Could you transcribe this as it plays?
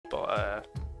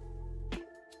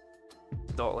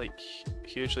not like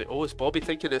hugely. Oh, is Bobby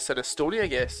thinking it's in Estonia, I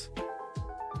guess?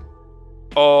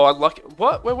 Oh, unlucky.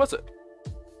 What? Where was it?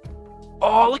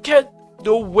 Oh, look at...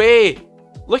 No way!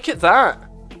 Look at that!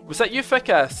 Was that you,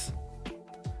 Fickass?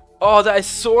 Oh, that is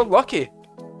so unlucky.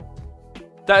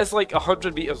 That is like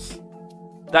 100 meters.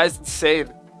 That is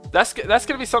insane. That's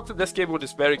gonna be something this game mode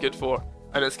is very good for.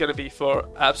 And it's gonna be for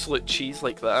absolute cheese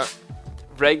like that.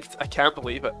 Rigged, I can't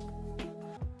believe it.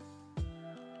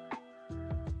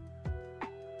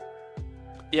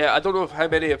 Yeah, I don't know how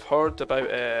many have heard about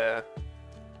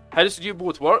how does the new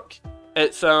mode work?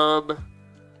 It's I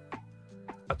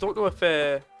don't know if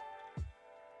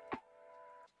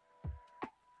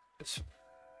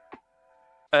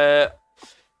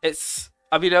it's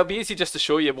I mean it'll be easy just to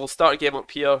show you. We'll start a game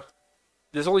up here.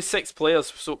 There's only 6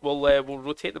 players, so we'll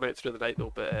rotate them out through the night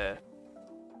though. But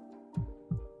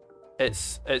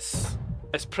it's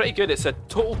pretty good. It's a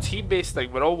total team-based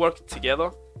thing. We're all working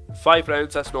together. 5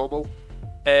 rounds, that's normal.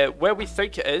 Where we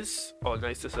think it is. Oh,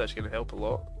 nice. This is actually going to help a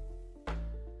lot.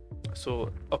 So,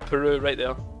 Peru right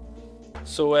there.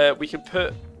 So we can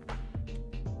put.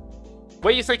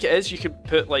 Where you think it is, you can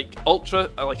put like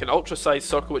an ultra-sized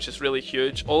circle, which is really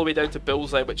huge, all the way down to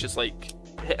Bullseye, which is like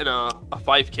hitting a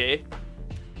 5k.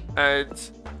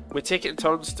 And we take it in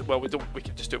turns. Well, we don't. We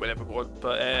can just do it whenever we want.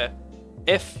 But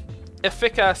if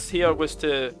Fickass here was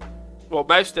to, well,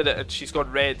 Mouse did it and she's gone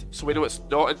red, so we know it's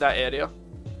not in that area.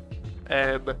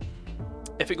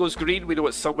 If it goes green, we know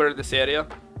it's somewhere in this area,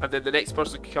 and then the next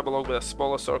person can come along with a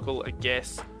smaller circle and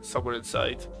guess somewhere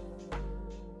inside.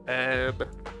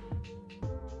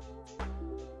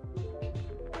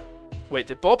 Wait,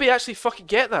 did Bobby actually fucking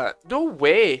get that? No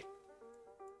way!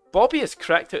 Bobby has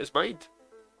cracked out his mind.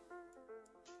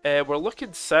 We're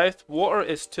looking south. Water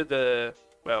is to the,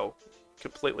 well,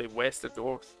 completely west and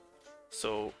north,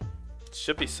 so it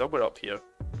should be somewhere up here.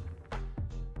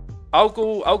 I'll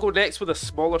go next with a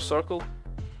smaller circle.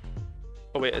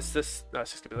 Oh wait, is this? No,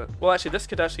 it's just gonna be that. Well, actually, this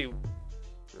could actually.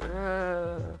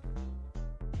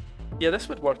 Yeah, this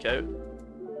would work out.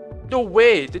 No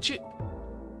way! Did you?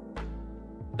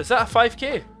 Is that a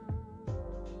 5k?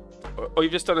 Or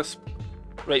you've just done a.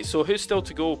 Right. So who's still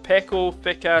to go? Peko,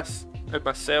 Fickass, and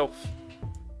myself.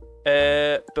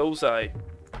 Bullseye.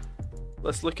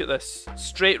 Let's look at this.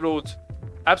 Straight road.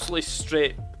 Absolutely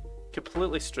straight.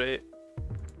 Completely straight.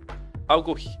 I'll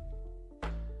go.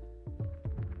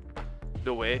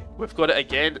 No way. We've got it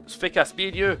again. It's Fickass. Me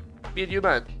and you. Me and you,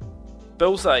 man.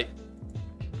 Bullseye.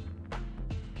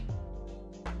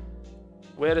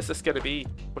 Where is this going to be?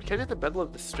 We're kind of in the middle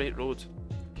of the straight road.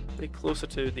 A bit closer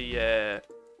to the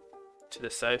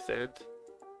south end.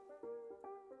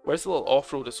 Where's the little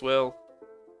off-road as well?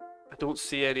 I don't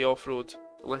see any off-road.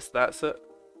 Unless that's it.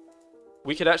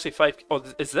 We could actually Oh,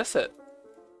 is this it?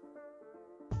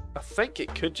 I think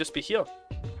it could just be here.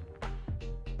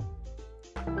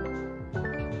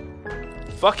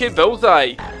 Fucking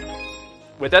Bullseye!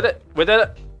 We did it! We did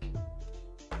it!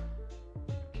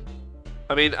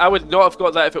 I mean, I would not have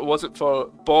got that if it wasn't for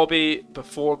Bobby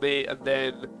before me, and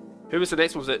then... Who was the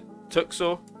next one? Was it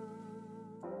𝐂𝐄𝐄?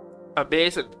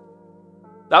 Amazing.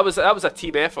 That was a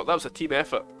team effort. That was a team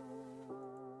effort.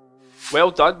 Well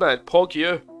done, man. Pog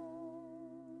you.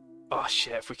 Oh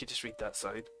shit, if we could just read that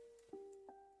sign.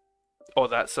 Or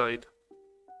that sign.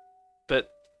 But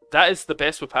that is the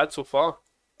best we've had so far.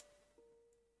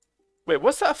 Wait,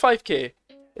 what's that a 5k?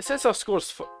 It says our score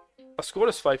is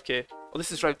 5k. Oh,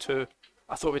 this is round 2.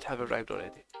 I thought we'd have a round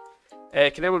already.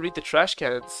 Can anyone read the trash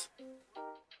cans?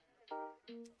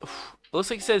 Oof, it looks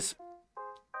like it says...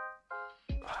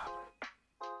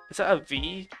 Is that a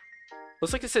V?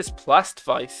 Looks like it says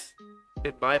Plastvice,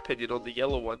 in my opinion, on the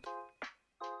yellow one.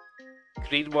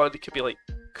 Green one, it could be like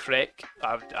Krek.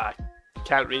 I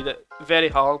can't read it. Very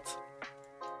hard.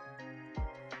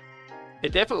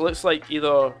 It definitely looks like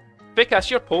either... Fickass,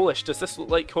 you're Polish. Does this look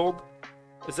like home?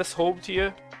 Is this home to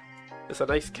you? There's a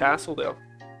nice castle there.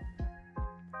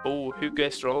 Oh, who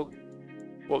guessed wrong?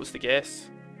 What was the guess?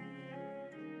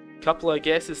 Couple of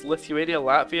guesses. Lithuania,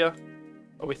 Latvia.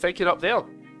 Are we thinking up there?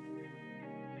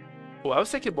 Oh, I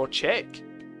was thinking more Czech.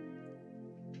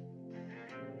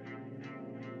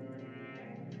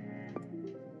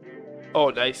 Oh,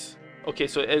 nice. Okay,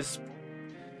 so it is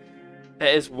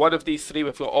one of these 3.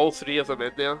 We've got all 3 of them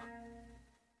in there.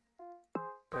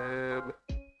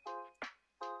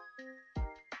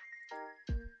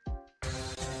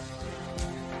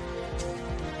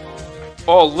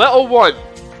 Oh, little one!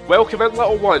 Welcome in,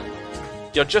 little one.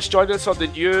 You're just joining us on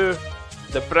the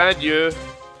brand new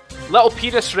Little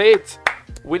Penis Raid.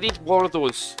 We need more of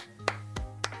those.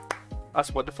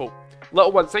 That's wonderful.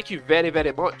 Little one, thank you very,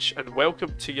 very much, and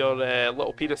welcome to your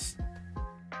Little Penis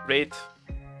Raid.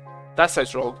 That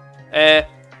sounds wrong.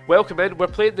 Welcome in. We're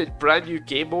playing the brand new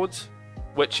game mode,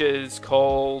 which is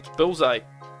called Bullseye.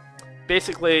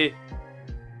 Basically,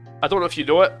 I don't know if you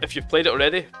know it, if you've played it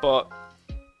already, but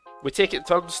we take it in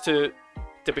turns to...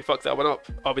 Did we fuck that one up?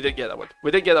 Oh, we didn't get that one.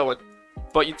 We didn't get that one.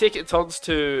 But you take it in turns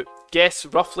to guess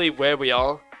roughly where we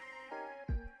are.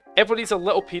 Everyone needs a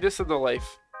little penis in their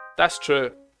life. That's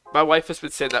true. My wife has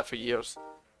been saying that for years.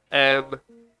 Oh,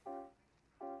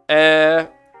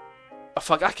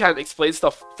 fuck, I can't explain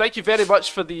stuff. Thank you very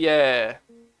much for the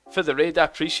raid. I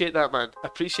appreciate that, man. I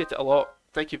appreciate it a lot.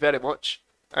 Thank you very much.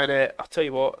 And I'll tell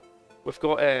you what, we've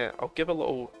got. I'll give a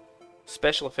little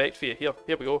special effect for you. Here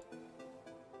we go.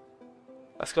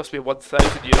 That's cost me 1,000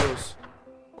 euros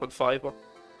on Fiverr.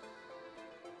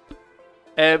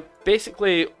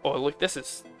 Basically, oh look, this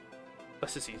is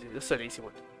easy. This is an easy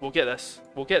one. We'll get this.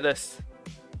 We'll get this.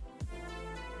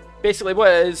 Basically, what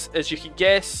it is you can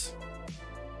guess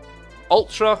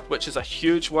Ultra, which is a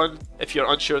huge one if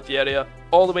you're unsure of the area,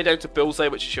 all the way down to Bullseye,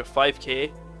 which is your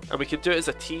 5k, and we can do it as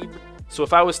a team. So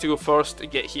if I was to go first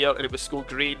and get here and it was go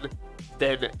green,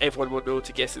 then everyone will know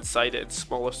to guess inside it in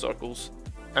smaller circles,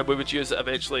 and we would use it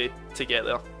eventually to get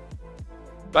there.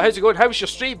 But how's it going? How's your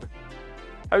stream?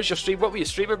 How's your stream? What were you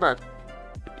streaming, man?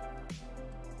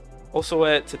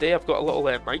 Also, today I've got a little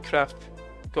Minecraft.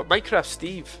 Got Minecraft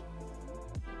Steve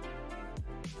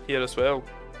here as well.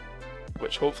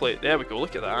 Which hopefully, there we go,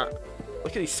 look at that.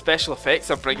 Look at these special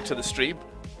effects I'm bringing to the stream.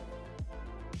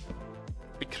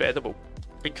 Incredible.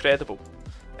 Incredible.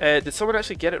 Did someone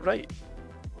actually get it right?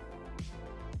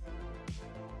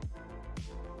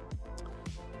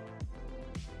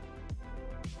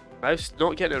 I was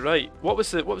not getting it right. What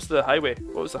was the highway?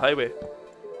 What was the highway?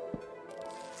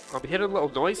 I'm hearing little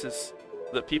noises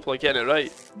that people are getting it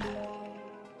right.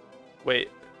 Wait.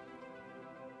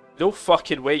 No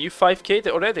fucking way, you 5k'd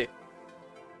it already?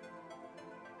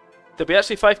 Did we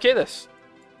actually 5k this?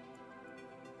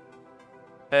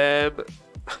 I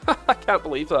can't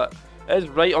believe that. It is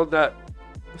right on that.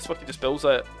 Let's fucking just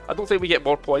Bullseye it. I don't think we get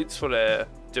more points for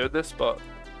doing this, but...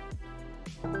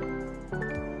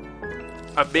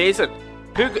 Amazing!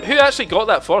 Who actually got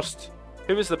that first?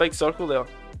 Who was the big circle there?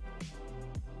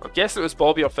 I'm guessing it was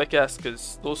Bobby or Fickass,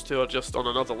 because those two are just on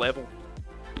another level.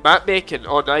 Map making,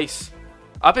 oh nice.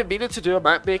 I've been meaning to do a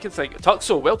map making thing.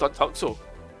 𝐂𝐄𝐄, well done 𝐂𝐂𝐄𝐄.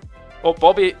 Oh,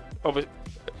 Bobby, oh,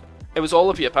 it was all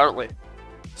of you apparently.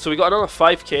 So we got another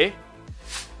 5k.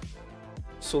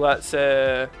 So that's 2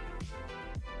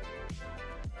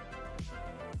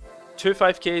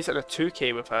 5ks and a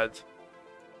 2k we've had.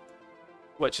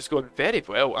 Which is going very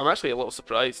well. I'm actually a little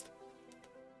surprised.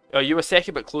 Oh, you were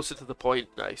second but closer to the point.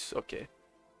 Nice, okay.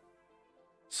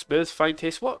 Smooth, fine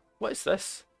taste. What is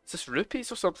this? Is this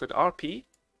rupees or something? RP?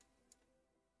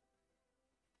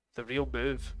 The real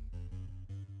move.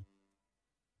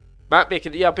 Map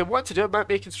making, yeah, I've been wanting to do a map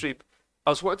making stream. I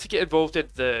was wanting to get involved in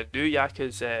the new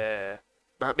Yaka's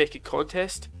map making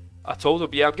contest. I told him,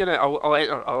 yeah, I'll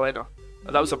enter.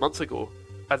 And that was a month ago.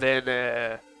 And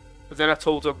then I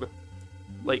told him,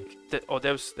 like, oh,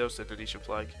 there's the Indonesian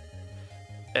flag.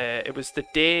 It was the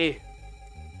day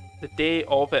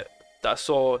of it that I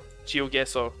saw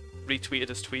GeoGuessr retweeted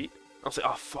his tweet. I was like,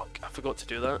 oh fuck, I forgot to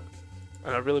do that.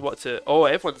 And I really wanted to. Oh,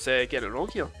 everyone's getting it wrong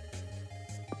here.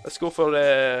 Let's go for.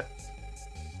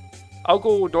 I'll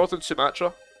go Northern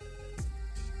Sumatra.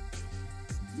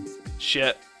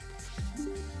 Shit.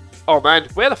 Oh man,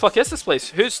 where the fuck is this place?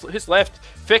 Who's left?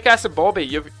 Fickass and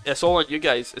Bobby. It's all on you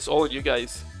guys. It's all on you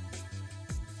guys.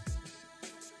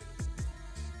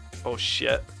 Oh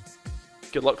shit.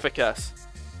 Good luck, Fickass.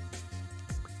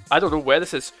 I don't know where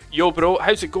this is. Yo, bro,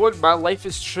 how's it going? My life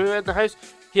is true in the house.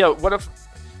 Here, I've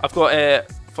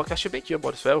got fuck, I should make you a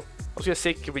mod as well. I was gonna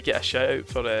say, can we get a shout out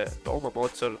for but all my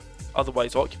mods are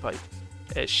otherwise occupied.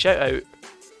 Shout out.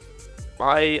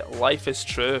 My life is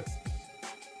true.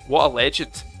 What a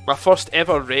legend. My first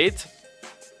ever raid.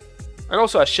 And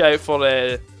also a shout out for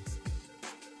the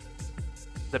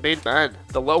main man,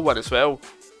 the little one as well.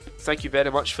 Thank you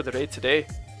very much for the raid today.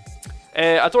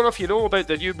 I don't know if you know about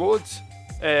the new mods,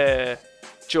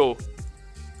 Joe.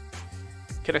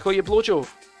 Can I call you Blojo?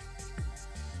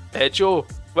 Joe,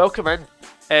 welcome in.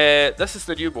 This is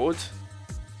the new mode.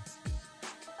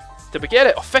 Did we get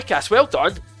it? Oh, Fickass, well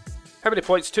done. How many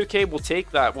points? 2k, we'll take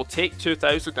that. We'll take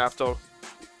 2,000 after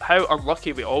how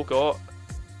unlucky we all got.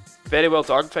 Very well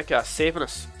done, Fickass. Saving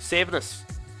us. Saving us.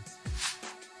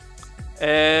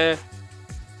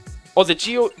 Oh, the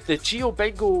Geo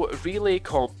Bingo relay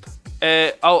comp.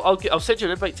 I'll send you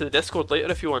an invite to the Discord later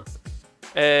if you want.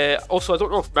 Also, I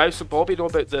don't know if Mouse and Bobby know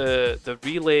about the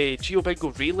relay Geo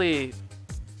Bingo relay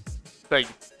thing.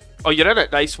 Oh, you're in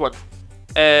it. Nice one.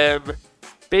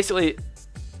 basically,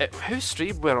 whose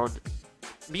stream we're on?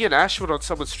 Me and Ash were on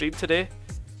someone's stream today,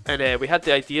 and we had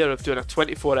the idea of doing a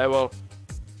 24-hour.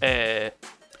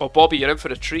 Oh, Bobby, you're in for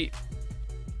a treat.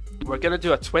 We're gonna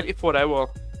do a 24-hour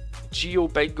Geo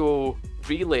Bingo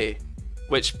relay,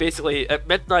 which basically at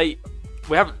midnight.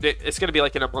 We haven't. It's gonna be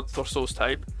like in a month or so's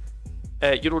time.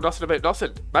 You know nothing about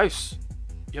nothing, Mouse.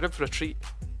 You're in for a treat.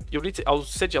 You'll need to. I'll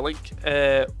send you a link.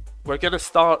 We're gonna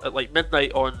start at like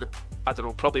midnight on, I don't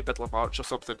know, probably middle of March or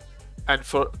something. And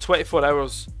for 24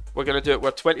 hours, we're gonna do it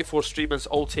where 24 streamers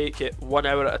all take it 1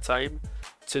 hour at a time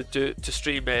to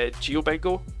stream Geo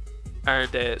Bingo.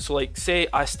 And so like, say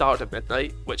I start at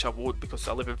midnight, which I won't because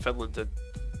I live in Finland and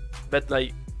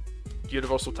midnight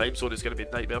universal time zone is gonna be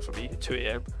a nightmare for me. 2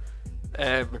 AM.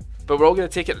 But we're all gonna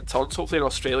take it in turns. Hopefully, an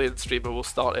Australian streamer will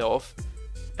start it off,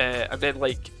 and then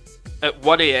like at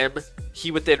 1 AM,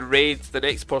 he would then raid the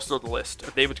next person on the list,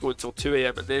 and they would go until 2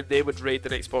 AM, and then they would raid the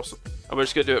next person, and we're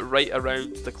just gonna do it right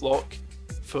around the clock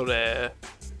for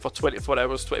 24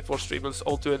 hours, 24 streamers,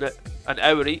 all doing it an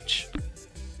hour each.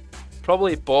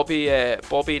 Probably Bobby,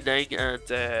 Ning,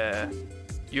 and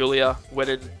Yulia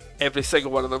winning every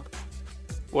single one of them.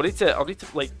 I'll need to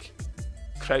like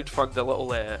crowdfund a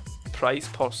little prize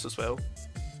purse as well.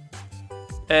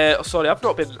 Sorry, I've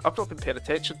not been paying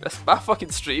attention. This is my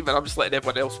fucking stream, and I'm just letting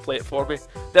everyone else play it for me.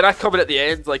 Then I come in at the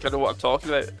end, like I know what I'm talking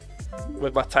about,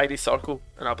 with my tiny circle,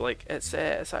 and I'll be like, it's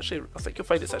actually. I think you'll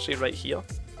find it's actually right here.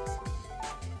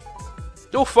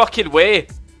 No fucking way!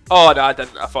 Oh no, I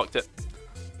didn't. I fucked it.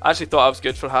 I actually thought I was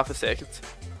good for half a second.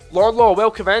 Lawn Law,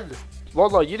 welcome in.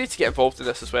 Lawn Law, you need to get involved in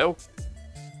this as well.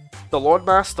 The Lawn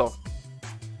Master.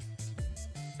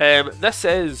 This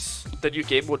is the new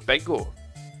game mode Bingo.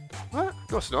 What?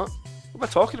 No, it's not. What am I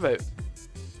talking about?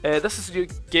 This is the new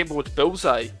game mode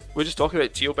Bullseye. We're just talking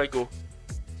about Geo Bingo.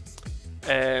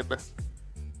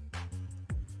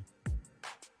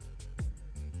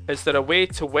 Is there a way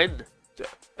to win?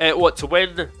 What, to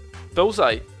win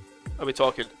Bullseye? Are we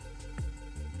talking?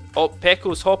 Oh,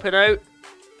 Pecco's hopping out.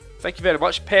 Thank you very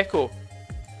much, Pecco.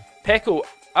 Pecco,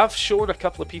 I've shown a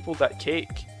couple of people that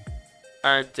cake,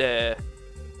 and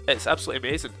it's absolutely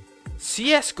amazing.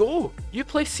 CSGO! You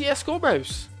play CSGO,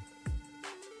 Mouse?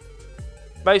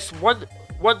 Mouse,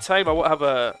 one time I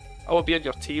will be on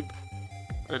your team,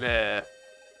 and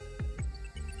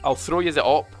I'll throw you the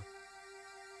op,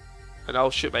 and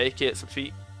I'll shoot my AK at some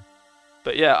feet.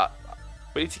 But yeah,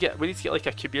 we need to get like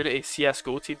a community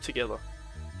CSGO team together.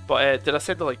 But did I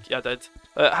send the link? Yeah, I did.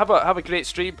 Have a great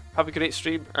stream. Have a great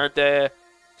stream. And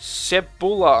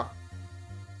Cebola. I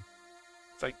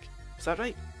think, is that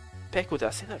right? Pecco, did I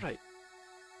say that right?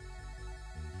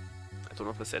 I don't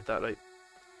know if I said that right.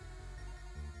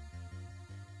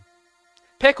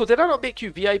 Pecco, did I not make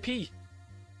you VIP?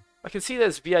 I can see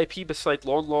there's VIP beside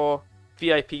Lawn Law,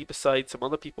 VIP beside some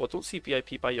other people. I don't see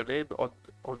VIP by your name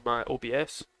on my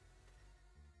OBS.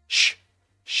 Shh,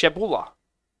 Cebola.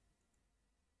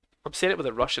 I'm saying it with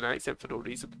a Russian accent for no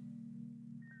reason.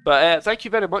 But thank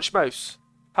you very much, Mouse.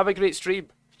 Have a great stream.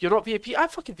 You're not VIP? I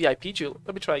fucking VIP'd you.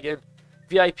 Let me try again.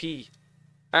 VIP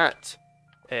at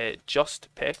Just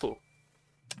Pecco.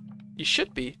 You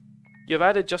should be. You've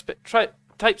added Just Pecco.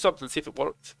 Type something, see if it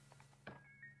worked.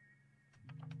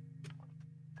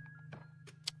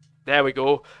 There we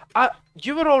go.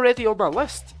 You were already on my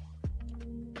list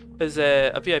as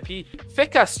a VIP.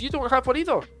 Ficus, you don't have one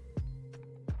either.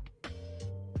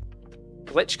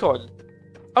 GlitchCon.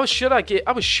 I was sure I did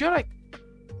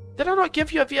I not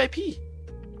give you a VIP?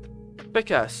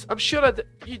 Ficus, I'm sure I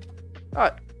did.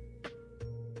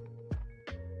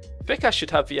 Ficus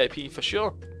should have VIP for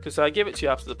sure, because I gave it to you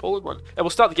after the Poland one. And we'll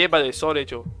start the game by the way, sorry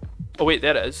Joe. Oh wait,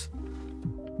 there it is.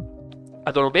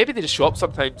 I don't know, maybe they just show up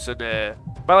sometimes and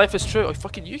My Life is True. Oh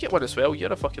fucking you get one as well,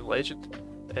 you're a fucking legend.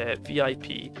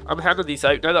 VIP. I'm handing these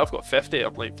out, now that I've got 50,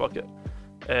 I'm like fuck it.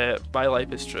 My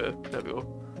Life is True, there we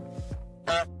go.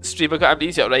 Streamer got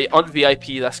amnesia, right? On VIP,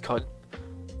 this cunt.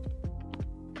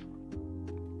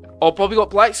 Oh, Bobby got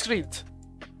black screened.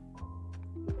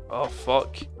 Oh,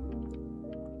 fuck.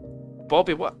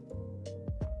 Bobby, what?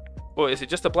 Oh, is it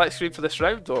just a black screen for this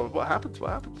round, or what happened?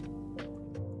 What happened?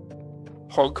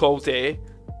 Honk all day.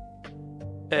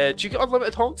 Do you get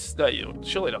unlimited honks? No, you don't.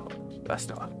 Surely not. That's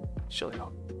not. Surely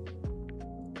not.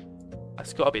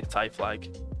 That's got to be the Thai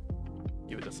flag.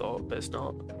 You would have thought, but it's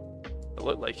not. It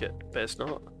looked like it, but it's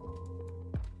not.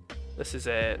 This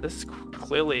is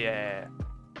clearly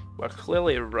we're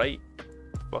clearly right.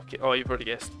 Fuck it. Oh, you've already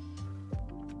guessed.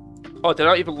 Oh, did I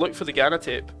not even look for the Ghana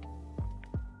tape?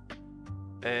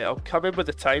 I'll come in with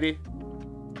the tiny.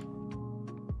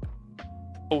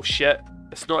 Oh shit!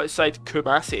 It's not outside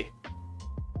Kumasi.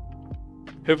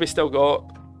 Who have we still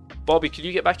got? Bobby, can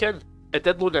you get back in? It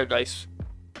did load down nice.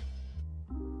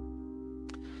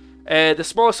 The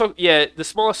smaller circle, yeah, the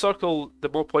smaller circle, the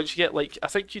more points you get. Like, I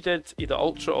think you did either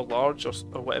ultra or large or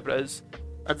whatever it is.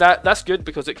 And that's good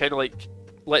because it kind of like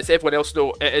lets everyone else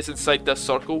know it is inside this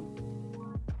circle.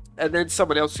 And then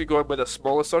someone else could go in with a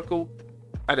smaller circle.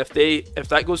 And if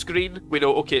that goes green, we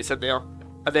know, okay, it's in there.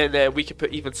 And then we can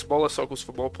put even smaller circles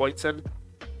for more points in.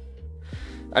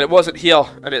 And it wasn't here,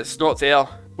 and it's not there.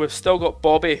 We've still got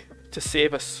Bobby to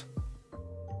save us.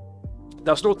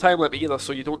 There's no time limit either,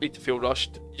 so you don't need to feel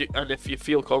rushed. And if you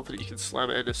feel confident, you can slam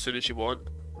it in as soon as you want.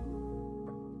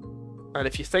 And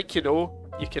if you think you know,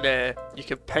 you can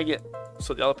ping it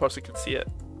so the other person can see it.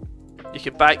 You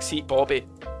can backseat Bobby.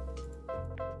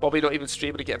 Bobby not even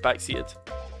streaming and getting backseated.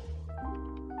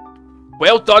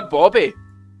 Well done, Bobby!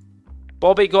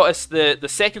 Bobby got us the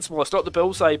second smallest, not the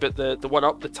Bullseye, but the one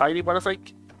up, the tiny one, I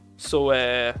think. So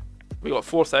we got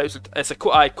 4,000. It's a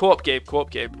co-op game, co-op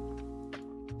game.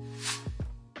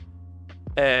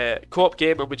 Co-op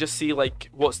game, and we just see like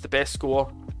what's the best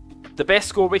score. The best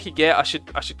score we can get, I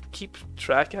should keep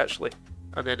track actually,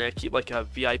 and then keep like a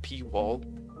VIP wall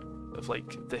of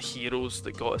like the heroes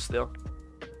that got us there.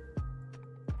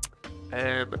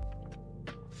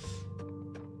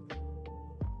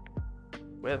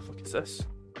 Where the fuck is this?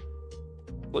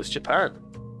 Well, it's Japan.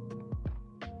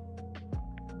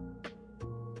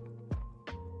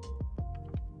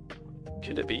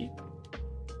 Could it be?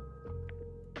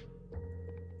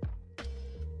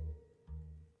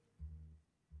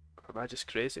 Am I just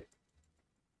crazy?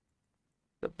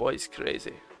 The boy's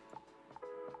crazy.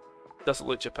 Doesn't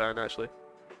look Japan actually.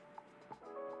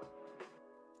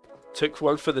 Took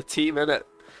one for the team, innit?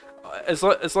 As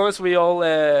long as we all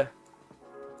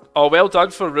oh, well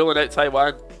done for ruling out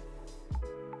Taiwan.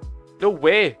 No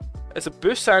way! It's a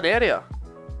Busan area.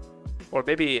 Or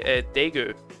maybe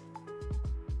Daegu.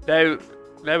 Now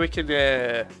we can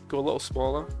go a little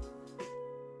smaller.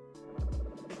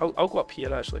 I'll go up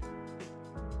here actually.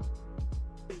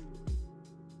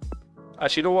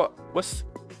 Actually, you know what?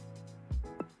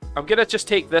 I'm gonna just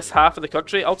take this half of the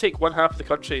country. I'll take one half of the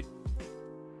country.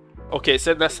 Okay, it's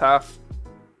in this half.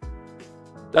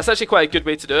 That's actually quite a good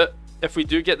way to do it. If we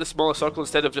do get the smaller circle,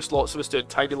 instead of just lots of us doing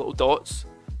tiny little dots,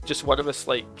 just one of us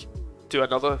like do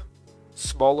another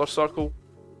smaller circle,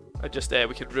 and just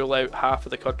we can rule out half of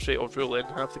the country or rule in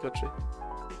half the country.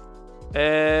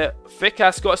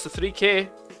 𝐂𝐇𝐄𝐄 got us to 3k.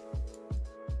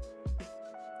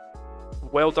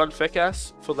 Well done,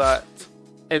 𝐂𝐇𝐄𝐄, for that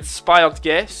inspired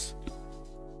guess.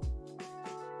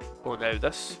 Oh, now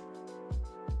this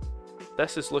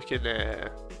is looking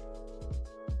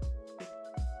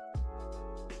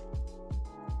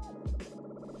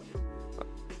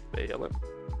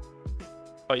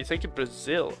oh, you're thinking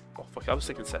Brazil? Oh fuck, I was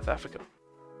thinking South Africa.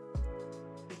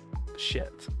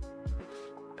 Shit.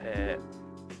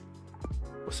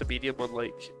 What's the medium one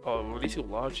like? Oh, we need to go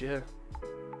large, yeah.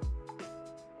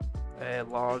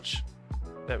 Large.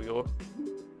 There we go.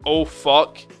 Oh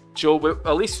fuck, Joe.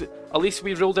 At least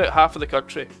we ruled out half of the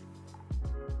country.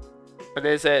 And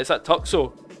there's is that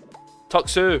𝐂𝐄𝐄?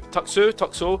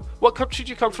 𝐂𝐄𝐄? What country do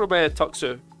you come from,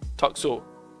 𝐂𝐂𝐄? 𝐂𝐄𝐄.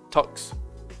 Tux.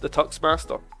 The Tux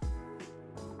Master.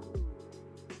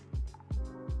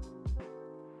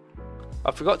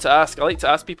 I forgot to ask. I like to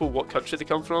ask people what country they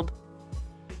come from.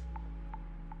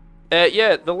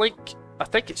 Yeah, the link, I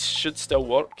think it should still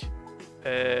work.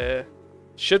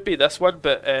 Should be this one,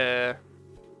 but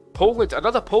Poland,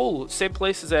 another Pole, same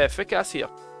place as 𝐂𝐇𝐄𝐄 here.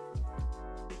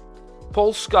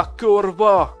 Polska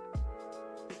kurwa.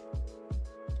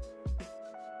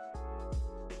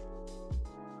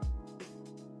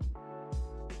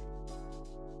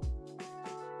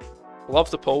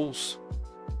 Love the Poles.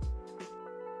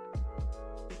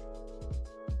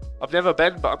 I've never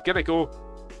been, but I'm gonna go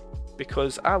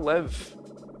because I live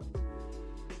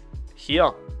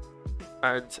here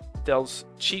and there's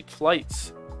cheap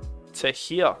flights to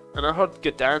here, and I heard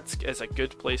Gdansk is a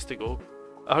good place to go.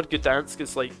 I heard Gdansk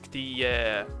is like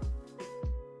the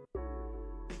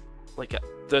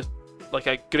like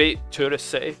a great tourist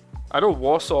city. I know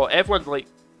Warsaw, everyone like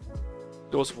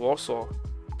knows Warsaw,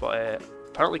 but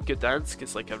apparently Gdansk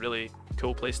is like a really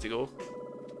cool place to go.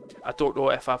 I don't know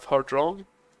if I've heard wrong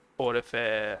or if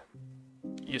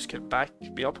you can back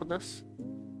me up on this.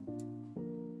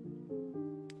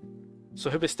 So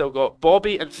who we still got?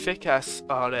 Bobby and 𝐂𝐇𝐄𝐄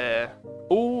are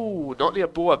oh, not near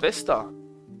Boa Vista.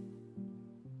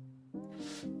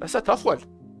 That's a tough one.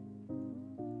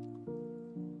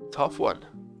 Tough one.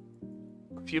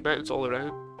 A few mountains all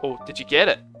around. Oh, did you get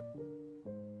it?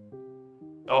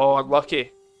 Oh,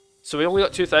 unlucky. So we only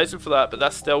got 2,000 for that, but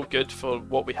that's still good for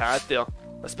what we had there.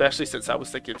 Especially since I was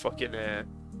thinking fucking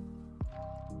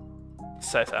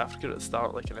South Africa at the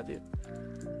start like an idiot.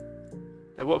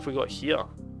 And what have we got here?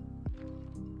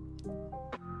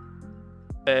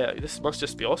 This must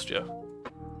just be Austria.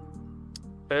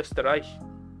 Österreich.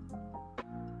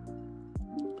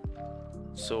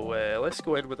 So let's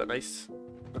go in with a nice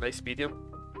medium.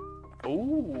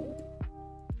 Ooh.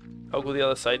 I'll go the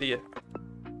other side of you.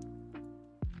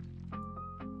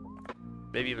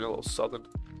 Maybe even a little southern.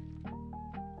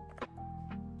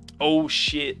 Oh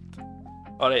shit.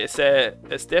 Alright,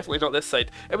 it's definitely not this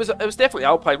side. It was definitely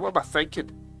Alpine. What am I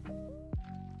thinking?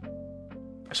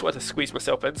 I just wanted to squeeze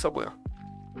myself in somewhere.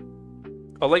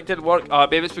 Our link didn't work.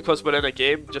 Maybe it's because we're in a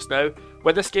game just now.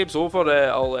 When this game's over,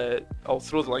 I'll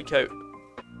throw the link out.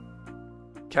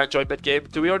 Can't join mid game.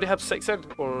 Do we already have 6 in,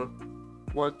 or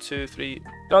 1, 2, 3?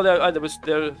 No,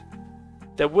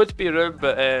 there would be room,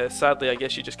 but sadly, I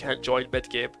guess you just can't join mid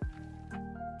game.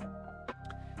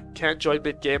 Can't join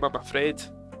mid game, I'm afraid.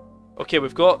 Okay,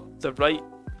 we've got the right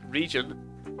region.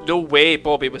 No way,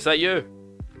 Bobby, was that you?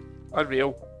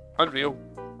 Unreal, unreal.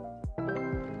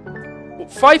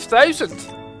 5,000!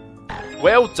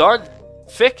 Well done!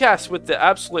 Fickass with the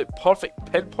absolute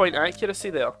perfect pinpoint accuracy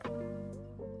there.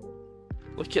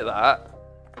 Look at that.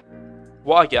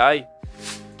 What a guy.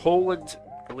 Poland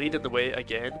leading the way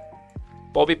again.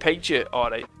 Bobby pinged you.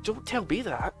 Alright. Don't tell me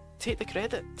that. Take the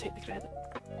credit. Take the credit.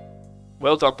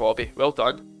 Well done, Bobby. Well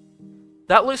done.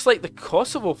 That looks like the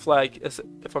Kosovo flag, if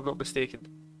I'm not mistaken.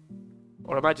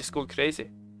 Or am I just going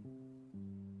crazy?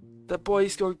 The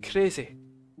boy's going crazy.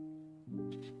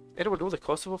 Anyone know the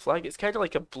Kosovo flag? It's kind of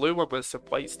like a blue one with some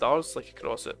white stars like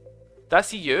across it.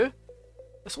 That's EU?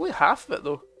 It's only half of it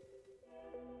though.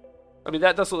 I mean,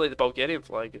 that does look like the Bulgarian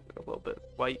flag a little bit.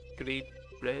 White, green,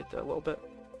 red a little bit.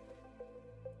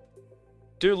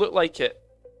 Do look like it.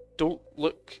 Don't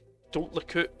look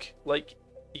like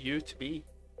EU to me.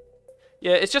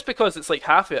 Yeah, it's just because it's like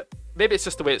half it. Maybe it's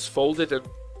just the way it's folded in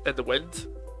the wind.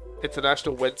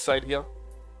 International wind sign here.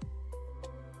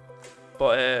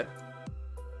 But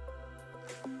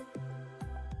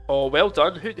oh, well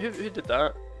done. Who did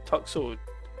that? 𝐂𝐄𝐄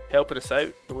helping us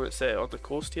out. The one that's on the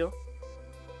coast here.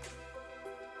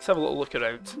 Let's have a little look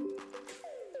around.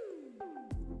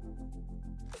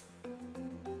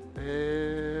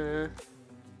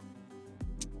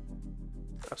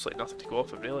 Absolutely nothing to go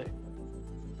off of, really.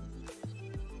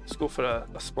 Let's go for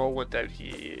a small one down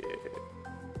here.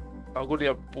 I'll go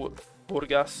near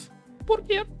Burgas.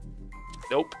 Burgia.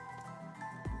 Nope.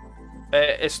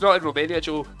 It's not in Romania,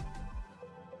 Joe.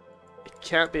 It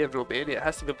can't be in Romania. It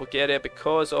has to be Bulgaria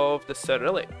because of the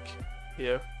Cyrillic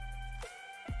here.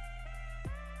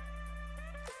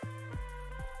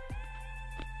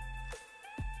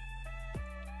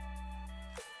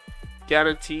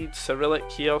 Guaranteed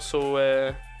Cyrillic here, so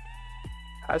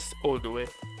oh no way.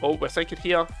 Oh, we're thinking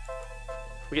here.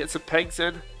 We're getting some pings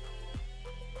in.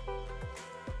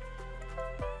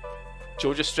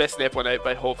 Joe just stressing everyone out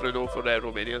by hovering over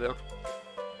Romania there.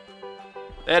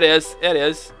 There it is, there it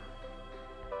is.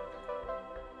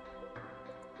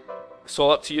 It's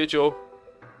all up to you, Joe.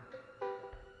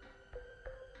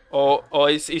 Oh,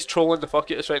 he's trolling the fuck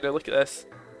out of us right now, look at this.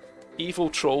 Evil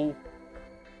troll.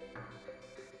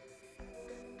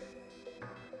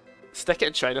 Stick it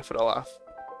in China for a laugh.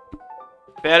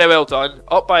 Very well done.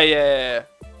 Up by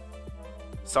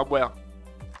somewhere.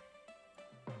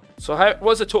 So how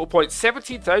what's the total point?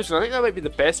 17,000. I think that might be the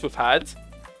best we've had.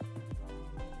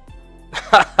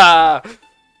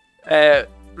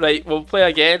 Right, we'll play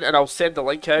again and I'll send the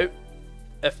link out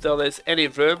if there is any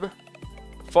room.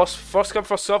 First come,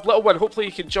 first serve. Little one, hopefully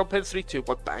you can jump in. 3, 2,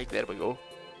 1, bang, there we go.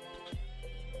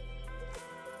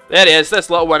 There he is, this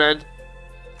little one in.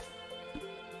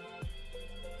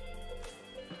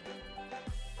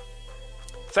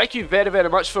 Thank you very, very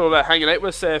much for hanging out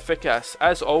with Fickass.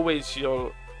 As always,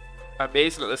 you're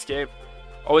amazing at this game.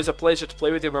 Always a pleasure to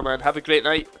play with you, my man. Have a great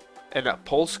night in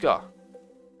Polska.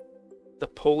 The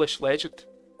Polish legend.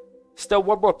 Still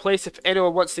one more place if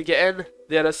anyone wants to get in.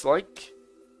 There is the link.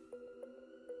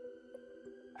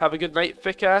 Have a good night,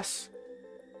 Fickass.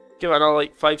 Give it another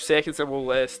like 5 seconds and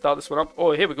we'll start this one up.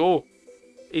 Oh, here we go.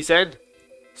 He's in.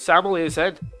 Samuel is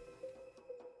in.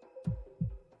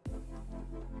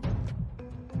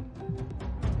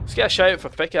 Let's get a shout out for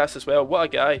Fickass as well. What a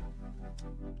guy.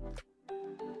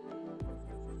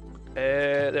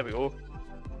 There we go.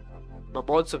 My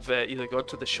mods have either gone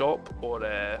to the shop or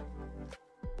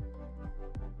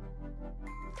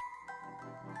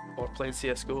playing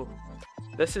CSGO.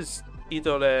 This is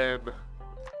either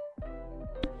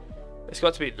it's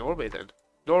got to be Norway then.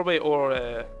 Norway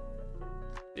or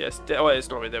yes, oh it is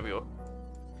Norway, there we go.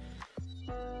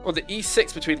 On the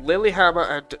E6 between Lillehammer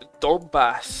and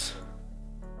Donbass.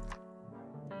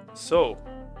 So,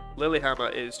 Lillehammer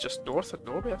is just north of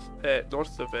Norway,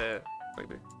 north of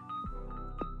Lightning.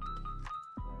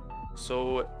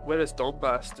 So, where is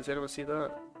Donbass? Does anyone see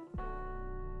that?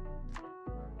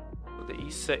 On the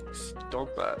E6,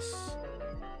 Donbass.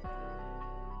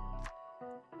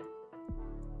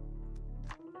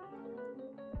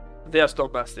 There's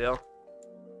Donbass there.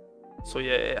 So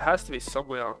yeah, it has to be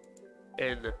somewhere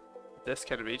in this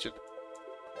kind of region.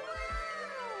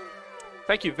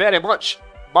 Thank you very much,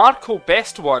 Marco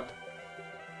Best One,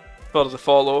 for the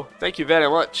follow. Thank you very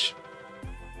much.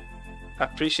 I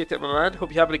appreciate it, my man.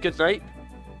 Hope you're having a good night.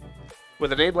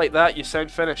 With a name like that, you sound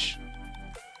Finnish.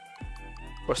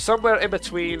 We're somewhere in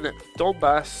between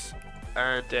Donbass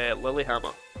and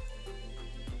Lillehammer.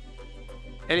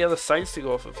 Any other signs to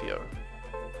go off of here?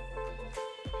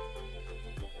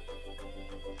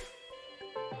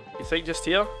 You think just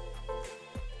here?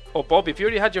 Oh, Bobby, have you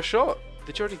already had your shot?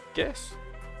 Did you already guess?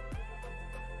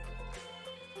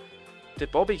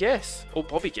 Did Bobby guess? Oh,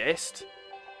 Bobby guessed.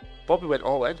 Bobby went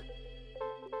all in.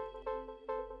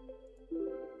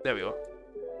 There we go.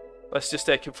 Let's just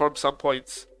confirm some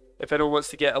points. If anyone wants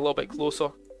to get a little bit closer.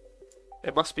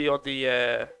 It must be on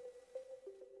the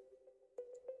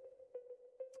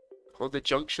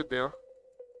junction there.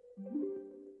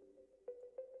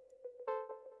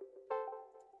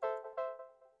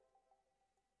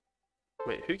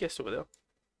 Wait, who guessed over there?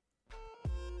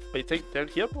 What do you think? Down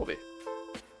here, Bobby?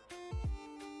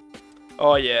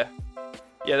 Oh yeah.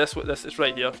 Yeah, this is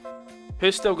right here.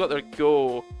 Who's still got their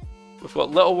go? We've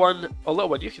got Little One. Oh, Little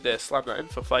One, you could slam that in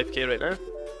for 5k right now.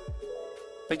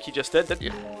 I think you just did, didn't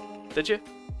you? Did you?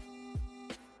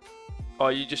 Oh,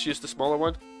 you just used the smaller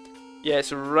one? Yeah,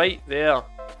 it's right there.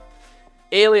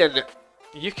 Alien,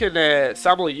 you can,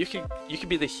 Samuel, you can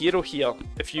be the hero here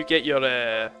if you get your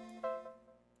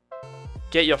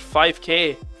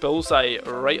 5k bullseye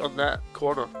right on that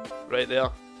corner, right there.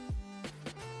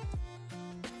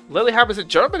 Lillehammer's in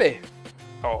Germany.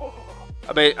 Oh,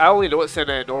 I mean, I only know it's in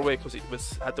Norway because it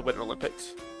had the Winter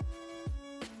Olympics.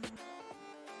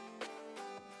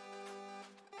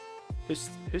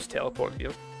 Who's teleporting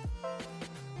here?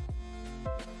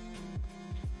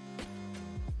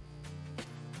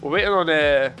 We're waiting on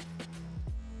there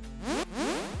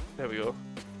we go.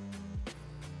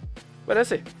 Where is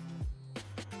he?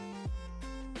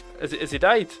 Is he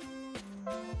died?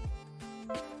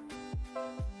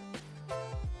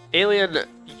 Alien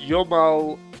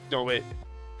Yomal. No wait.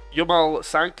 Yomal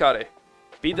Sankari.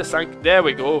 Be the Sank. There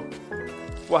we go.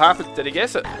 What happened? Did he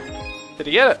guess it? Did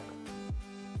he get it?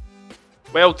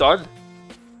 Well done.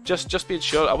 Just being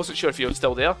sure. I wasn't sure if you were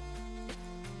still there. I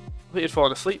thought you'd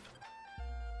fallen asleep.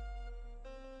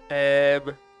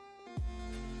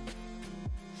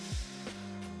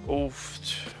 Oh,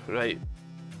 right.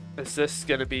 Is this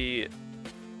gonna be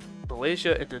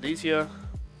Malaysia, Indonesia,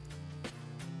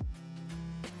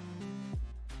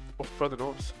 or further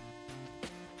north?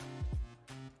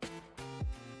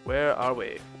 Where are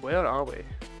we? Where are we?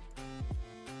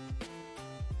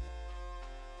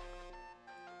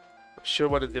 I'm sure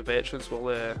one of the veterans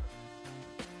will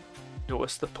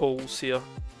notice the poles here.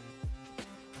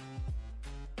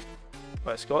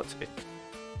 Oh, it's got to be.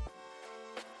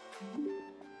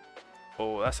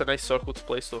 Oh, that's a nice circle to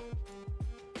place though.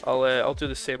 I'll do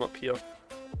the same up here.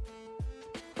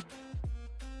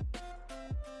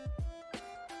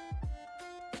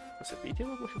 What's it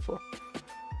medium I'm looking for?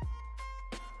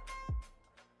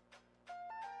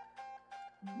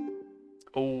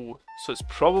 Oh, so it's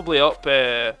probably up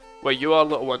where you are,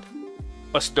 Little One.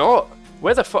 Oh, it's not.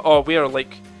 Where the fuck? Oh, we are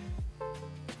like.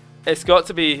 It's got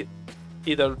to be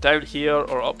either down here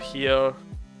or up here.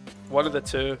 One of the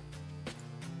two.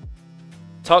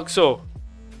 𝐂𝐄𝐄,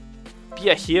 be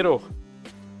a hero.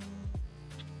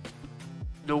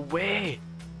 No way.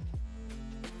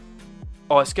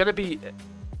 Oh, it's gonna be.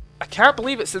 I can't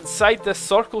believe it's inside this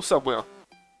circle somewhere.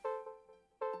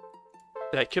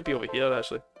 Yeah, it could be over here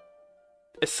actually.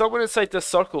 It's somewhere inside this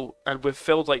circle, and we've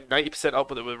filled like 90% up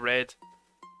with it with red.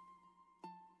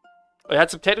 I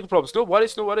had some technical problems. No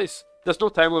worries, no worries. There's no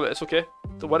time limit. It's okay.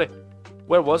 Don't worry.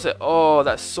 Where was it? Oh,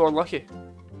 that's so unlucky.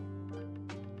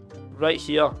 Right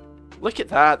here. Look at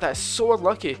that. That is so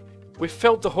unlucky. We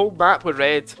filled the whole map with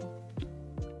red.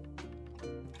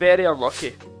 Very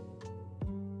unlucky.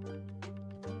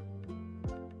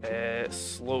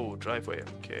 Slow driveway.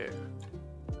 Okay.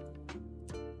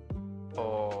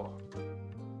 Oh.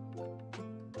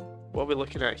 What are we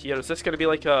looking at here? Is this going to be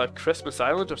like a Christmas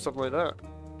Island or something like that?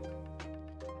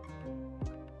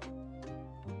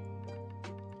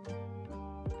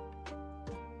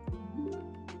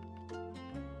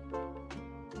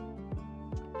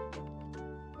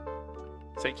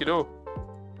 Think you know?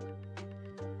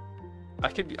 I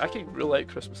can rule out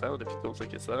Christmas Island if you don't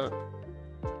think it's that.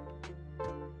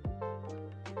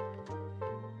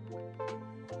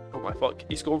 Oh my fuck,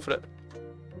 he's going for it.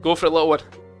 Go for it, little one.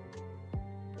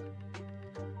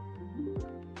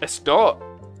 It's not.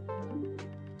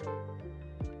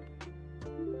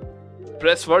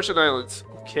 British Virgin Islands.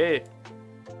 Okay.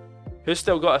 Who's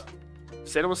still got a...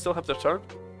 Does anyone still have their turn?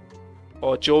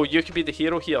 Oh, Joe, you can be the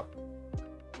hero here.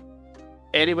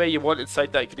 Anywhere you want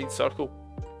inside that green circle.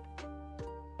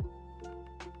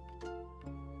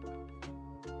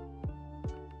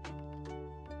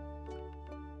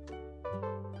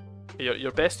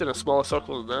 You're best in a smaller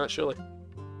circle than that, surely.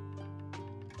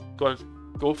 Go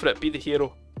on, go for it, be the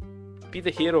hero. Be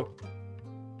the hero.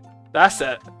 That's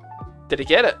it. Did he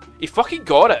get it? He fucking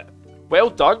got it. Well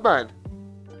done, man.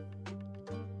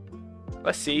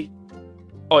 Let's see.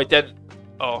 Oh, he didn't.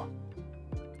 Oh.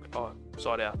 Oh,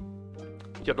 sorry.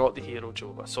 You're not the hero,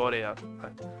 Joe. Sorry, I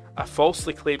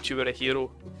falsely claimed you were a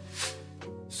hero.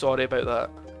 Sorry about that.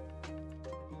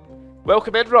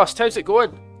 Welcome in, Rust. How's it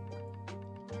going?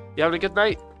 You having a good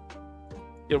night?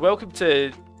 You're welcome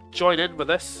to join in with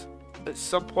us at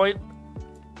some point.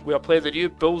 We are playing the new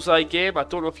Bullseye game. I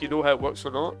don't know if you know how it works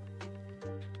or not.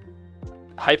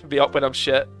 Hyping me up when I'm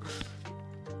shit.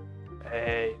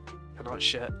 Hey, you're not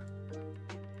shit.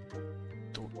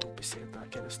 Don't be saying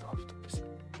that kind of stuff. Don't be saying.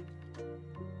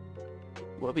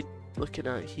 What are we looking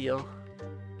at here?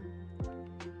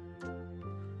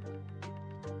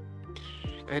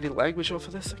 Any language off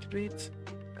of this I can read?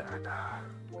 Nah.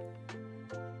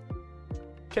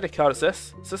 What kind of car is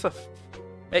this? Is this a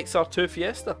XR2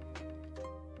 Fiesta?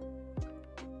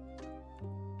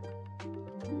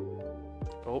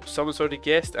 Oh, someone's already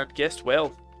guessed and guessed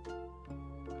well.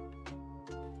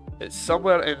 It's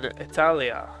somewhere in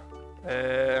Italia.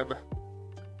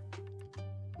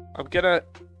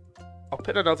 I'll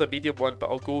put another medium one, but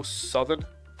I'll go southern,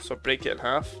 so break it in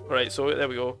half. Alright, so there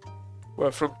we go.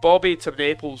 We're from Bobby to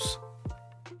Naples.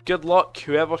 Good luck,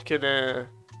 whoever can,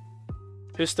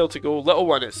 who's still to go? Little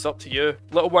one, it's up to you.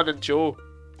 Little one and Joe.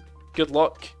 Good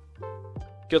luck.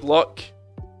 Good luck.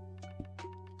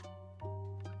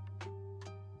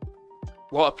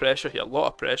 Lot of pressure here, lot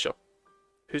of pressure.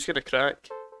 Who's gonna crack?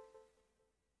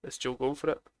 Is Joe going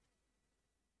for it?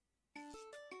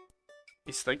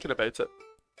 He's thinking about it.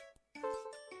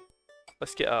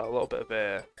 Let's get a little bit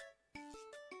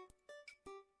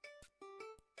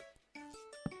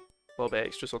of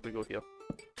extras on the go here.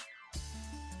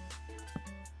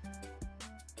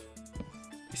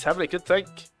 He's having a good think.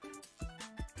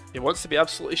 He wants to be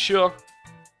absolutely sure.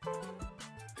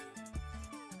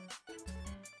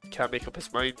 Can't make up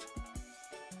his mind.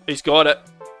 He's got it.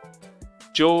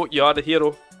 Joe, you are the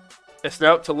hero. It's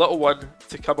now up to little one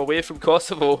to come away from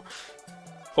Kosovo.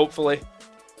 Hopefully.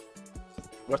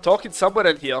 We're talking somewhere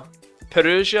in here.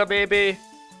 Perugia, maybe?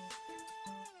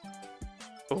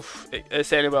 Oof,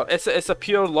 it's anywhere. It's a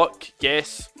pure luck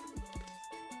guess.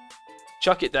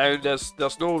 Chuck it down.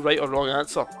 There's no right or wrong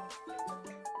answer.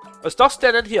 There's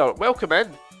Dustin in here. Welcome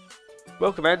in.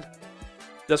 Welcome in.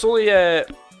 There's only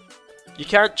you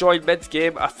can't join mid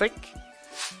game. I think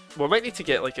we might need to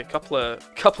get like a couple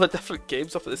of different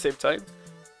games off at the same time.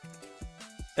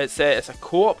 It's a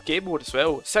co-op game mode as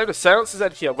well. Sound of Silence is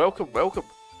in here. Welcome, welcome.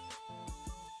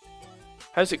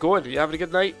 How's it going? Are you having a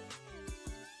good night?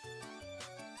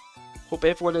 Hope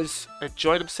everyone is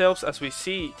enjoying themselves as we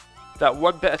see that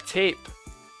one bit of tape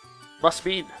must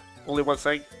mean only one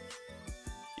thing.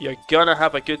 You're gonna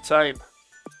have a good time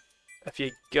if you're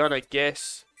gonna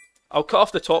guess. I'll cut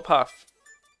off the top half.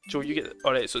 Joe, you get...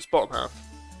 Alright, so it's bottom half.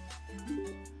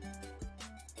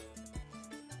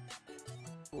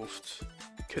 Oof.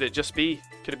 Could it just be?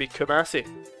 Could it be 𝐂𝐄𝐄?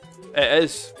 It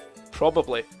is.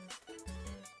 Probably.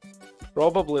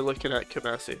 Probably looking at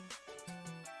𝐂𝐄𝐄.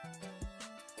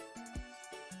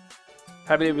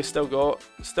 How many have we still got?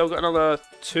 Still got another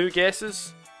 2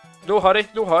 guesses. No hurry,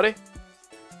 no hurry.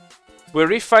 We're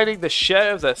refining the shit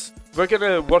out of this. We're going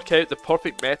to work out the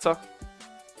perfect meta.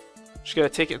 Just going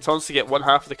to take it in turns to get one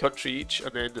half of the country each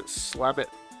and then slam it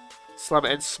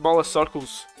in smaller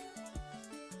circles.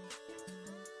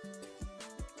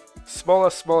 Smaller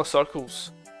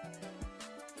circles.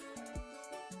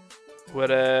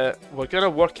 We're going to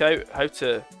work out how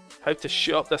to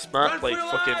shoot up this map like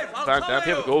fucking Van Damme.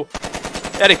 Here we go.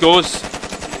 There it goes.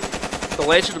 The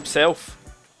legend himself.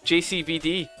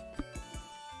 JCVD.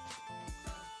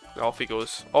 Off he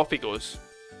goes. Off he goes.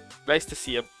 Nice to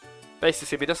see him. Nice to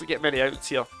see him. He doesn't get many outs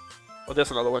here. Oh,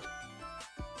 there's another one.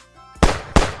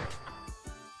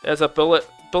 There's a bullet.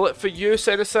 Bullet for you,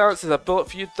 Sound of Silence. There's a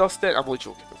bullet for you, Dustin. I'm only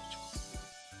joking.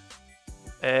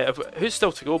 Who's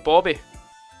still to go? Bobby.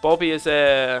 Bobby is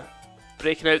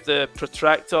breaking out the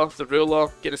protractor, the ruler,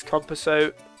 getting his compass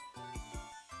out,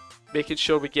 making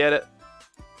sure we get it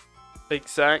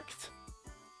exact.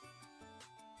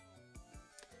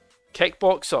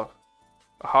 Kickboxer.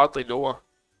 I hardly know her.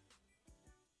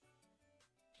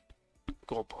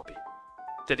 Go on, Bobby.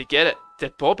 Did he get it?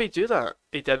 Did Bobby do that?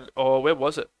 He didn't. Oh, where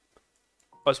was it?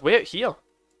 Oh, it's way out here.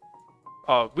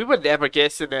 Oh, we were never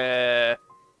guessing who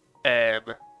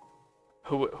had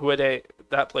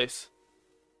that place.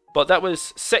 But that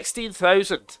was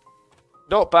 16,000.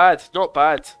 Not bad, not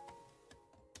bad.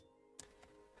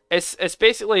 It's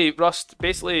basically, Rust,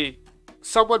 basically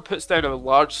someone puts down a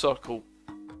large circle,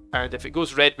 and if it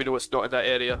goes red we know it's not in that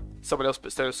area. Someone else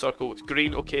puts down a circle, it's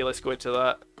green, okay, let's go into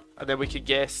that. And then we can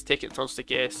guess, take it in turns to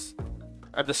guess.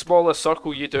 And the smaller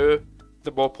circle you do,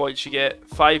 the more points you get.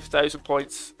 5,000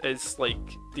 points is like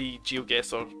the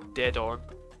GeoGuessr dead on.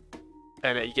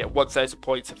 And you get 1,000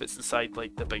 points if it's inside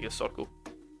like the biggest circle.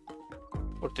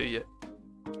 Or do you?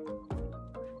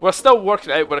 We're still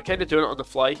working out, we're kind of doing it on the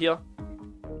fly here.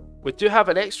 We do have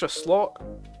an extra slot.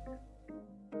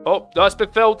 Oh, no, it's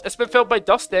been filled. It's been filled by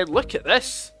dust then. Look at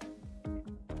this.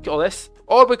 Look at all this.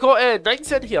 Oh, we got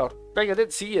Ning's in here. Ning, I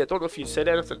didn't see you. I don't know if you said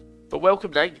anything. But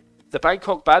welcome, Ning. The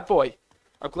Bangkok bad boy.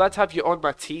 I'm glad to have you on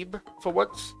my team for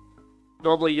once.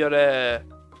 Normally you're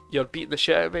beating the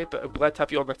shit out of me, but I'm glad to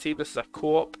have you on my team. This is a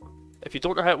co-op. If you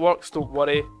don't know how it works, don't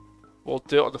worry. We'll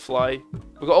do it on the fly.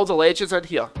 We've got all the legends in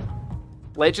here.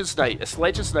 Legends night. It's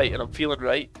Legends night and I'm feeling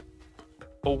right.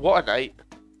 Oh, what a night.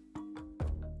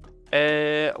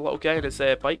 A little guy on his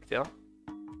bike there.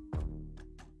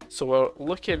 So we're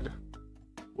looking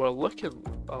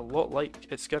a lot like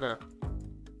it's gonna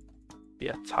be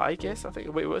a tie, guess, I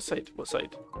think. Wait, what side? What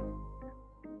side?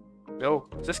 No.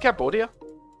 Is this Cambodia?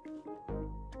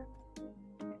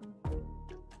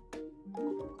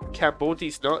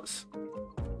 Cambodia's nuts.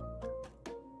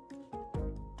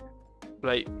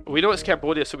 Right, we know it's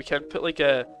Cambodia, so we can put like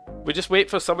a... We just wait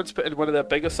for someone to put in one of the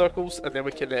bigger circles, and then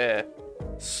we can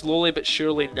slowly but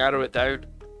surely narrow it down.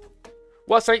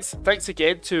 Well, thanks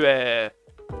again to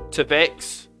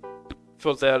Vex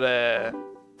for their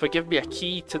for giving me a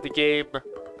key to the game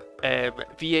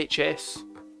VHS,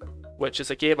 which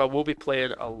is a game I will be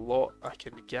playing a lot. I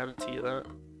can guarantee you that.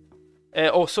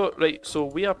 Oh, so right, so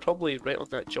we are probably right on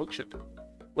that junction.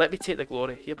 Let me take the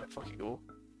glory. Here we fucking go.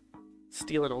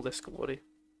 Stealing all this glory.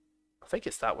 I think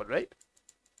it's that one, right?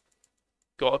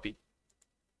 Gotta be.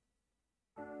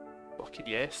 Fucking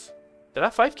yes. Did I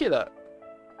 5k that?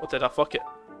 Or did I fuck it?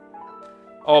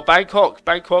 Oh, Bangkok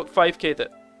 5k'd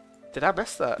it. Did I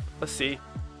miss that? Let's see.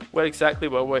 Where exactly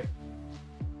were we?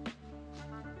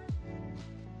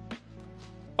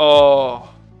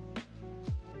 Oh.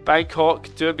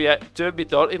 Bangkok doing me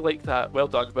dirty like that. Well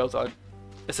done, well done.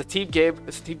 It's a team game.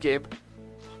 It's a team game.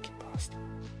 Fucking bastard.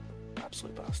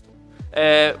 Absolute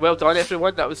bastard. Well done,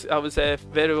 everyone. That was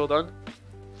very well done.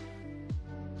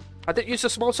 I didn't use a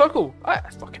small circle. I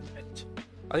fucking didn't.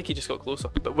 I think he just got closer.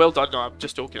 But well done. No, I'm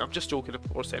just joking. I'm just joking,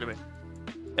 of course. Anyway.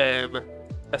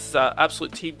 This is an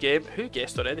absolute team game. Who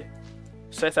guessed already?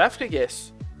 South Africa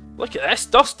guess. Look at this.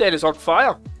 Dusk Den is on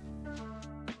fire.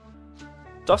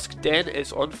 Dusk Den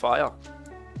is on fire.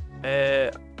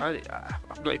 I've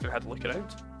not even had a look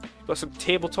around. Got some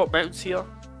tabletop mountains here.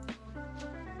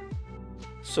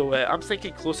 So I'm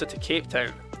thinking closer to Cape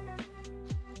Town.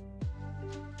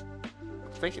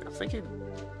 I'm thinking.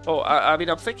 Oh, I mean,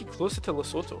 I'm thinking closer to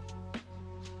Lesotho.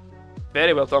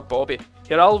 Very well done, Bobby.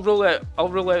 Here, I'll roll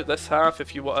out this half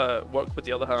if you want to work with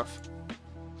the other half.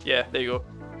 Yeah, there you go.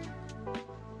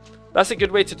 That's a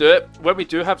good way to do it. When we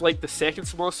do have like the second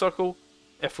small circle,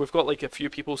 if we've got like a few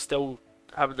people still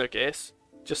having their guess,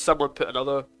 just someone put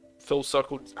another full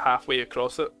circle halfway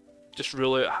across it. Just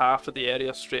rule out half of the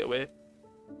area straight away.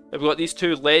 We've got these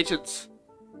two legends.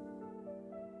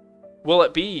 Will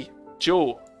it be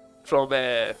Joe from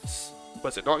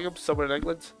was it Nottingham, somewhere in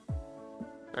England?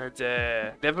 And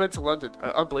never been to London.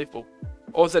 Unbelievable.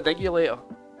 Oh, the Ningulator.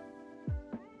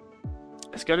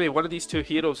 It's going to be one of these two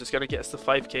heroes that's going to get us the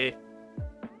 5k.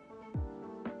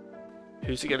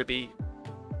 Who's it going to be?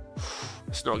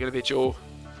 It's not going to be Joe.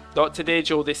 Not today,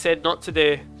 Joe. They said not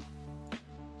today.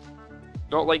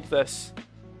 Not like this.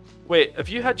 Wait, have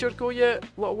you had your go yet,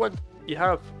 little one? You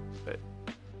have. Right.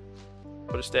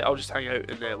 I'll just hang out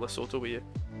in Lesotho with you.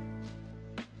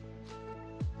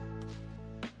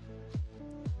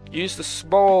 Use the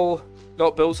small,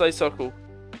 not bullseye circle.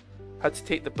 Had to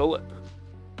take the bullet.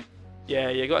 Yeah,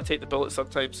 you gotta take the bullet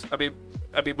sometimes. I mean,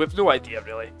 we've no idea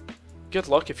really. Good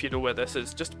luck if you know where this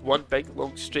is. Just one big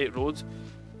long straight road,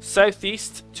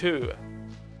 southeast to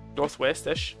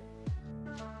northwest-ish.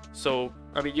 So,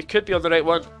 I mean, you could be on the right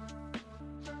one.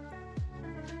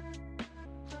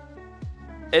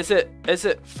 Is it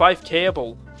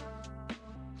 5Kable?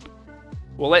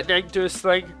 We'll let Ning do his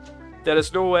thing. There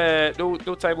is no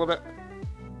time limit.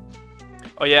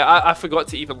 Oh yeah, I forgot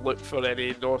to even look for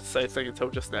any north-south thing until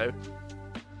just now.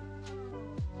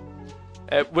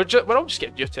 We're all just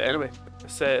getting used to it anyway.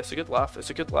 It's a good laugh. It's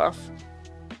a good laugh.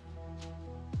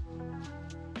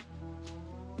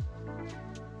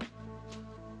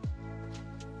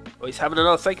 Oh, he's having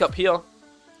another think up here.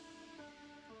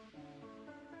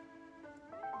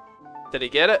 Did he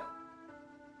get it?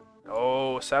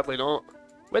 Oh, sadly not.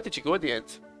 Where did you go in the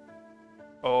end?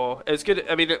 Oh, it was good.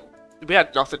 I mean, we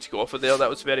had nothing to go off of there. That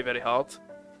was very, very hard.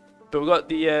 But we got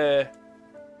the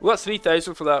we got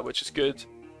 3,000 for that, which is good.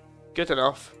 Good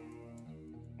enough.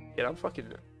 Yeah, I'm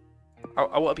fucking.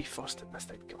 I want to be first in this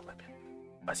time. Come on, let me.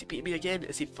 Is he beating me again?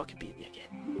 Is he fucking beating me again?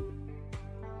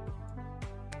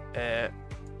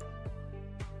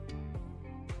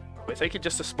 We're thinking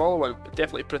just a smaller one.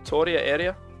 Definitely Pretoria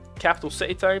area. Capital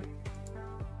city time.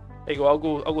 There you go. I'll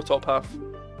go top half.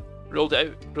 Ruled it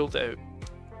out. Ruled it out.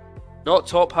 Not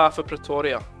top half of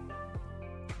Pretoria.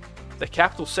 The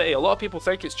capital city. A lot of people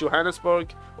think it's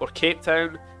Johannesburg or Cape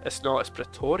Town. It's not. It's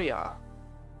Pretoria.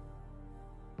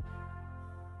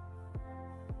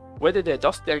 Where did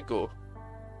Dust then go?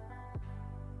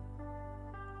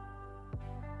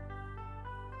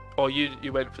 Oh,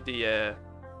 you went for the.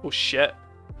 Oh shit.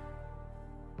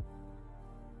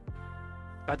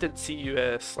 I didn't see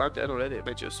you slammed it in already. It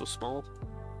made you so small.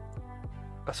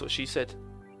 That's what she said.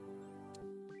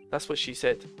 That's what she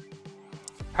said.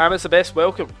 Ham is the best.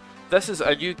 Welcome. This is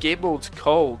a new game mode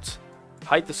called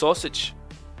Hide the Sausage.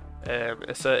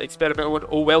 It's an experimental one.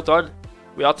 Oh, well done.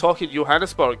 We are talking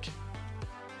Johannesburg.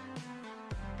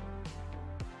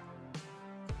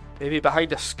 Maybe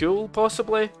behind a school,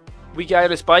 possibly. Wee guy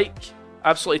on his bike,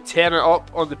 absolutely tearing it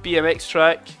up on the BMX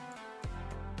track.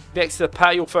 Next to the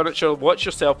patio furniture. Watch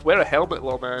yourself. Wear a helmet,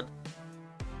 little man.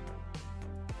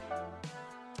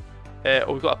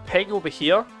 Oh, we've got a ping over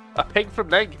here. A ping from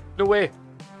Ning. No way.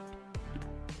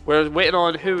 We're waiting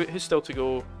on who's still to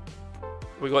go.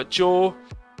 We got Joe,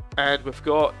 and we've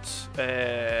got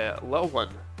Little One.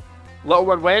 Little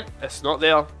One went. It's not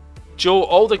there. Joe,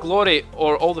 all the glory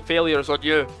or all the failure is on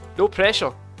you. No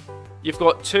pressure. You've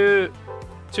got two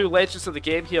legends of the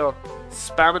game here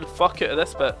spamming fuck out of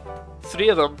this bit. 3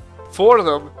 of them, 4 of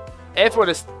them. Everyone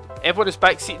is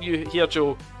backseating you here,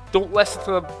 Joe. Don't listen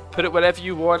to them. Put it wherever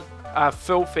you want. I have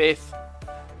full faith.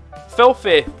 Full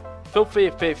faith. Full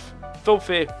faith, faith. Full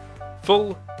faith.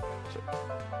 Full.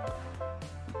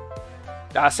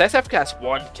 Nah, South Africa has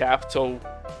one capital.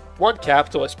 One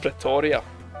capital is Pretoria.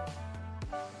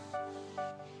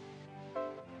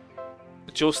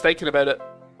 Joe's thinking about it.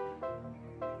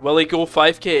 Will he go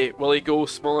 5K? Will he go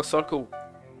smaller circle?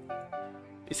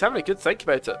 He's having a good think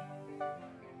about it.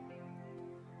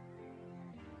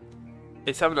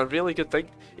 He's having a really good think.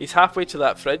 He's halfway to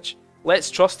that fridge. Let's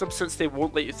trust him since they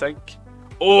won't let you think.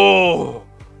 Oh!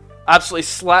 Absolutely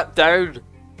slapped down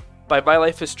by My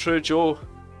Life is True Joe.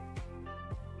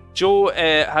 Joe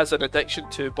has an addiction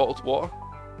to bottled water.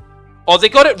 Oh, they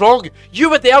got it wrong! You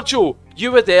were there, Joe!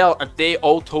 You were there and they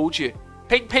all told you.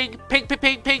 Ping, ping, ping, ping,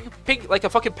 ping, ping, ping, like a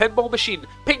fucking pinball machine.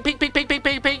 Ping, ping, ping, ping, ping,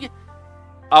 ping, ping.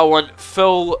 I want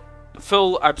full,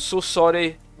 I'm so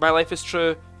sorry. My Life is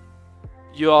True.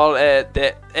 You are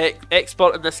the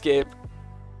expert in this game.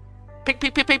 Ping,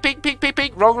 ping, ping, ping, ping, ping, ping,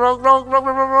 ping. Wrong, wrong, wrong, wrong,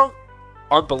 wrong, wrong, wrong.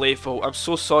 Unbelievable. I'm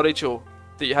so sorry, Joe,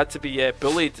 that you had to be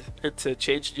bullied into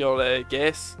changing your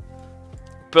guess.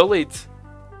 Bullied.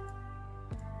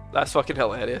 That's fucking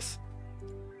hilarious.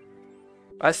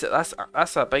 That's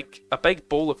a big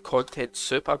bowl of content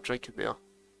soup I'm drinking there.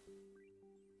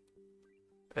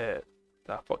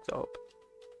 I fucked it up.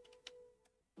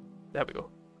 There we go.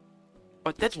 Oh,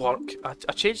 it did work.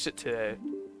 I changed it to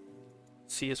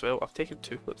C as well. I've taken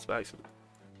 2 flips by accident.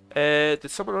 Did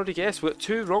someone already guess? We got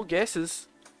 2 wrong guesses.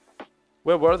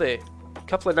 Where were they? A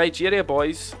couple of Nigeria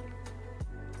boys.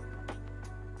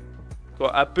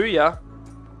 Got Abuya.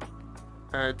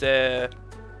 And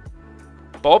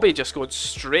Bobby just going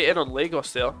straight in on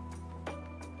Lagos there.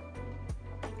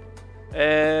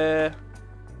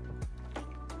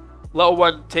 Little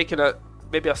One taking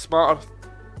maybe a smarter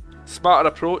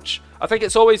approach. I think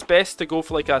it's always best to go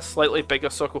for like a slightly bigger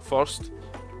circle first,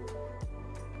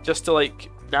 just to like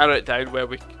narrow it down where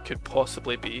we could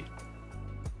possibly be.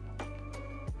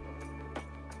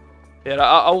 Yeah,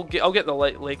 I'll get the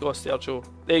Lagos there, Joe.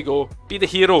 There you go. Be the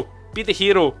hero. Be the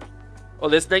hero. Oh,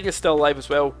 this Ning is still alive as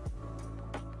well.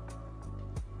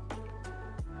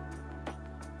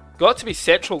 Got to be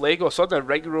central Lagos on the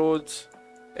ring road,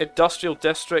 industrial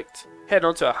district, heading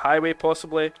onto a highway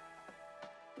possibly.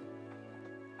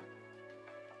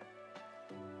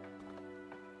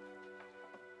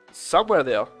 somewhere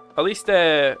there. At least,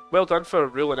 well done for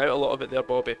ruling out a lot of it there,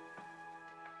 Bobby.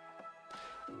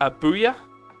 A booyah?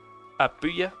 A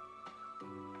booyah?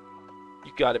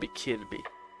 You gotta be kidding me.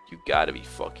 You gotta be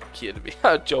fucking kidding me.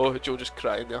 Joe just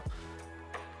crying there.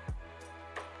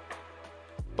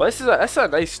 But this is a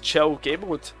nice chill game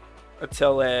mode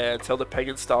until the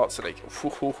pinging starts and like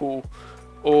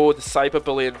oh the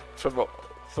cyberbullying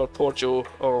for poor Joe.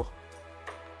 Oh,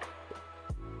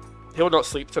 he'll not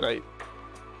sleep tonight.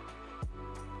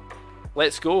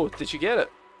 Let's go. Did you get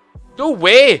it? No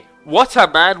way! What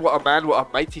a man! What a man! What a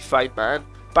mighty fine man!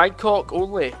 Bangkok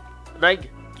only. Ning,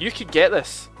 you can get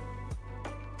this.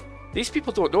 These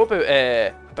people don't know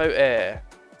about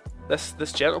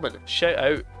this gentleman. Shout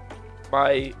out.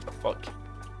 My fuck.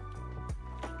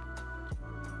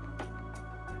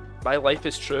 My life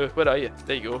is true. Where are you?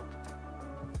 There you go.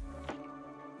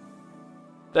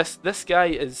 This guy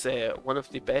is one of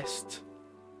the best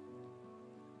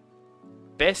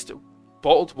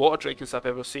bottled water drinkers I've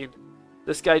ever seen.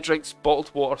 This guy drinks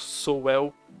bottled water so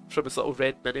well from his little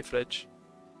red mini fridge.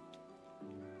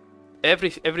 Every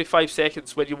 5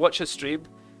 seconds when you watch his stream,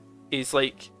 he's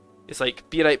like,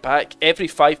 be right back. Every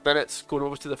 5 minutes, going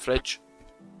over to the fridge,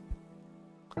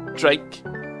 drink,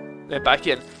 then back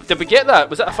in. Did we get that?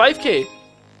 Was that a 5k?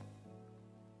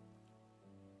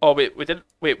 Oh wait, we didn't.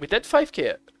 Wait, we did 5k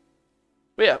it.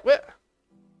 Wait.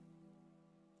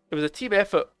 It was a team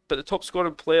effort, but the top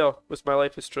scoring player was My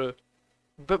Life Is True.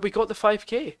 But we got the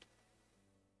 5k.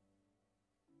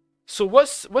 So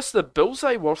what's the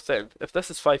bullseye worth then, if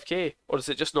this is 5k? Or does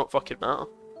it just not fucking matter?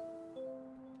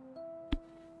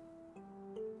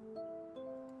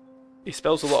 He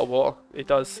spills a lot of water. He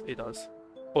does.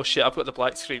 Oh shit, I've got the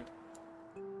black screen.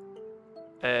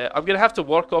 I'm gonna have to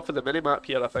work off of the minimap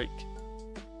here, I think.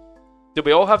 Do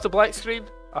we all have the black screen?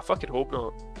 I fucking hope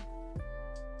not.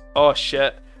 Oh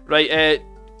shit. Right,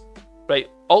 right.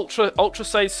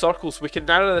 Ultra-sized circles. We can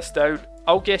narrow this down.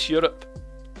 I'll guess Europe.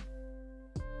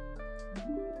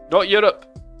 Not Europe.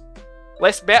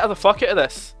 Let's meta the fuck out of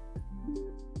this.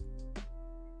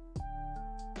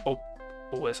 Oh,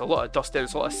 there's a lot of dust there.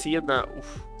 There's a lot of sea in that.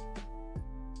 Oof.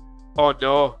 Oh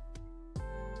no.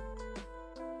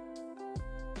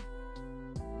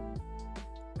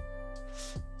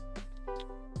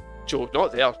 Joe,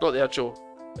 not there, Joe.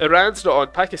 Iran's not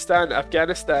on. Pakistan,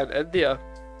 Afghanistan, India.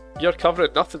 You're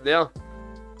covering nothing there.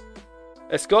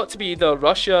 It's got to be either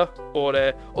Russia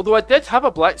or... although I did have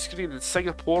a black screen in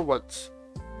Singapore once.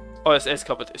 Oh, it's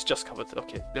covered. It's just covered.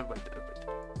 Okay, never mind.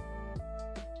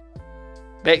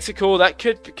 Mexico, that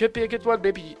could be a good one.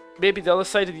 Maybe the other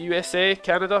side of the USA,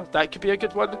 Canada. That could be a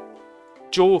good one.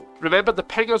 Joe, remember the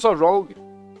pingers are wrong.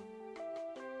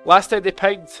 Last time they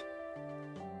pinged.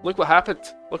 Look what happened.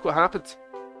 Look what happened.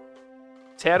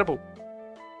 Terrible.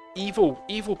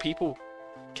 Evil people.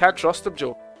 Can't trust them,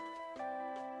 Joe.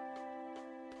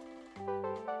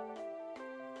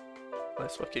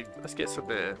 Let's get some.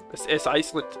 It's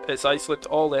Iceland. It's Iceland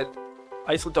all in.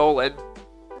 Iceland all in.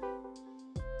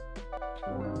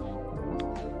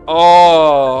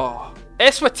 Oh,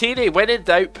 𝐂𝐇𝐄𝐄. When in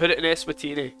doubt, put it in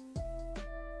𝐂𝐇𝐄𝐄.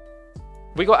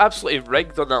 We got absolutely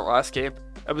rigged on that last game.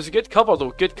 It was a good cover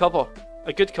though. Good cover.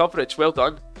 A good coverage. Well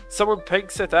done. Someone pinged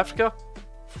South Africa.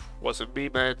 Wasn't me,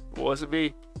 man. Wasn't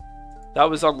me. That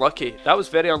was unlucky. That was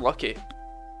very unlucky.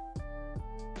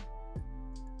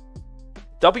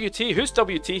 WT, who's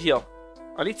WT here?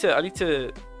 I need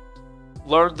to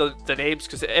learn the names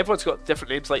because everyone's got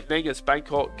different names. Like Ning is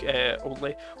Bangkok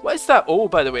only. What is that O,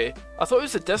 by the way? I thought it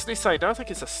was a Disney sign. Now I think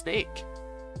it's a snake.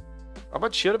 I'm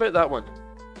unsure about that one.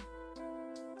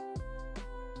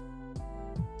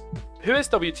 Who is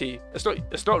WT?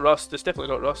 It's not Rust. It's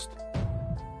definitely not Rust.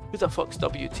 Who the fuck's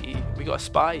WT? We got a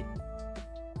spy.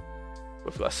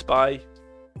 We've got a spy.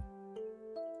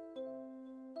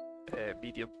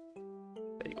 Medium.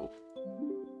 There you go.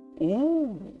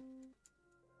 Ooh.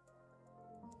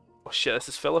 Oh shit, this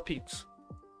is Philippines.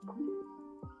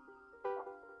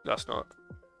 No, it's not.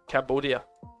 Cambodia.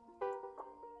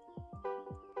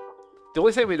 The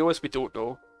only thing we know is we don't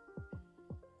know.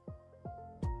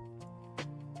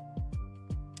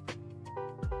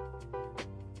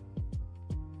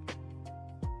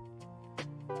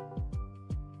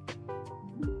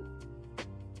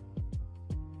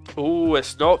 Oh,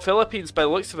 it's not Philippines by the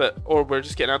looks of it. Or we're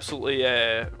just getting absolutely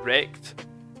wrecked.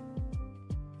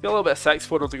 Got a little bit of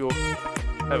saxophone on the go.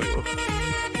 There we go.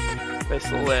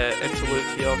 Nice little interlude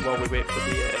here while we wait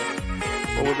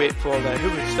for the who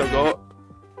we've still got.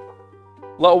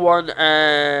 Little one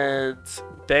and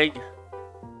Bing.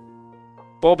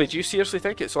 Bobby, do you seriously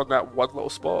think it's on that one little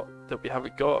spot that we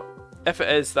haven't got? If it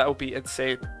is, that'll be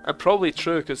insane. And probably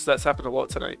true because that's happened a lot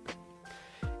tonight.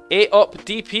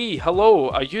 𝐂𝐇𝐄𝐄, hello.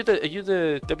 Are you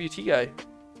the WT guy?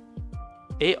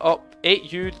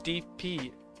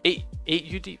 𝐂𝐇𝐄𝐄.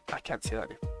 8UD. I can't say that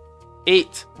name.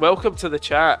 8. Welcome to the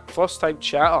chat. First time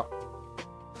chatter.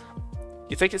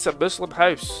 You think it's a Muslim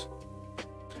house?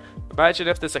 Imagine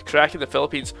if there's a crack in the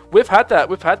Philippines. We've had that.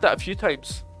 We've had that a few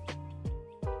times.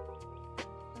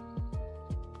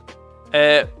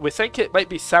 We think it might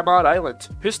be Samar Island.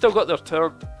 Who's still got their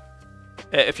turn?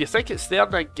 If you think it's there,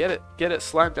 then get it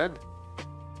slammed in.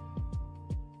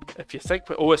 If you think,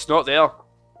 oh, it's not there.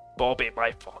 Bobby,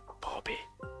 my fault, Bobby.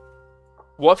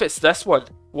 What if it's this one?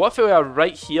 What if we are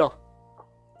right here?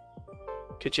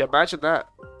 Could you imagine that?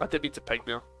 I didn't mean to ping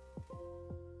there.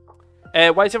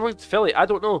 Why is everyone in Philly? I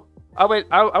don't know. I went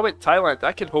Thailand.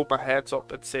 I can hold my hands up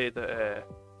and say that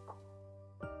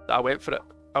that I went for it.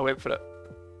 I went for it.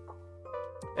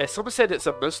 Someone said it's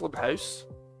a Muslim house.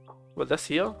 What, this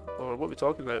here? Or what are we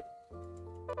talking about?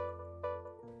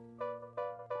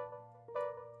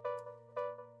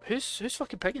 Who's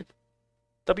fucking pinging?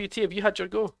 WT, have you had your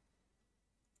go?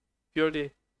 You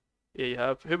already... Yeah, you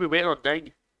have. Who are we waiting on?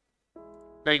 Nine.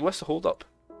 Nine, what's the hold up?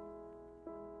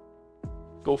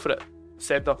 Go for it.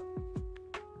 Send her.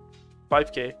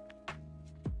 5k.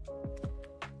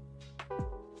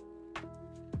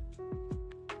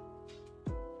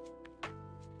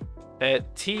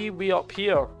 T, we up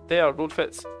here. There, road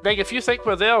fits. Neg, if you think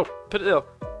we're there, put it there.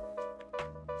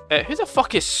 Who the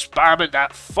fuck is spamming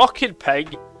that fucking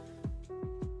ping?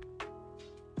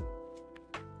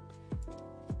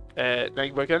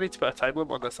 Neg, we're gonna need to put a time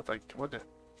limit on this, I think. Come on now.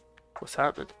 What's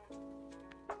happening?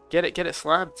 Get it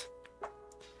slammed.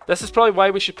 This is probably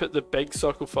why we should put the big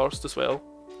circle first as well.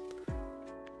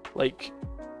 Like,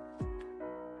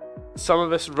 some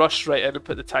of us rush right in and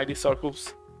put the tiny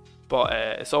circles. But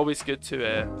it's always good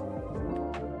to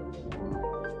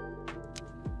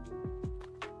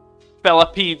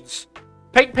Philippines.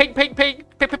 Ping ping ping ping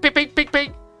ping ping ping ping ping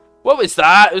ping. What was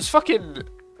that? It was fucking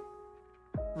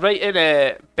right in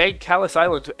𝐂𝐇𝐄𝐄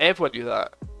Island. Everyone knew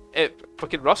that.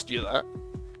 Fucking Rust knew that.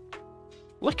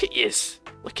 Look at yous.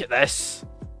 Look at this.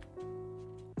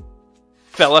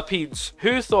 Philippines.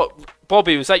 Who thought?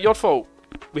 Bobby, was that your fault?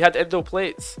 We had Indo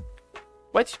plates.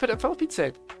 Why did you put it in Philippines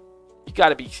then? You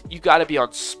gotta be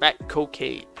on smack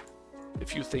cocaine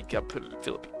if you think I'm putting it in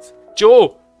Philippines.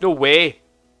 Joe, no way.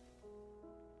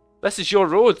 This is your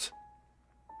road.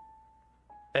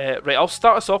 Right, I'll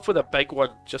start us off with a big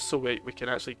one just so we can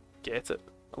actually get it.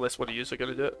 Unless one of you are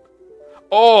gonna do it.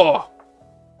 Oh,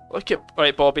 look at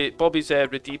right, Bobby's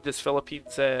redeemed his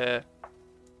Philippines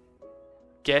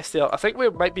guess there. I think we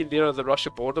might be near the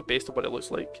Russian border based on what it looks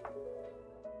like.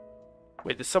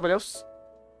 Wait, there's someone else?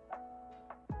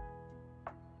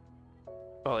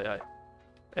 Oh yeah.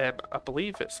 I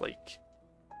believe it's like...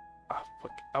 Ah,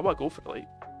 fuck. I want to go for the light.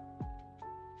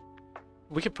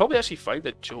 We could probably actually find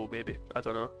it, Joe, maybe. I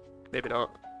don't know. Maybe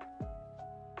not.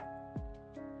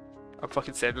 I'm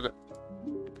fucking sending it.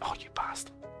 Oh, you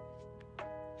bastard.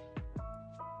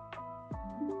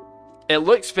 It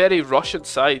looks very Russian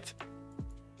side.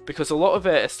 Because a lot of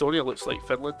Estonia looks like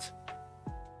Finland.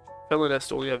 Finland and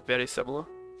Estonia are very similar.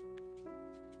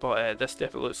 But this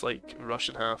definitely looks like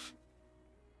Russian half.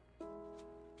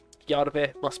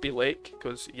 𝐓𝐇𝐄𝐄 must be lake,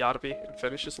 because 𝐓𝐇𝐄 in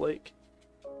Finnish is lake.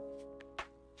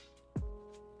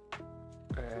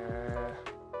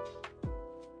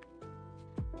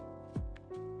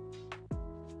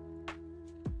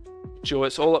 Joe,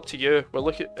 it's all up to you. We're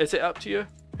looking. Is it up to you?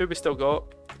 Who we still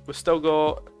got? We've still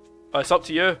got... Oh, it's up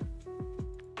to you.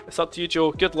 It's up to you,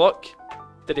 Joe. Good luck.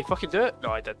 Did he fucking do it? No,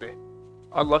 I didn't.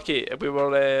 Unlucky. We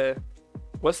were...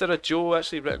 Was there a Joe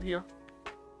actually written here?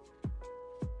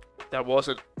 There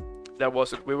wasn't. There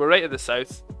wasn't. We were right in the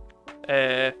south.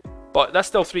 But that's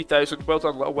still 3,000. Well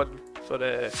done, little one, for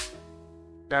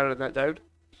narrowing that down.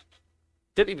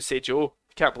 Didn't even say Joe.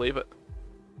 Can't believe it.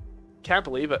 Can't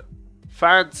believe it.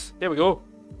 Fans, there we go.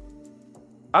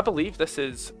 I believe this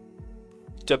is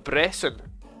Debrecen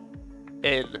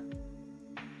in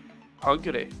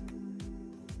Hungary.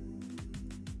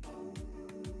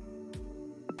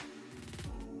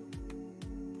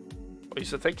 Oh,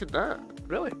 you're thinking that?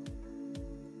 Really?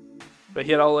 Right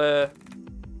here, I'll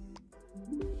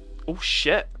oh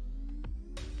shit!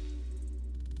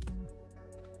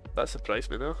 That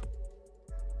surprised me though.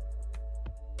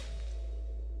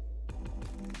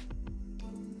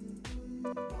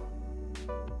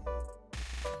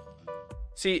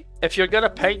 See, if you're gonna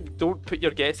ping, don't put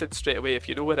your guess in straight away if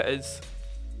you know where it is.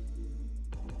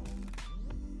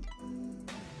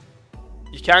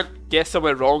 You can't guess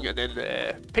somewhere wrong and then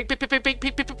ping, ping, ping, ping, ping,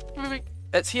 ping, ping, ping, ping, ping.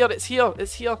 It's here, it's here,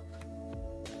 it's here.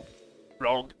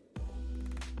 Wrong.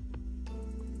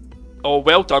 Oh,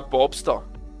 well done, Bobster.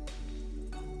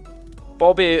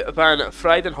 Bobby Van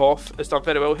Freidenhof has done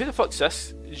very well. Who the fuck's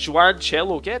this? Joan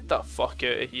Cello, get the fuck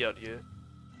out of here, you.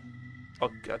 Oh,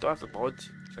 I don't have the mod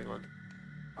thing on.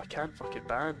 I can't fucking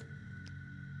ban.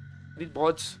 I need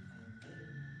mods.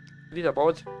 I need a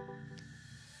mod.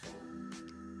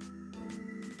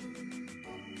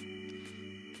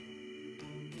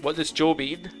 What does Joe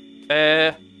mean?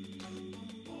 In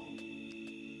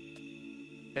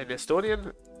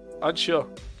Estonian? Unsure.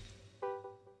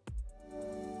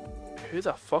 Who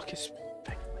the fuck is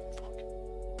big? Fuck.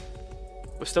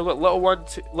 We've still got little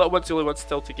one's the only one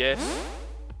still to guess.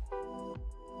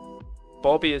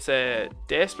 Bobby is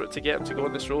desperate to get him to go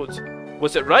on this road.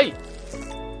 Was it right?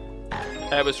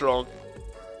 It was wrong.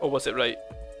 Or was it right?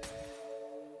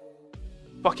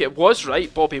 Fuck, it was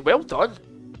right, Bobby. Well done.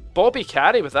 Bobby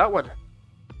carry with that one.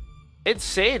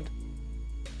 Insane.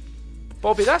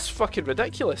 Bobby, that's fucking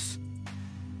ridiculous.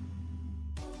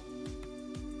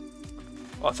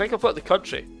 Oh, I think I've got the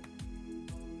country.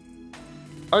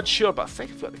 Unsure, but I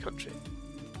think I've got the country.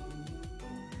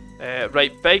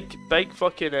 Right, big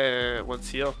fucking ones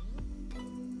here.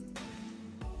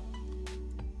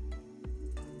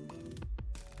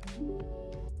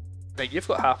 Now you've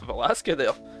got half of Alaska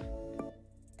there.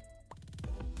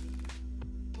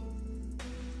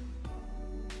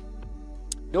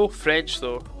 No French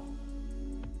though.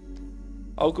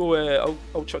 I'll go.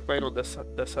 I'll chuck mine on this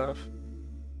half.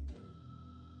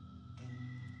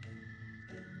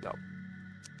 No.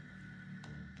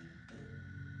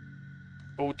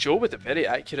 Oh, Joe with a very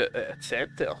accurate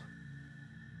attempt there.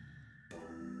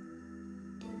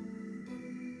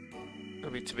 I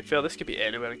mean, to be fair, this could be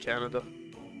anywhere in Canada.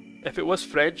 If it was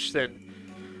French, then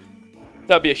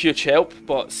that'd be a huge help.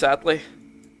 But sadly,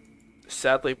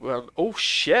 we're... Oh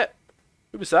shit!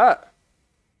 Who was that?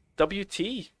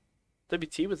 WT.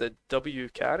 WT with a W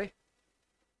carry.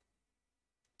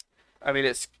 I mean,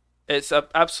 it's an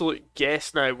absolute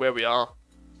guess now where we are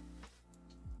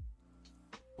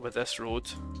with this road.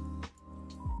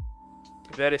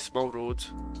 A very small road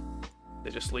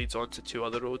that just leads on to two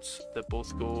other roads that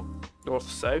both go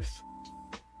north-south.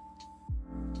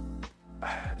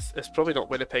 It's probably not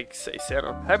Winnipeg city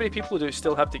centre. How many people do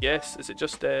still have to guess? Is it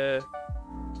just the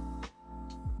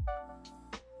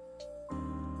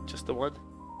one?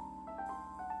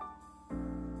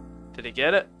 Did he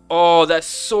get it? Oh, that's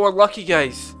so unlucky,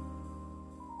 guys.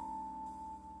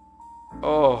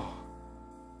 Oh,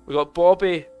 we got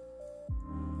Bobby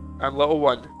and little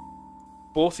one.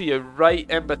 Both of you right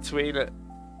in between it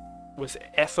was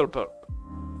Ethelbert.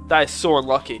 That is so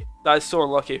unlucky. That is so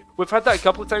unlucky. We've had that a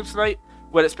couple of times tonight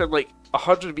where it's been like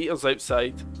 100 meters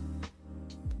outside.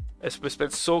 It's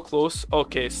been so close.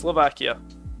 Okay, Slovakia.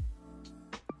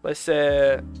 Let's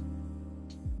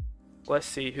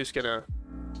see who's gonna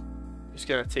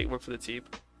take one for the team.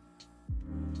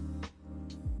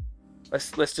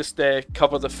 Let's just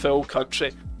cover the full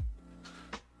country.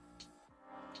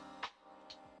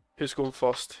 Who's going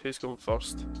first? Who's going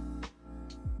first?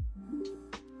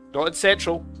 Not in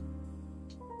Central.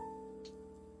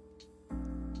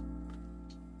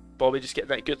 Bobby just getting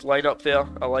that good line up there.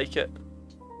 I like it.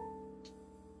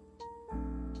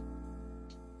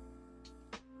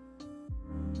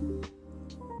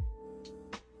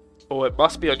 Oh, it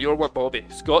must be on your one, Bobby.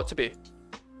 It's got to be.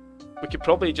 We could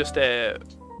probably just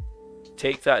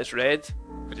take that as red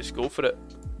and just go for it.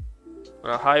 On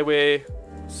a highway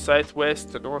southwest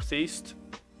to northeast.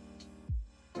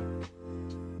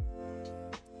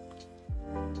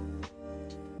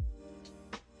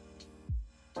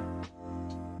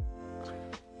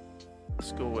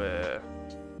 Let's go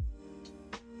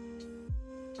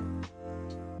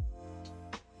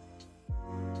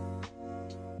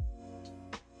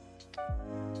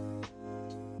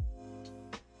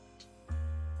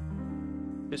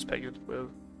who's pinging? Well,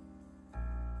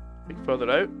 I think further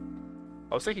out.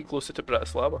 I was thinking closer to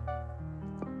Bratislava.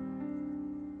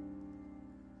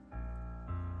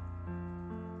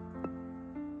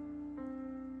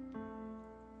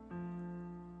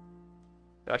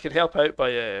 I can help out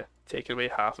by taking away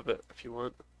half of it if you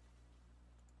want.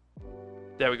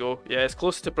 There we go. Yeah, it's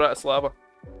closer to Bratislava.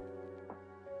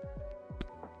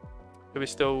 Who we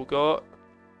still got?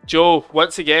 Joe,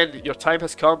 once again, your time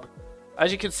has come.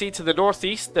 As you can see to the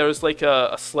northeast, there is like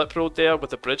a slip road there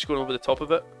with a bridge going over the top of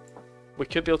it. We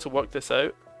could be able to work this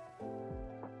out.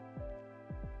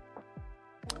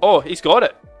 Oh, he's got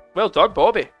it. Well done,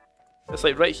 Bobby. It's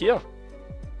like right here.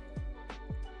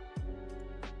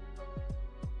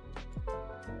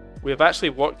 We have actually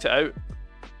worked it out.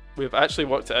 We have actually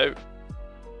worked it out.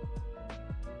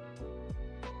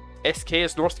 SK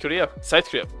is North Korea. South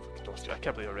Korea. North Korea. I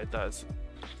can't believe I read that as.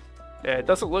 Yeah, it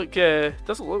doesn't look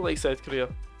like South Korea.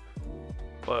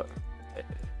 But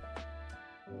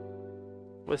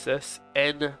what's this?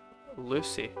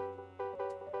 𝐂𝐇𝐄𝐄.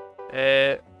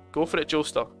 Go for it,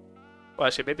 Joestar. Well,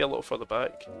 actually, maybe a little further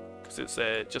back, because it's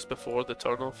just before the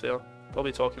turn off there.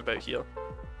 Probably talking about here.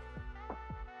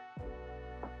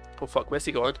 Oh fuck, where's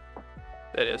he gone?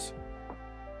 There he is.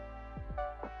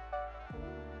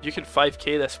 You can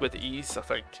 5k this with ease, I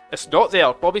think. It's not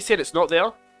there. Bobby's saying it's not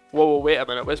there. Whoa, wait a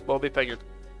minute. Where's Bobby pinging?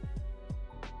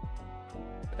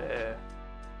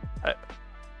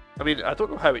 I mean, I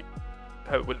don't know how it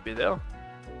wouldn't be there.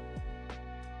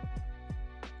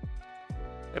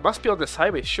 It must be on this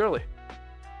highway, surely.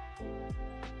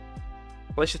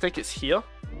 Unless you think it's here.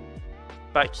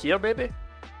 Back here, maybe?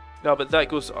 No, but that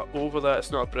goes over that.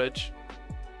 It's not a bridge.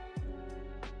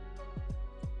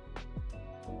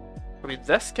 I mean,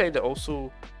 this kind of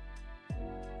also...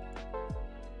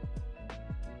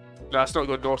 Nah, it's not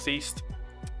going northeast.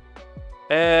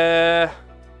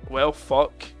 Well,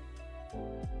 fuck.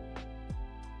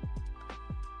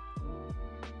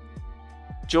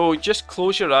 Joe, just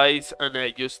close your eyes and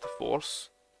use the force.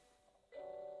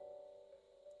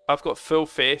 I've got full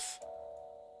faith.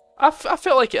 I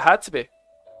felt like it had to be.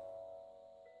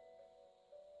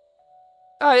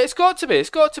 Aye, it's got to be. It's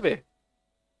got to be.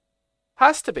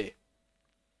 Has to be.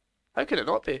 How can it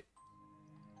not be?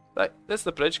 Like, there's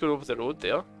the bridge going over the road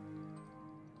there.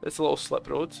 There's a little slip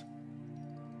road.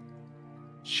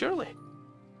 Surely.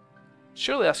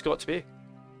 Surely that's got to be.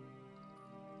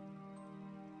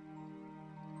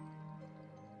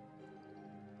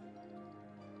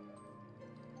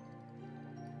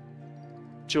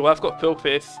 Joe, I've got full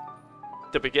faith.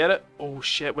 Did we get it? Oh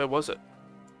shit, where was it?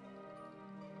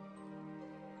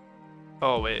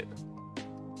 Oh wait.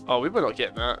 Oh, we were not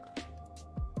getting that.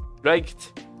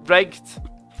 Rigged. Rigged.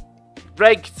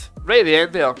 Rigged. Right at the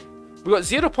end there. We got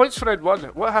 0 points for round 1.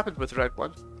 What happened with round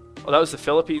 1? Oh, that was the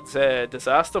Philippines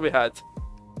disaster we had.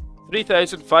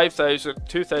 3,000, 5,000,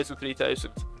 2,000,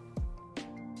 3,000.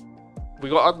 We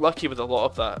got unlucky with a lot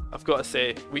of that, I've got to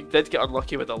say. We did get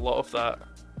unlucky with a lot of that.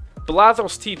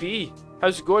 Blathers TV,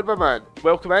 how's it going, my man?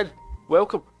 Welcome in.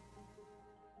 Welcome.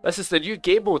 This is the new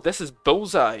game mode. This is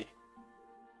Bullseye.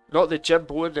 Not the Jim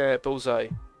Bowen Bullseye,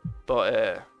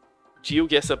 but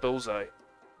GeoGuessr Bullseye.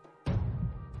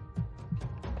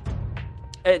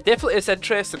 It definitely is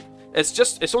interesting.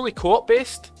 It's only co-op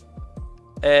based,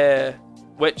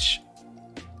 which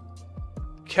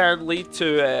can lead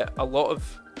to a lot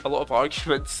of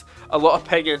arguments, a lot of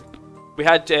pinging. We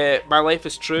had My Life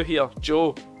is True here,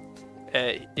 Joe.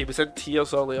 He was in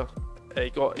tears earlier. He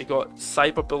got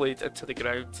cyberbullied into the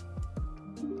ground.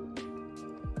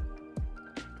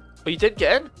 Oh, you did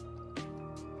get in?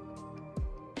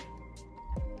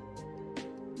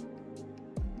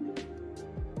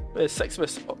 Where's 6 of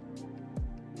us? Oh.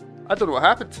 I don't know what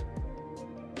happened.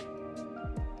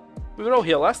 We were all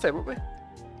here last time, weren't we? I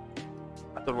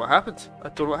don't know what happened. I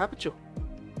don't know what happened, Joe.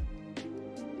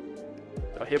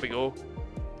 Oh, here we go.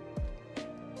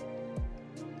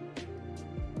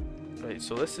 Right,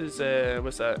 so this is,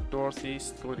 what's that?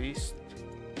 Northeast, going east.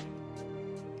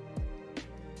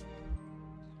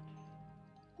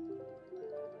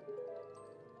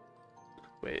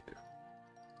 Wait.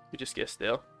 We just guessed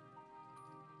there.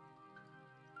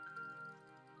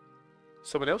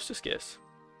 Someone else just guess.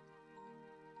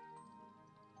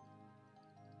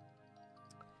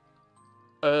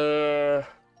 Where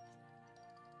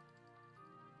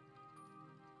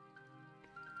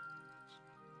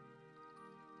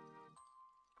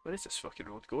is this fucking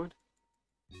road going?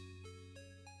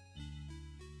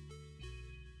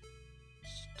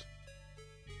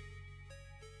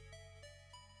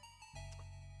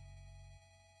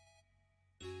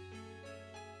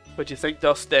 What do you think,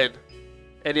 Dustin?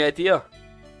 Any idea?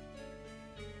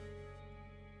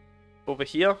 Over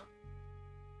here?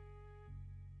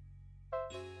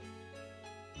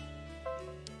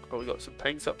 Oh, we got some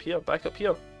pings up here, back up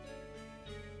here.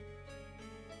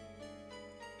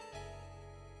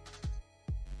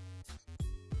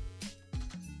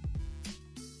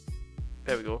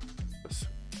 There we go.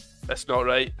 That's not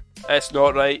right. That's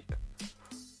not right.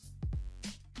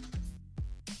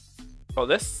 Oh,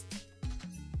 this?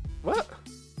 What?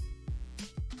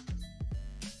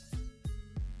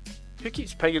 Who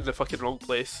keeps pinging the fucking wrong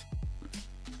place?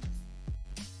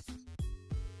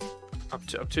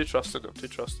 I'm too trusting. I'm too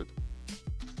trusting.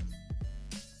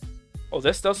 Oh,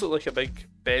 this does look like a big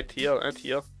bend here and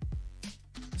here.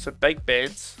 Some big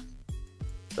bends.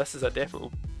 This is a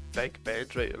definite big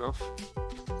bend, right enough.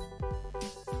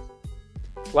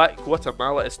 Black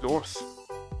Guatemala is north.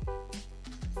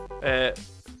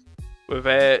 With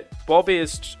Bobby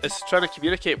is trying to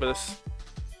communicate with us.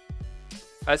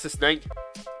 That's this thing.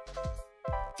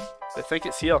 I think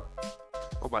it's here.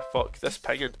 Oh my fuck, this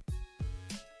pinging.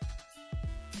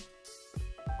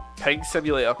 Ping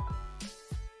simulator.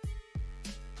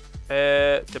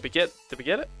 Did we get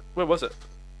it? Where was it?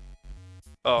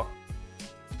 Oh.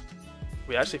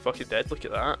 We actually fucking did, look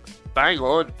at that. Bang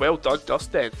on, well done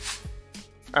Dustin.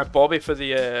 And Bobby for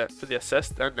the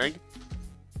assist and thing.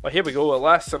 Well, here we go, at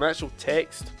last some actual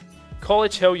text.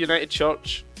 College Hill United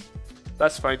Church.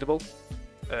 That's findable.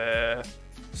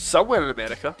 Somewhere in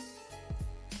America.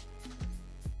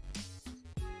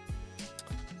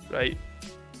 Right.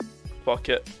 Fuck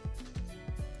it.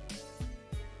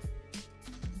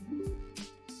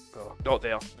 Oh, not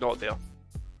there, not there.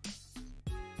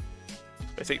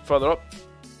 I think further up. Do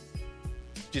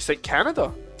you think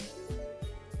Canada?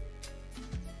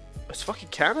 It's fucking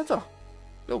Canada.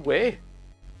 No way.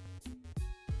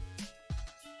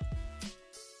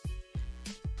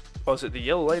 Oh, is it the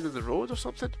yellow line in the road or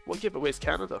something? What giveaway is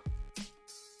Canada?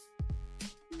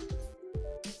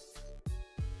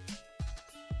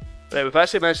 Right, we've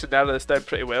actually managed to narrow this down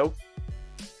pretty well.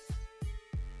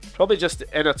 Probably just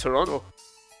inner Toronto.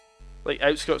 Like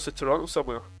outskirts of Toronto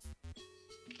somewhere.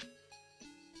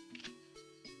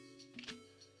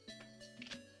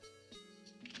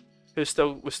 We've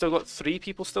still got 3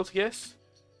 people still to guess.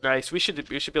 Nice. We should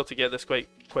be able to get this quite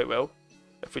well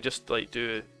if we just like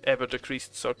do ever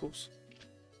decreased circles.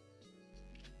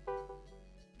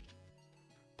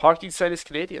 Parking sign is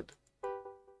Canadian.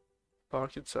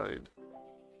 Parking sign.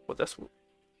 What, this one?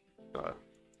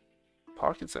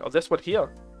 Parking sign. Oh, this one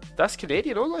here. That's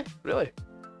Canadian only. Really?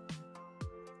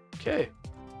 Okay.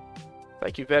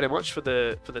 Thank you very much for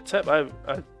the tip. I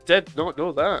did not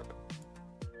know that.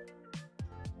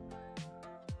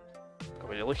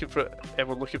 When you're looking for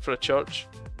everyone looking for a church.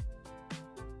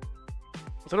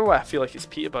 I don't know why I feel like it's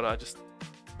Peterborough. I just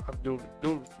have no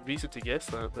reason to guess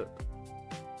that. But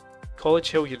College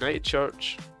Hill United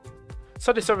Church.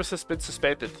 Sunday service has been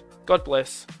suspended. God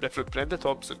bless Reverend Brenda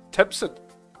Timpson.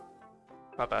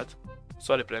 My bad.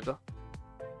 Sorry, Brenda.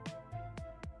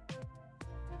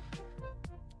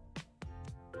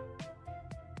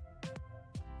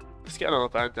 Let's get another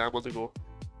Van Damme on the go.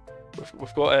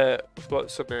 We've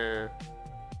got some. There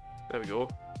we go.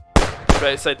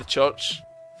 Right outside the church.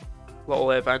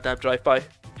 Little Van Damme drive-by.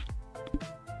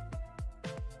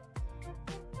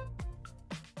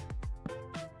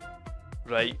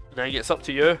 Right, Nang, it's up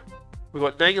to you. We've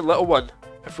got Nang and Little One.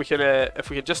 If we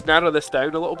can just narrow this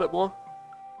down a little bit more.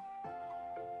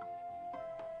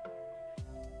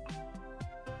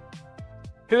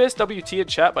 Who is WT in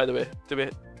chat, by the way?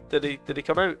 Did he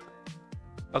come out?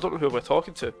 I don't know who we're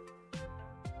talking to.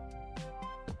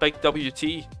 Big WT.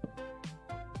 It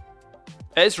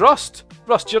is Rust.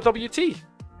 Rust, you're WT.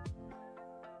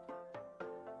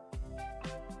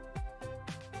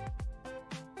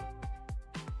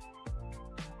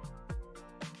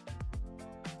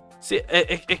 See,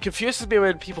 it confuses me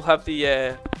when people have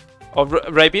the oh,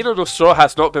 Ribena no Straw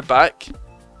has not been back.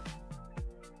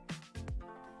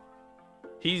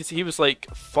 He was like,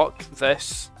 fuck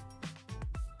this.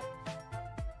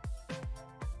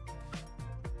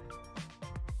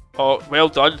 Oh, well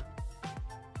done.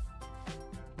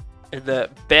 In the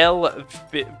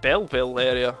Belleville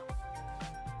area.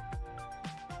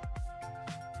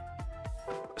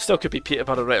 Still could be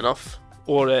Peterborough right enough.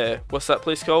 Or, what's that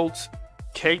place called?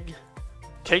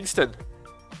 Kingston.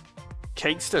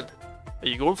 Kingston. Are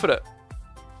you going for it?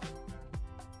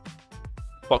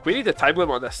 Fuck, we need a time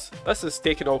limit on this. This is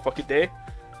taking all fucking day.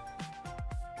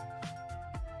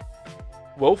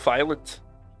 Wolf Island.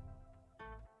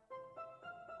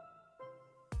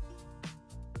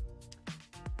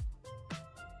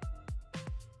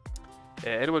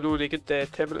 Anyone know any good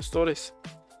 10-minute stories?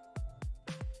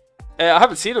 I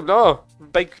haven't seen him, no.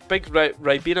 Big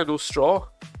Ribena no Straw.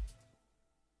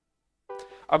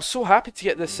 I'm so happy to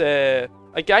get this. A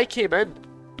guy came in.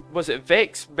 Was it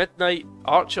Vex Midnight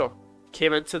Archer?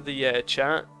 Came into the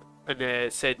chat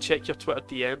and said, check your Twitter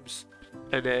DMs.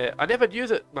 And I never knew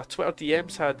that my Twitter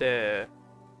DMs had.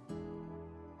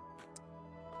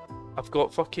 I've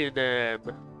got fucking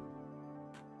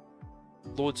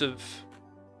loads of.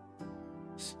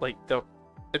 Like, they're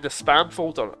in the spam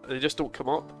folder, they just don't come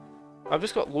up. I've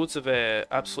just got loads of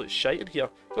absolute shite in here.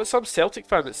 Got some Celtic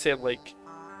fan that's saying like,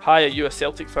 hi, are you a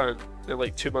Celtic fan? And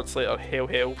like 2 months later,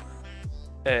 hell.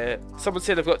 Someone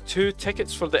said I've got 2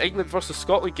 tickets for the England versus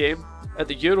Scotland game at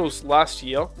the Euros last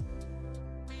year.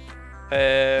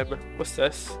 What's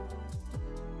this?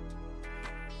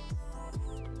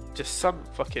 Just some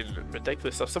fucking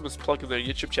ridiculous stuff. Someone's plugging their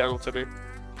YouTube channel to me.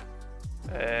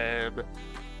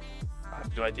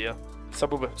 No idea.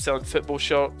 Someone selling football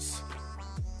shorts.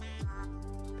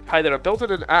 Hi there, I'm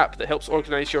building an app that helps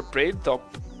organise your brain dump.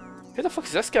 Who the fuck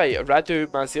is this guy? Radu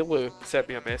Mazilu sent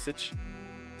me a message.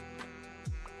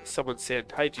 Someone saying,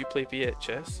 hi, do you play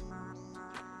VHS?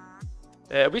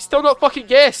 We still not fucking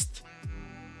guessed!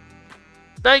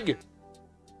 Dang!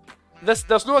 There's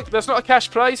not a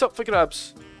cash prize up for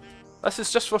grabs. This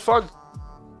is just for fun.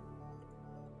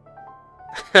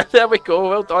 There we go,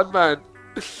 well done, man.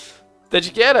 Did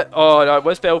you get it? Oh no, it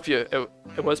was Bellevue.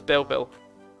 It was Belleville.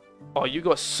 Oh, you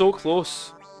got so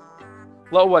close.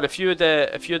 Little one, if you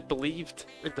had believed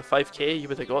in the 5k, you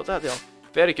would have got that there.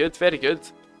 Very good, very good.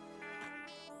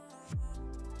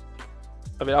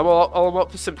 I mean, I'm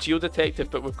up for some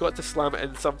Geodetective, but we've got to slam it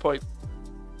in at some point.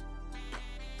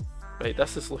 Right,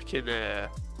 this is looking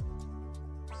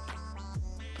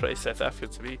pretty South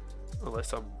African to me,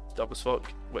 unless I'm dumb as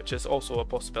fuck, which is also a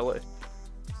possibility.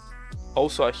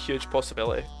 Also a huge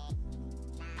possibility.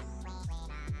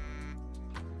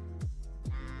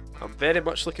 I'm very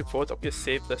much looking forward. I'm going to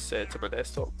save this to my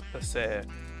desktop. This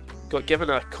got given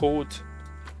a code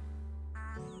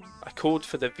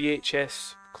for the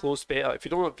VHS closed beta. If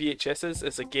you don't know what VHS is,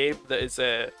 it's a game that is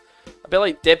a bit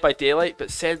like Dead by Daylight,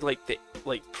 but send like the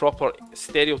proper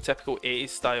stereotypical 80s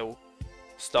style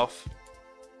stuff,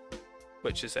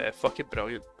 which is fucking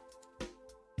brilliant.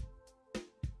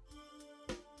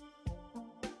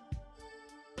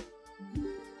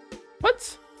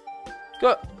 What?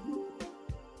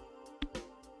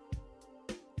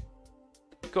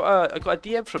 I got a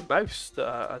DM from Mouse that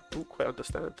I don't quite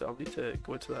understand. I'll need to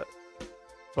go into that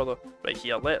further. Right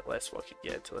here, let's fucking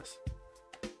get into this.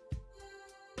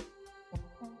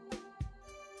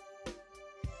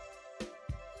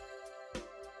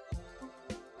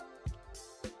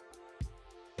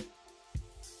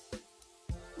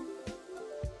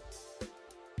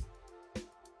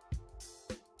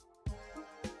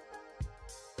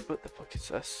 What the fuck is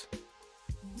this?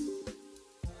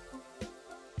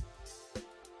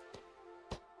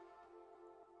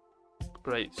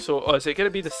 Right, so is it going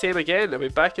to be the same again? Are we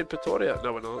back in Pretoria?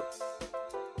 No, we're not.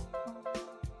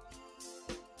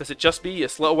 Is it just me?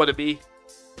 It's little one of me.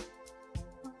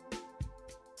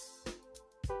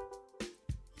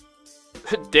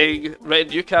 Dang, right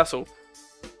in Newcastle.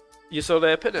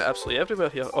 You're putting it absolutely everywhere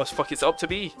here. Oh, it's up to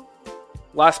me.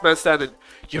 Last man standing.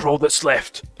 You're all that's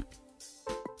left.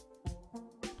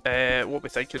 What are we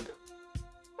thinking?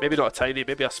 Maybe not a tiny,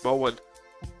 maybe a small one.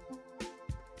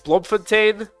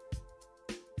 Bloemfontein?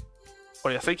 Or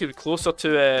you're thinking closer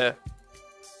to,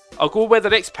 I'll go where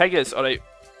the next ping is, alright.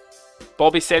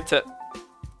 Bobby sent it.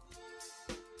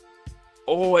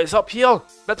 Oh, it's up here!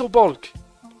 Middelburg!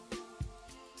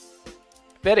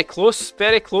 Very close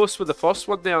with the first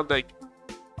one there, Nig.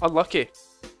 Unlucky.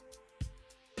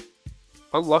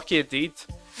 Unlucky indeed.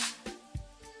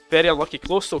 Very unlucky.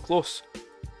 Close though, close.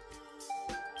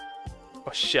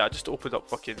 Oh shit, I just opened up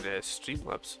fucking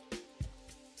Streamlabs.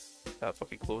 That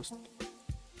fucking closed.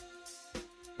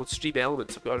 Well, Stream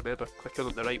Elements, I've got to remember. Clicking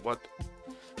on the right one.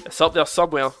 It's up there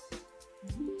somewhere.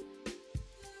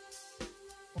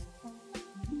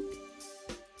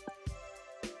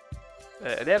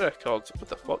 An error card. What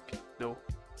the fuck? No.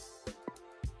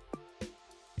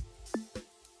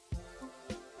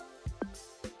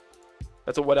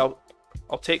 I don't want.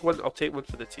 I'll take one. I'll take one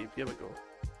for the team. Here we go.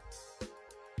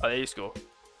 Oh, there you go.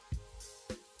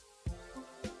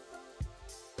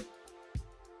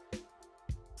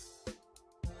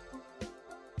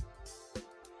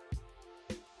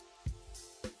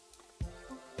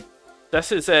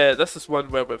 This is one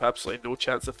where we've absolutely no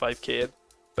chance of 5k in,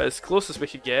 but as close as we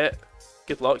can get.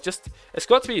 Good luck. Just it's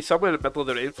got to be somewhere in the middle of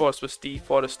the rainforest with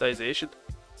deforestation.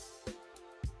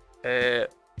 Oh,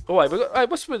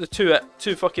 what's with the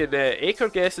two fucking acre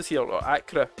guesses here, or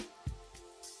acre?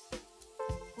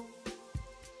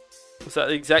 Was that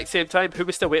the exact same time? Who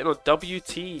was still waiting on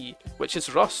WT, which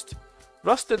is Rust.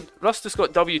 Rust has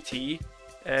got WT.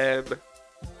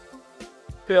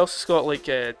 Who else has got like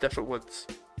different ones?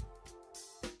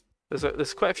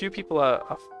 There's quite a few people I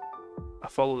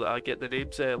follow that I get the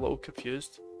names a little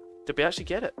confused. Did we actually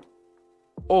get it?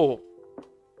 Oh,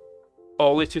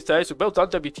 only 2000. Well done,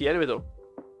 WT. Anyway, though,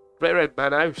 right around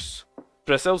Manaus.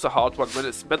 Brazil's a hard one. When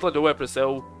it's middle of nowhere,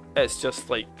 Brazil, it's just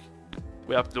like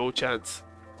we have no chance.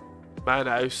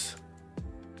 Manaus.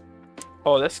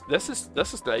 Oh, this is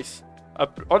nice.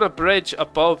 On a bridge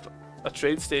above a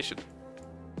train station.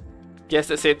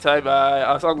 Guess at the same time,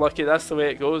 I was unlucky. That's the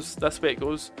way it goes. That's the way it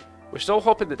goes. We should all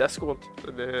hop in the Discord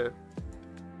and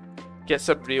get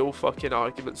some real fucking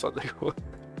arguments on the go.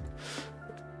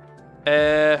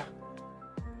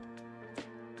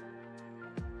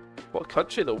 What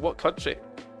country though? What country?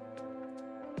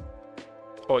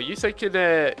 Oh, you thinking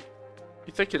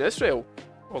Israel?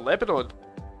 Or Lebanon?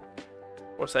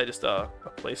 Or is that just a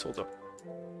placeholder?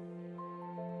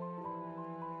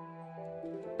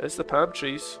 It's the palm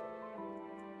trees.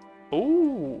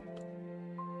 Ooh.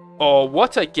 Oh,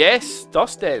 what a guess,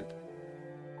 Dustin.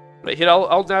 Right here,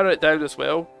 I'll narrow it down as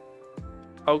well.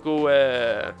 I'll go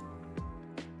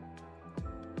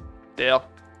there.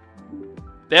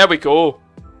 There we go.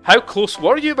 How close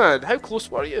were you, man? How close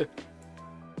were you?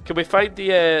 Can we find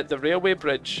the railway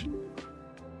bridge?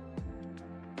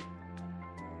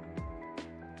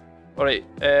 Alright,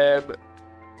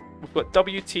 we've got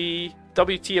WT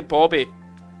and Bobby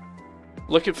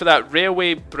looking for that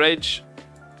railway bridge.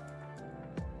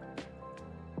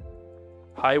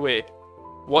 Highway.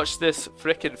 Watch this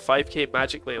frickin' 5k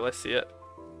magically. Let's see it.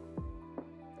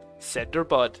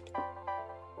 Cinderbud.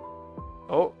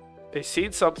 Oh, he's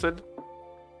seen something.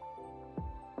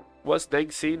 What's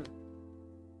Ning seen?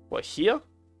 What, here?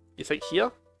 You think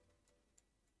here?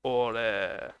 Or,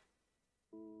 I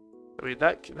mean,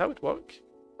 that would work.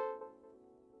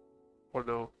 Or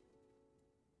no?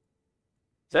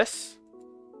 This?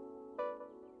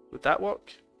 Would that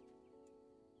work?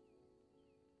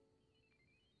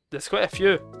 There's quite a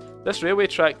few. This railway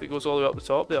track that goes all the way up the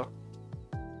top there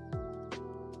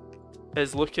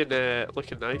is looking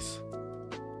nice.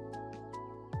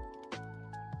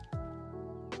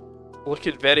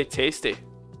 Looking very tasty.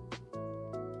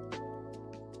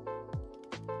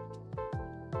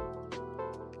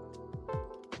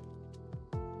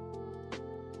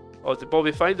 Oh, did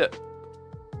Bobby find it?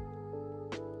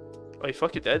 Oh, he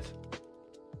fucking did.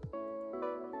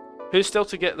 Who's still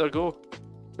to get their go?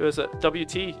 Who is it?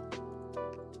 WT.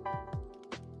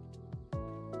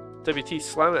 WT,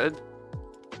 slam it in.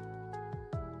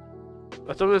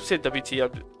 I don't know if I'm saying WT,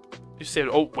 I'm just saying,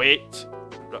 oh wait.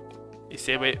 You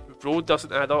say wait, road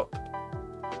doesn't add up.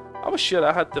 I was sure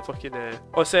I had the fucking,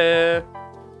 oh it's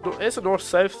no, it's a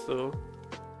north-south though.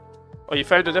 Oh, you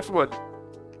found a different one?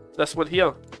 This one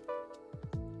here?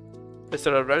 Is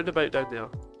there a roundabout down there?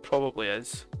 Probably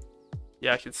is.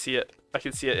 Yeah, I can see it. I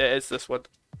can see it. It is this one.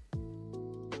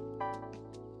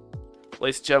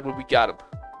 Ladies and gentlemen, we got him.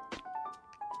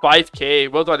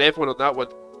 5k. Well done everyone on that one.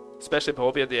 Especially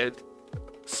Bobby in the end.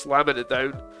 Slamming it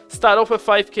down. Start off with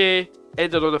 5k,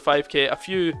 ended on a 5k.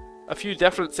 A few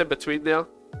difference in between there.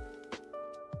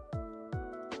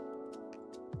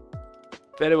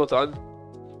 Very well done.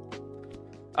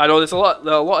 I know there's a lot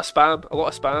of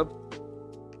spam.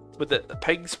 With the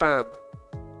ping spam.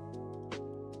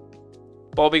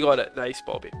 Bobby got it. Nice,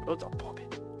 Bobby. Well done, Bobby.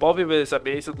 Bobby with his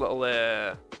amazing little,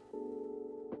 what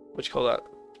do you call that?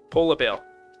 Polar bear.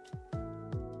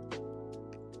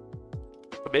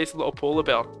 Amazing little polar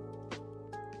bear.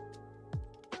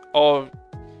 Oh,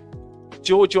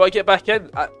 Joe, do you want to get back in?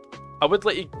 I would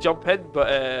let you jump in,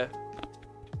 but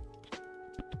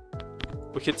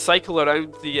we could cycle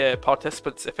around the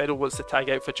participants if anyone wants to tag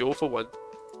out for Joe for one.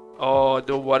 Oh,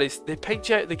 no worries. They pinged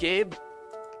you out of the game.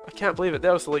 I can't believe it.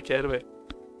 There's the link anyway.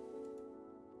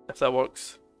 If that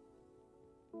works.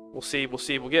 We'll see. We'll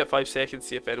give it 5 seconds,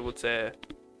 see if anyone wants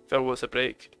a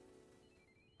break.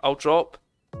 I'll drop.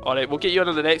 Alright, we'll get you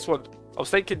on the next one. I was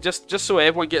thinking just so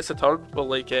everyone gets a turn, we'll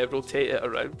like rotate it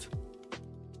around.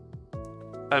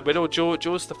 And we know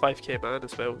Joe's the 5k man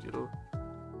as well, you know.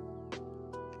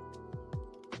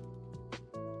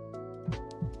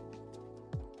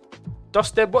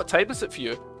 Dustin, what time is it for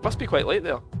you? Must be quite late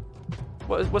there.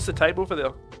 What's the time over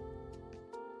there?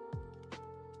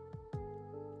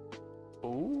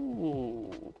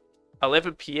 Ooh,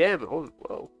 11 PM. Oh,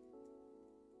 whoa.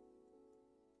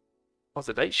 Oh, it's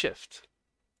a night shift.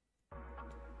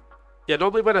 Yeah,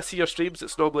 normally when I see your streams,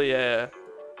 it's normally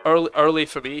early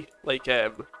for me, like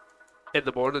in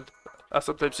the morning. I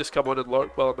sometimes just come on and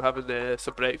lurk while I'm having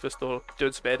some breakfast or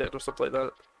doing some editing or something like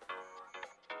that.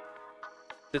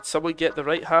 Did someone get the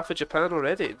right half of Japan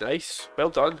already? Nice, well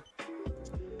done.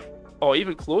 Oh,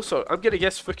 even closer. I'm gonna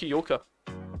guess 𝐓𝐇𝐄𝐄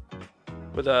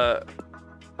with a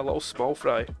little small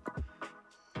fry.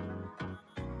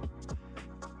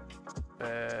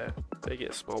 Better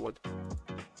get a small one.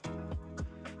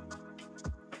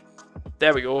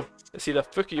 There we go. Let's see the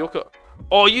𝐓𝐶𝐄𝐄.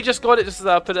 Oh, you just got it just as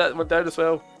I put that one down as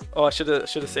well. Oh, I should have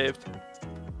saved.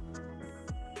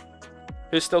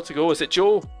 Who's still to go? Is it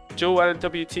Joe? Joe and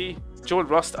WT? Joe and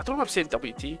Rust. I don't know if I'm saying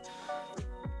WT.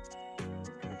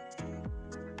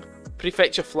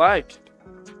 Prefecture flag.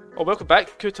 Oh, welcome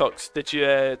back,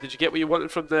 𝐂𝐄𝐄. Did you get what you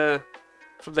wanted from the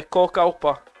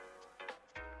𝐂𝐄𝐄?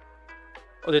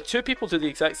 Oh, did 2 people do the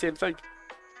exact same thing?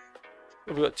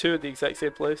 Have we got 2 in the exact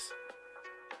same place?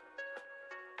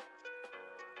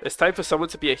 It's time for someone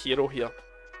to be a hero here.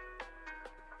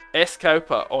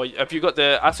 𝐂𝐇𝐄𝐂𝐄. Oh, have you got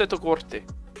the 𝐓𝐇𝐄𝐄𝐒?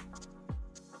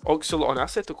 Oxalot on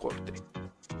𝐓𝐇𝐄𝐄𝐒.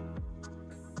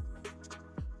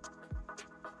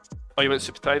 Oh, you went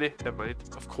super tiny? Never mind.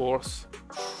 Of course.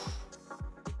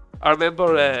 I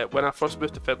remember when I first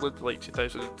moved to Finland, like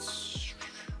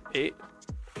 2008,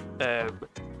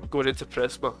 going into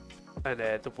Prisma, and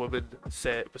the woman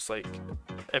said, was like,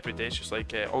 every day she was like,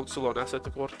 Oxalot on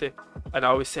𝐓𝐇𝐄𝐄𝐒, and I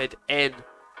always said N,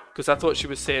 because I thought she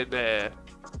was saying,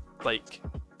 like,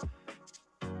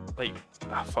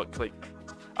 fuck, like,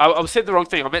 I was saying the wrong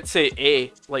thing. I meant to say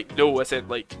A, like no, as in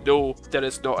like no, there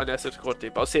is not an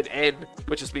𝐓𝐇𝐄𝐄𝐒. But I was saying N,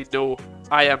 which just means no,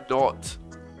 I am not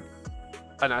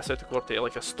an 𝐓𝐇𝐄𝐄𝐒,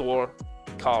 like a store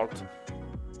card,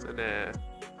 and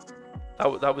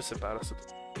that was embarrassing.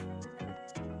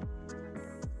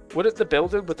 Wouldn't the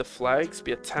building with the flags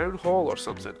be a town hall or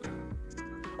something?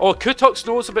 Oh, 𝐂𝐇𝐄𝐄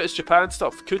knows about his Japan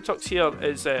stuff. 𝐂𝐇𝐄𝐄 here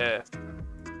is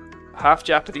half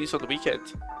Japanese on the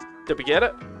weekend. Did we get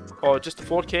it? Oh, just the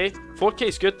 4K? 4K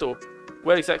is good though.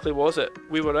 Where exactly was it?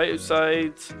 We were right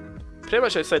outside, pretty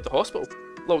much outside the hospital.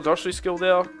 Little nursery school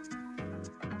there.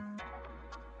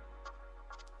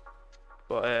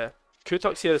 But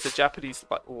𝐂𝐇𝐄𝐄 here is a Japanese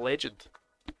legend.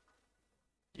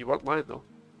 You weren't lying though.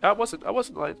 I wasn't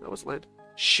lying.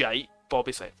 Shite.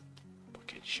 Bobby said.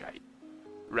 Fucking shite.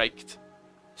 Rigged.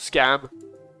 Scam.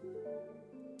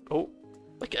 Oh,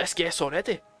 look at this guess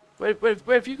already. Where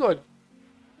have you gone?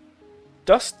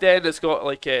 Dust Den has got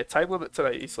like a time limit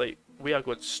tonight. He's like, we are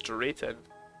going straight in.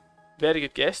 Very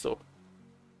good guess though.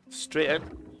 Straight in.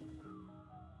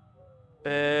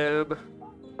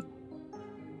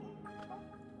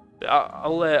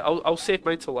 I'll save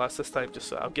mine till last this time. Just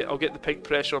so I'll get the pink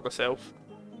pressure on myself.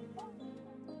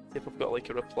 See if I've got like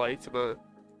a reply to my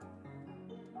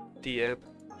DM.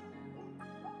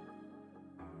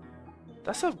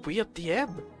 That's a weird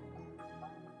DM.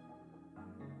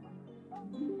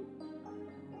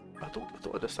 I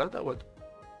don't understand that one.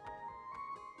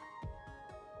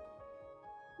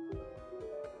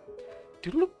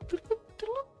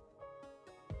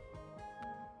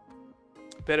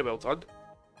 Very well done.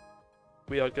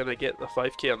 We are gonna get the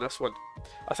 5K on this one.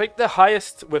 I think the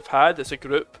highest we've had as a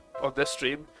group on this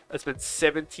stream has been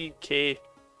 17K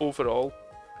overall.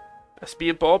 It's me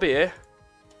and Bobby, eh?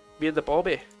 Me and the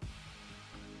Bobby.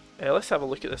 Let's have a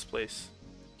look at this place.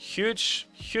 Huge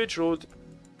road,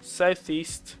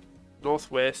 southeast,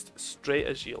 northwest, straight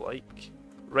as you like.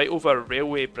 Right over a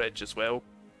railway bridge as well.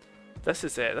 This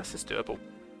is doable.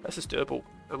 This is doable.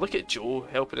 And look at Joe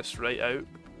helping us right out.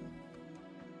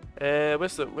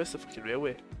 Where's the fucking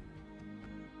railway?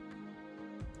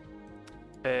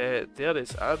 There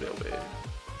is a railway.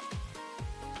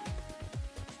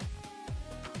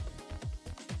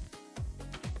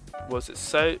 Was it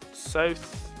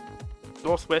south,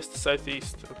 northwest to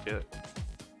southeast? Okay.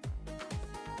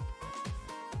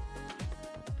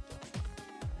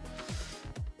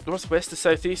 Northwest to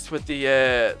southeast with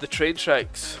the train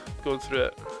tracks going through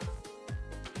it.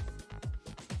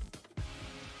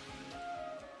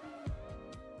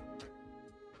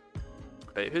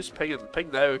 Right, who's pinging? Ping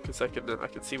now, because I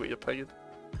can see what you're pinging.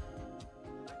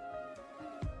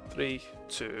 3,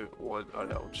 2, 1.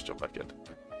 Alright, I'll just jump back in.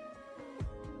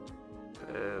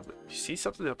 You see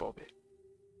something there, Bobby?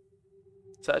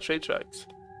 Is that a train tracks?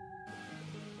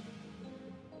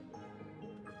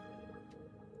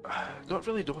 Not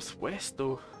really northwest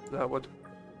though, that one.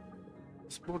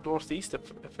 It's more northeast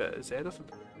if it is anything.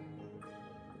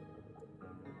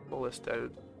 Pull this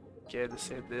down. Again, the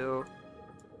same there.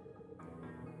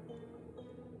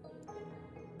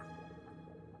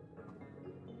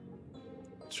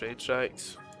 Train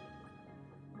tracks.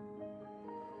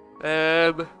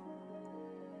 A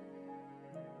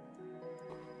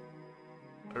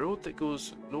road that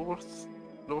goes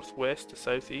northwest to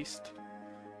southeast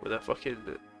with a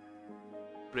fucking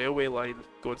railway line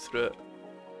going through it.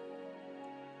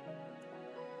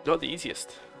 Not the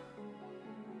easiest.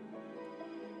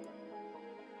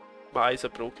 My eyes are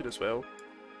broken as well.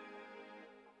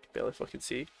 Can barely fucking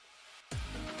see.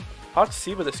 Hard to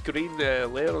see with this green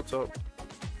layer on top.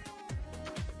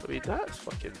 I mean, that's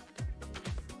fucking...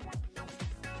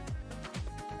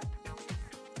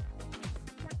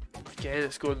 Again,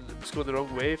 it's going the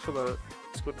wrong way for that.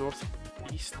 It's going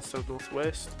northeast instead of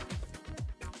northwest.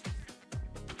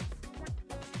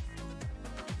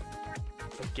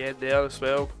 Again there as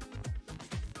well.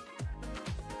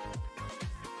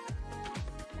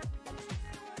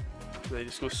 And then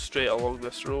just go straight along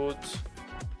this road.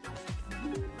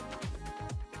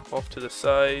 Off to the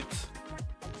side.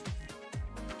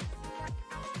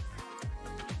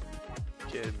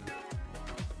 Again.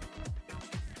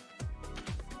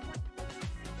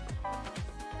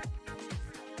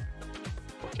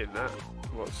 in that.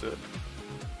 What's it?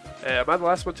 Am I the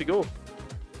last one to go?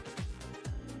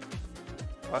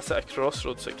 That's at a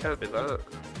crossroads, so it can't be that.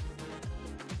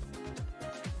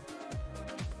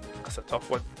 That's a tough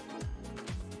one.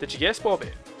 Did you guess, Bobby?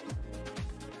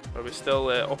 Or are we still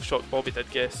off shot? Bobby did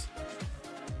guess.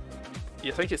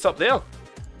 You think it's up there?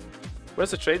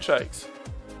 Where's the train tracks?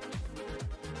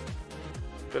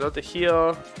 Going under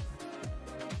here.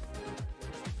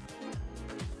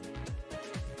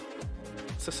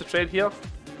 Is this the train here?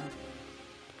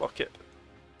 Fuck it.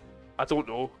 I don't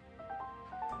know.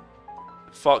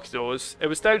 Fuck knows. It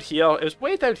was down here. It was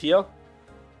way down here.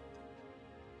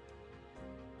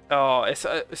 Oh, it's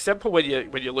simple when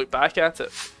you look back at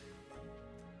it.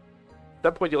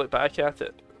 Simple when you look back at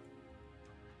it.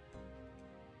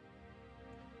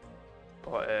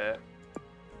 But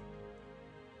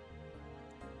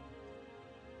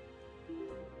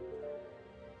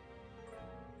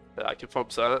that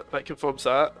confirms that. That confirms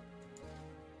that.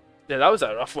 Yeah, that was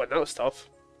a rough one. That was tough.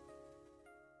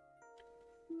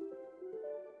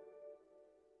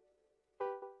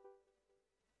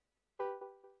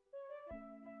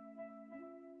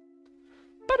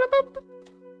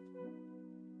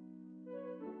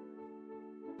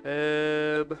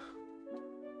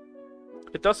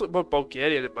 It does look more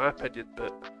Bulgarian in my opinion,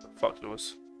 but fuck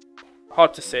knows.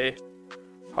 Hard to say.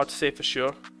 Hard to say for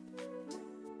sure.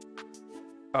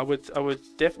 I would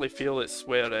definitely feel it's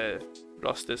where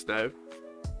Rust is now,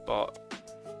 but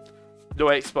no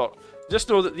expert. Just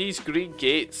know that these green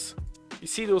gates, you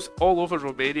see those all over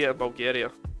Romania and Bulgaria.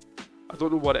 I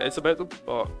don't know what it is about them,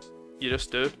 but you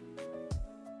just do.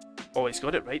 Oh, he's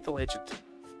got it right, the legend.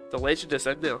 The legend is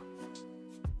in there.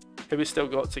 Who we still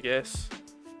got to guess?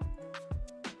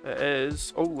 It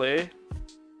is only...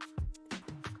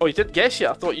 Oh, you didn't guess yet?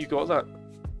 I thought you got that.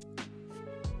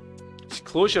 Just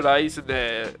close your eyes and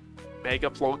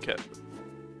mega plonk it.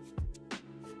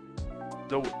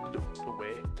 No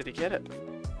way. Did he get it?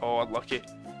 Oh, unlucky.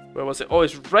 Where was it? Oh,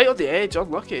 it's right on the edge.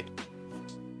 Unlucky.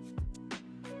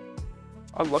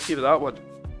 Unlucky with that one.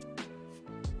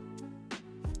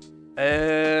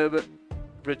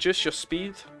 Reduce your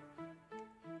speed.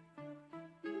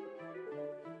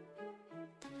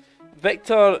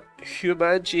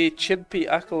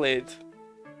 𝐓𝐇𝐄𝐒𝐄𝐊.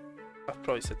 I've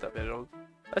probably said that very wrong.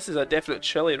 This is a definite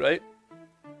chili, right?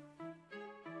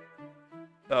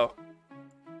 Oh.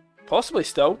 Possibly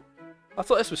still. I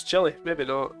thought this was chili. Maybe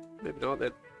not. Maybe not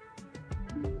then.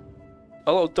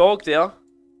 A little dog there.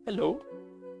 Hello.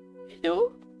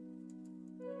 Hello.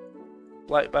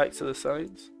 Black back to the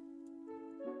sides.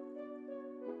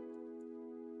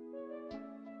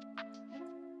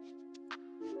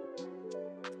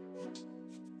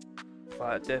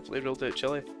 I definitely ruled out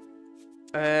chili.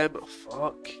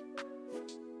 Fuck.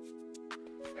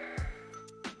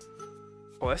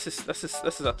 Oh, this is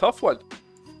a tough one.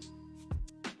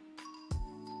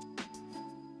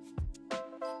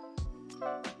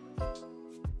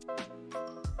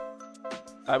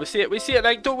 We see it,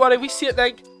 Ning. Don't worry, we see it,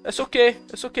 Ning. It's okay,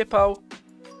 pal.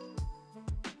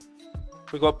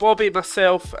 We got Bobby,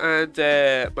 myself, and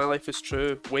My Life is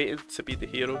True waiting to be the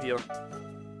hero here.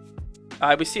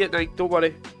 We see it, Ning. Don't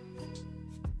worry.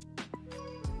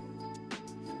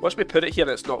 Watch me put it here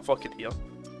and it's not fucking here.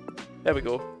 There we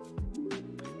go.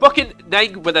 Fucking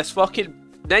Ning with his fucking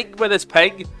Ning with his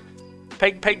ping.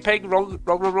 Ping, ping, ping. Wrong.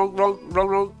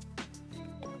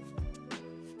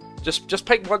 Just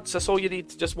ping once. That's all you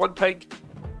need. Just one ping.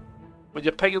 When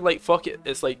you're pinging like fuck it,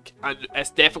 it's like, and it's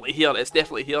definitely here. It's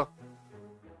definitely here.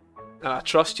 And I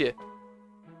trust you.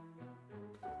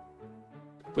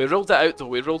 We ruled it out though.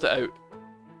 We ruled it out.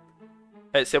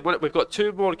 It's we've got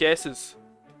two more guesses.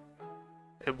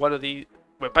 And one of these,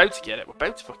 we're bound to get it. We're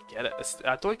bound to fucking get it.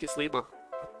 I don't think it's Lima.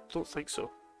 I don't think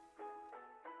so.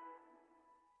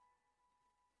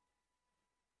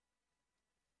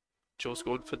 Joe's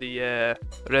going for the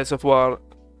reservoir.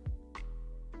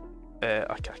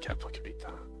 I can't fucking read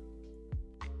that.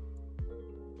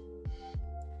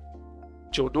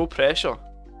 Joe, no pressure.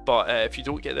 But if you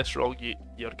don't get this wrong,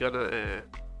 you're gonna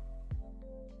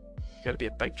be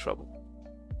in big trouble.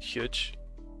 Huge.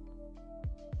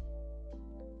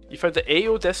 You found the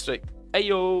𝐂𝐄 district.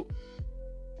 𝐂𝐄.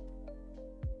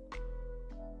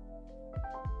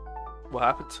 What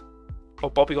happened? Oh,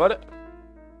 Bobby got it.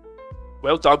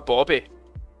 Well done, Bobby.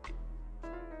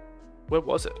 Where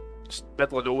was it? Just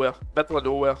middle of nowhere. Middle of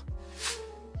nowhere.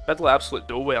 Middle of absolute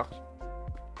nowhere.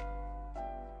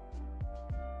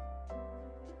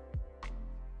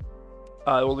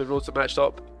 Only roads are matched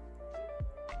up.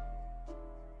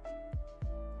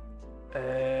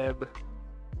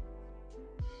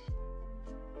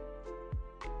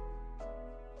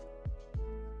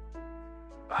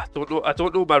 I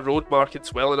don't know my road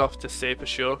markings well enough to say for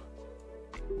sure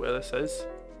where this is.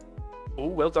 Oh,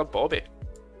 well done, Bobby.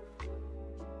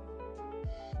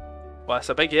 Well, it's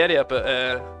a big area,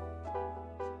 but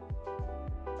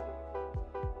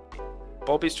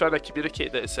Bobby's trying to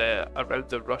communicate that it's around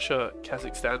the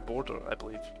Russia-Kazakhstan border, I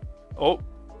believe. Oh,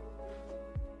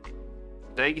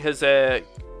 Ning has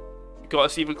got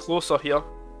us even closer here.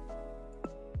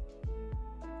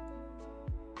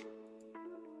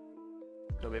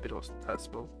 No, maybe not that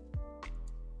small.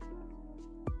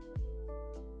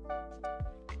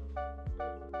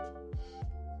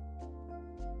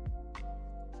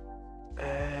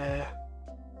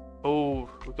 Oh,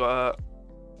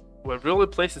 we're ruling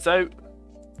places out.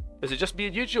 Is it just me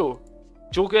and you, Joe?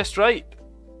 Joe guessed right.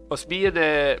 Oh, it's me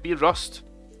and Rust.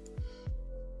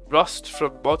 Rust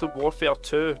from Modern Warfare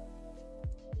 2.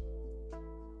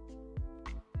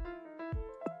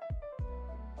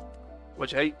 What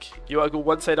do you think? You want to go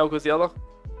one side, I'll go the other?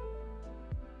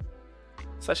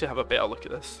 Let's actually have a better look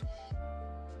at this.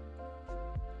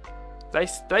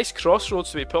 Nice crossroads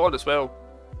to be put on as well.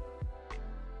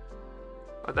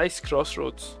 A nice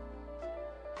crossroads.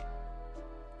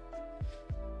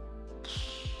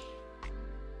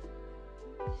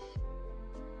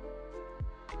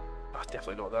 Oh,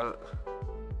 definitely not that.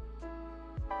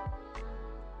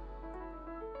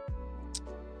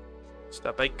 Just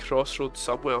a big crossroads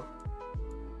somewhere.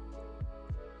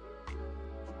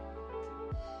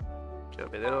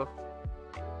 Can't be there.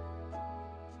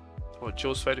 Oh,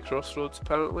 Joe's found a crossroads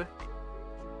apparently.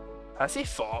 Has he?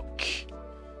 Fuck.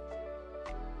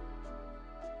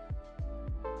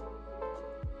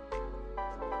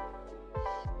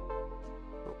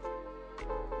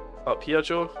 Up here,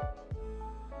 Joe?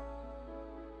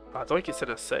 I don't think it's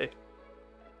in a city.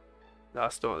 No,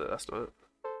 that's not it, that's not it.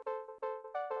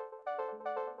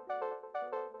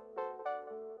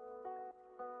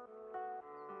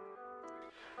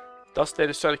 Dustin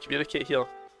is trying to communicate here.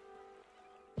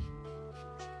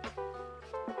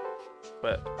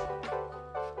 Wait.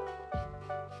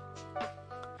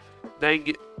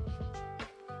 Ning.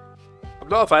 I'm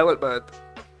not a violent man.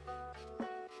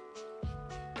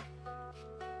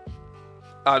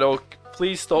 I know,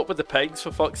 please stop with the pings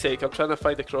for fuck's sake. I'm trying to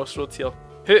find the crossroads here.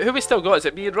 Who we still got? Is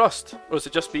it me and Rust? Or is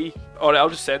it just me? Alright, I'll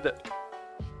just send it.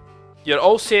 You're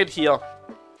all saying here.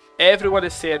 Everyone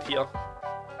is saying here.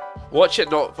 Watch it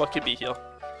not fucking be here.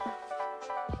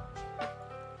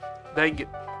 Ning.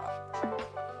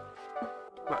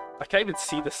 I can't even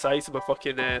see the size of my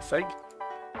fucking thing.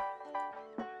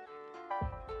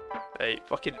 Hey,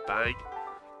 fucking bang.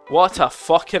 What a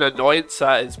fucking annoyance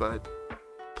that is, man.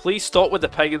 Please stop with the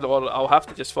pinging or I'll have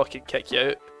to just fucking kick you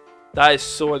out. That is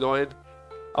so annoying.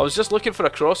 I was just looking for a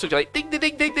crossroad, you're like ding ding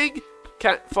ding ding ding.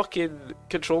 Can't fucking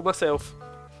control myself.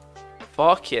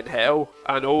 Fucking hell.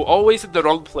 I know, always in the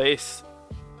wrong place.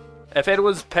 If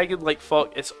anyone's pinging like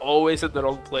fuck, it's always in the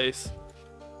wrong place.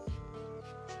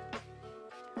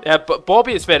 Yeah, but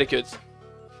Bobby is very good.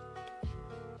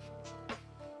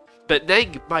 But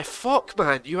Ning, my fuck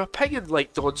man, you were pinging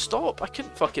like non-stop. I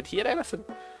couldn't fucking hear anything.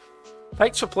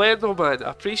 Thanks for playing though, man.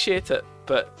 I appreciate it.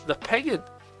 But the pinging,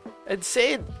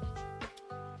 insane.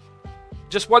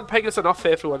 Just one ping is enough for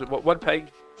everyone. One ping.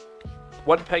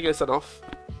 One ping is enough.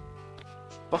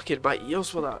 Fucking my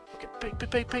ears were that. Okay, ping, ping,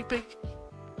 ping, ping, ping.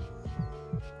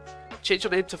 Change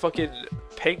your name to fucking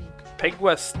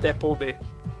Pingwis Depome.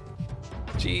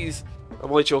 Jeez.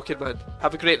 I'm only joking, man.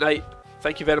 Have a great night.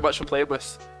 Thank you very much for playing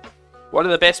with. One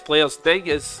of the best players. Ning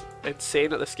is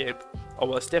insane at this game. Oh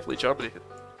well, it's definitely Germany.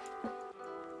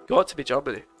 Got to be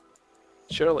Germany.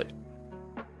 Surely.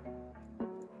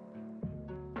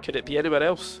 Could it be anywhere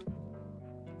else?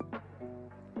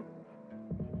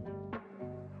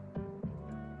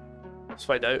 Let's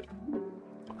find out.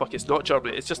 Fuck, it's not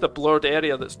Germany. It's just a blurred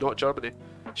area that's not Germany.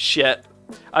 Shit.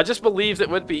 I just believed it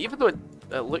would be, even though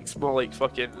it looks more like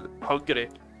fucking Hungary.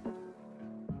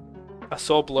 I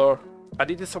saw blur. I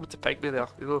needed someone to ping me there,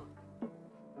 you know.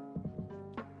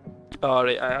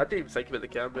 Alright, I didn't even think about the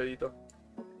camera either.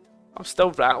 I'm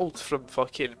still rattled from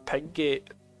fucking Pinggate.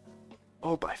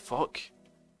 Oh my fuck.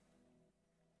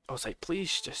 I was like,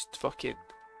 please just fucking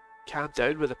calm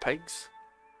down with the pings.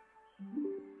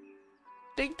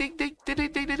 Ding ding ding ding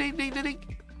ding ding ding ding ding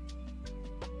ding.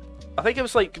 I think it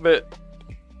was like about,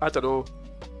 I don't know,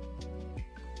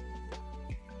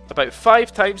 about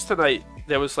 5 times tonight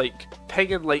there was like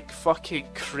pinging like fucking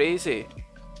crazy.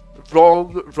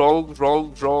 Wrong, wrong,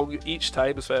 wrong, wrong each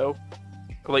time as well.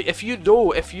 Like if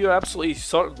you're absolutely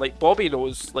certain, like Bobby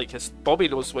knows, Bobby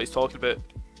knows what he's talking about,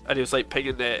 and he was like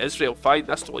pinging Israel, fine,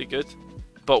 that's totally good.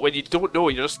 But when you don't know,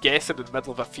 you're just guessing in the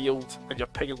middle of a field and you're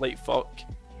pinging like fuck.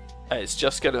 It's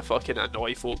just gonna fucking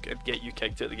annoy folk and get you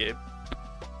kicked out of the game.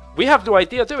 We have no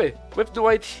idea, do we? We've no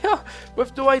idea.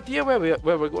 We've no idea where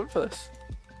we're going for this.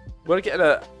 We're getting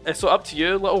a. It's up to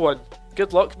you, little one.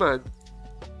 Good luck, man.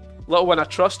 Little one, I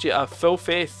trust you. I have full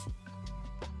faith.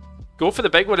 Go for the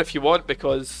big one if you want,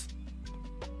 because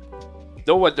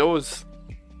no one knows.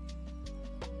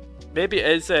 Maybe it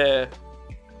is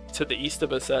to the east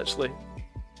of us, actually.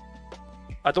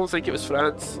 I don't think it was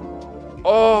France.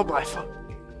 Oh my fuck!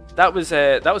 That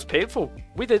was painful.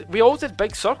 We all did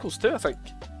big circles too, I think.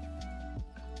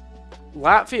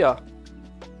 Latvia.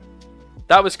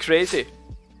 That was crazy.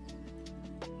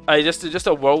 Just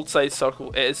a world-sized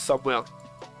circle. It is somewhere.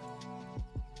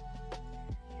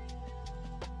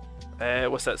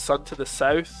 What's that? Sun to the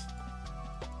south.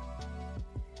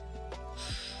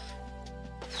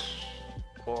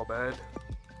 Oh man,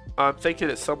 I'm thinking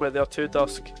it's somewhere there too.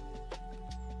 Dusk.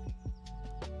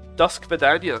 Dusk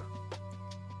Vidania.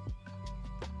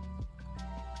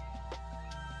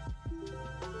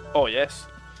 Oh yes,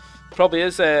 probably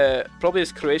is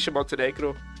Croatia,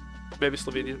 Montenegro, maybe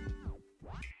Slovenia.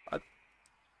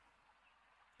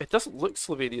 It doesn't look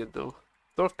Slovenian though.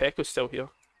 North Peko's still here.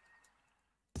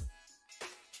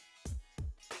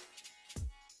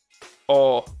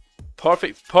 Oh,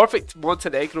 perfect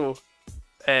Montenegro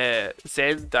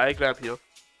Zen diagram here.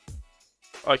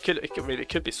 Oh, it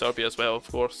could be Serbia as well,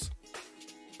 of course.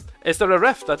 Is there a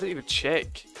rift? I didn't even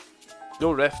check.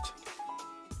 No rift.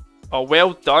 Oh,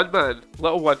 well done, man.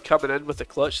 Little one coming in with the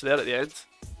clutch there at the end.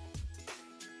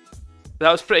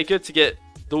 That was pretty good to get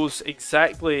those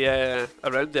exactly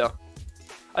around there.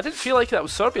 I didn't feel like that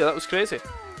was Serbia. That was crazy.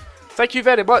 Thank you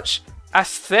very much,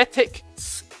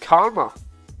 𝐓𝐇𝐄𝐒𝐄.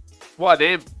 What a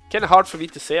name. Kind of hard for me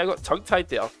to say. I got tongue-tied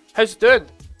there. How's it doing?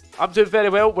 I'm doing very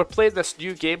well. We're playing this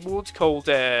new game mode called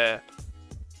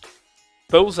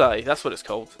Bullseye. That's what it's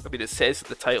called. I mean, it says in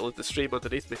the title of the stream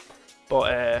underneath me.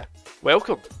 But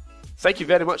welcome. Thank you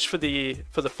very much for the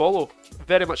follow.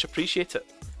 Very much appreciate it.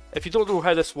 If you don't know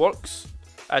how this works,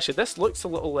 actually this looks a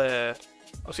little. I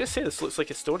was gonna say this looks like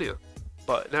Estonia,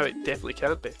 but now it definitely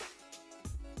can't be.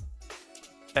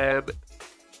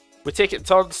 We take it in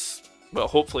turns. Well,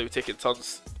 hopefully we take it in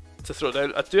turns to throw it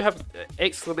down. I do have !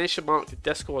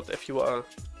 Discord if you want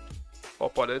to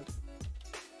hop on in.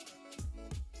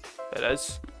 It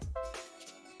is.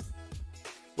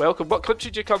 Welcome. What country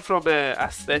do you come from,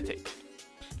 Aesthetic?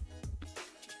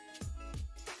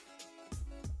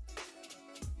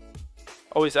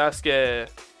 Always ask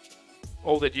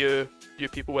all the new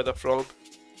people where they're from.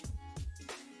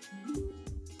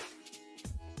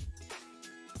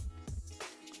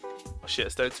 Oh shit,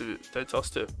 it's down to us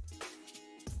two.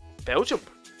 Belgium. I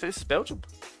think this is Belgium.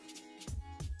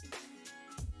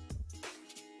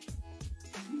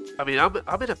 I mean, I'm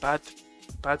in a bad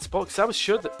spot because I was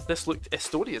sure that this looked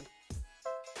Estonian.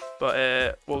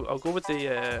 But well, I'll go with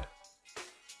the.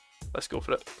 Let's go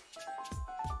for it.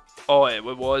 Oh, it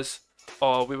was.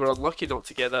 Oh, we were unlucky not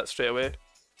to get that straight away.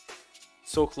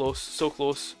 So close, so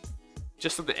close.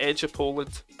 Just on the edge of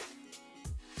Poland.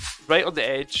 Right on the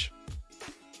edge.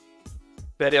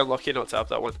 Very unlucky not to have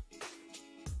that one.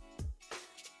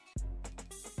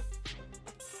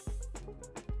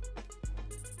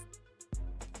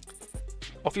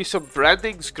 Offer you some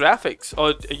brandings, graphics.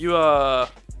 Oh, are you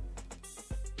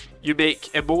you make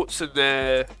emotes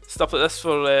and stuff like this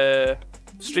for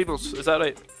streamers? Is that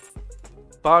right?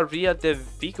 Barria de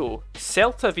Vigo,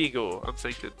 Celta Vigo. I'm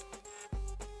thinking.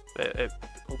 It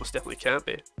almost definitely can't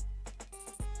be.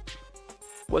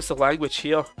 What's the language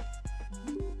here?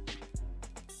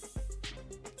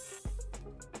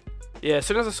 Yeah, as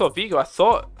soon as I saw Vigo, I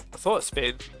thought it's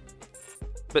Spain.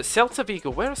 But Celta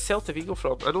Vigo, where is Celta Vigo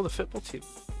from? I know the football team.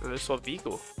 And I saw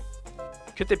Vigo.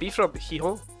 Could they be from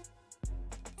Gijón?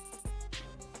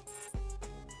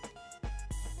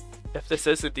 If this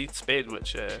is indeed Spain,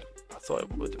 which I thought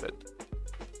it would have been.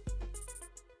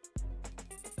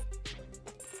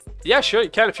 Yeah, sure, you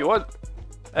can if you want.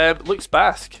 Looks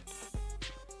Basque.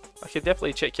 I can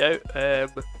definitely check you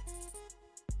out.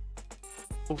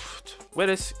 Oof, where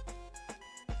is...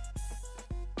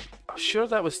 I'm sure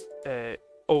that was...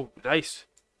 oh, nice.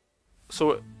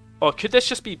 So, oh, could this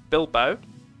just be Bilbao?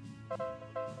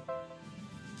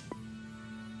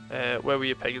 Where were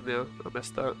you pinging there? I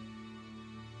missed that.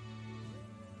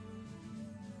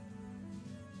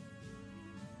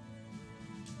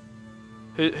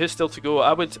 Who's still to go?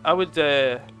 I would,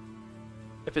 if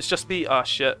it's just me, ah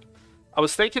shit. I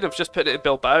was thinking of just putting it in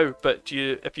Bilbao, but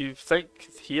if you think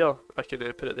here, I can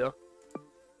put it there.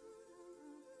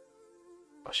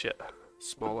 Oh shit,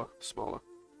 smaller.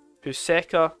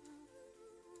 𝐂𝐇𝐄𝐒𝐄.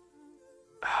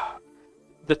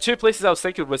 The two places I was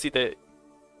thinking was either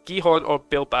Gijón or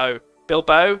Bilbao.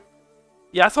 Bilbao?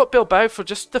 Yeah, I thought Bilbao for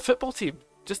just the football team.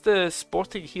 Just the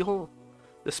Sporting Gijón.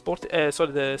 The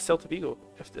sorry, the Celta Vigo.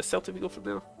 If the Celta Vigo from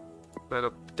there. Man,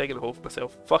 I'm digging a hole for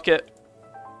myself. Fuck it.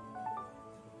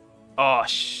 Oh,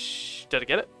 did I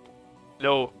get it?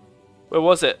 No. Where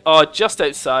was it? Oh, just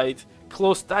outside.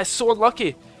 Close. That is so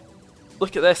unlucky.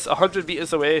 Look at this. 100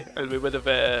 metres away and we would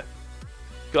have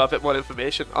got a bit more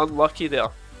information. Unlucky there.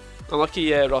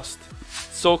 Unlucky, Rust.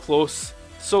 So close.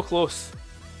 So close.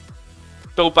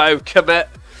 Bilbao, commit.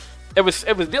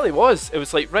 It really was. It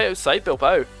was like right outside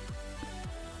Bilbao.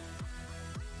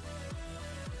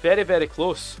 Very, very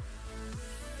close.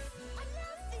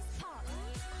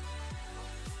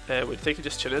 We're thinking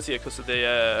just Tunisia because of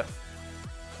the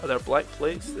are there black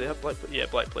plates? They have black plates? Yeah,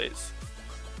 black plates.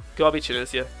 Gotta be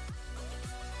Tunisia.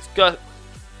 It's got.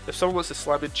 If someone wants to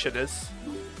slam in Tunis.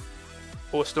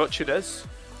 Oh, it's not Tunis.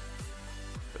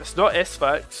 It's not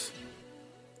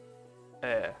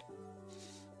𝐓𝐇𝐄𝐄.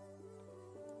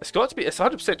 It's got to be. It's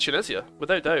 100% Tunisia,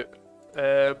 without doubt.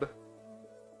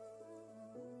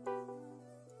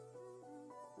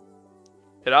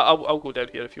 Here, I'll go down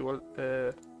here if you want.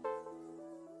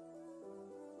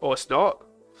 Oh, it's not.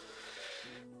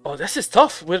 Oh, this is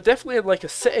tough. We're definitely in like a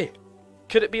city.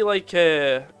 Could it be like?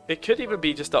 It could even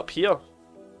be just up here,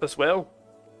 as well,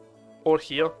 or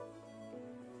here.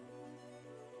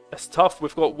 It's tough.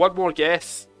 We've got one more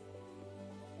guess.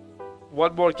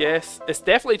 One more guess. It's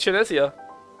definitely Tunisia.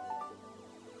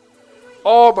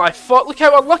 Oh my fuck! Look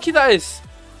how unlucky that is.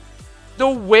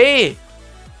 No way.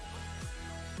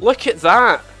 Look at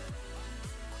that.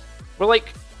 We're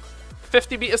like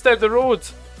 50 metres down the road.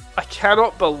 I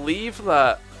cannot believe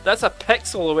that. That's a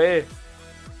pixel away.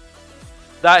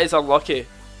 That is unlucky.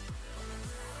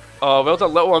 Oh, well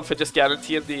done, little one, for just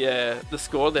guaranteeing the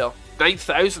score there.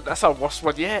 9,000. That's our worst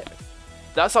one yet.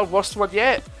 That's our worst one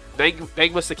yet.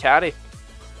 Nine was the carry.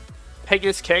 Ping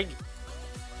is king.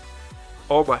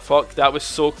 Oh my fuck. That was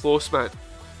so close, man.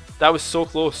 That was so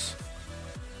close.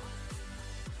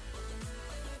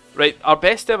 Right, our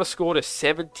best ever score is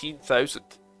 17,000.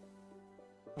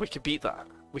 We can beat that.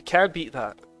 We can beat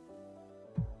that.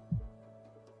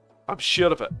 I'm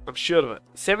sure of it. I'm sure of it.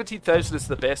 17,000 is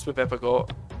the best we've ever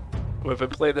got. We've been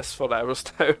playing this for hours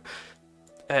now.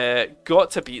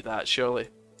 Got to beat that, surely.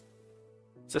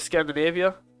 Is this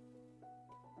Scandinavia?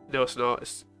 No, it's not.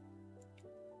 It's...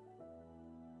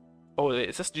 Oh, wait,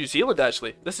 is this New Zealand,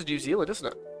 actually? This is New Zealand, isn't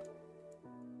it?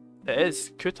 It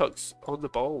is. 𝐂𝐄𝐄𝐄 on the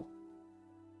ball.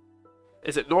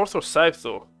 Is it north or south,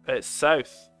 though? It's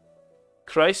south.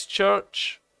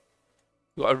 Christchurch.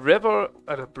 We've got a river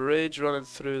and a bridge running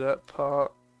through that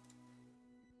part.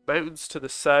 Mountains to the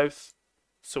south,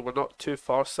 so we're not too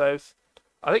far south.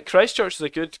 I think Christchurch is a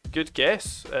good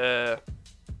guess,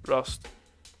 Rust.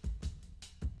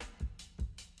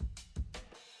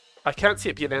 I can't see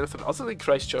it being anything other than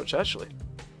Christchurch, actually.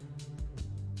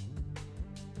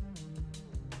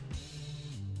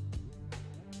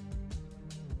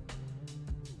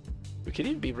 We could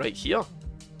even be right here.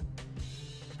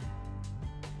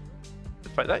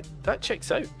 In fact, that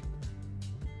checks out.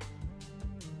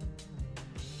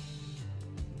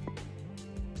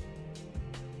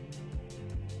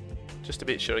 Just to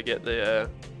make sure I get the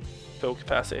full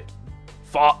capacity.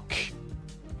 Fuck!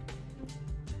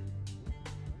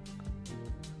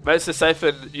 Mounts the south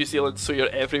in New Zealand, so you're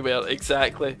everywhere.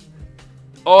 Exactly.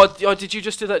 Oh, did you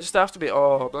just do that just after me?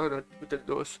 Oh man, I didn't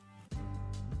notice.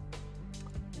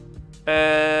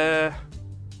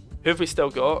 Who have we still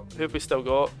got? Who have we still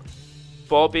got?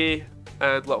 Bobby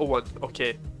and little one.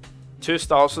 Okay, 2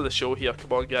 stars of the show here.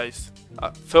 Come on, guys.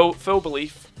 Full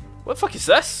belief. What the fuck is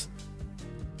this?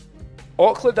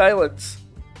 Auckland Islands.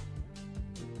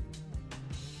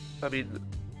 I mean,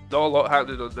 not a lot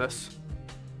happening on this.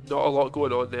 Not a lot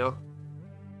going on there.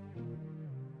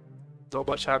 Not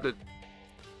much happening.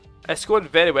 It's going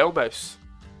very well, Mouse.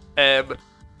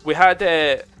 We had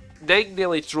Ning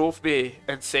nearly drove me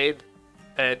insane.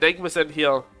 Ning was in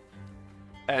here,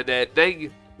 and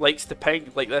Ning likes to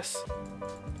ping like this.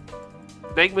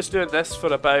 Ning was doing this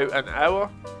for about an hour,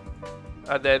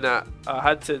 and then I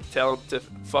had to tell him to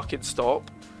fucking stop,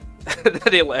 and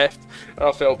then he left, and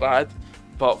I felt bad.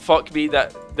 But fuck me,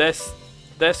 this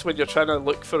when you're trying to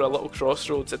look for a little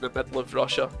crossroads in the middle of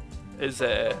Russia is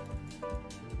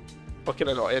fucking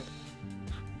annoying.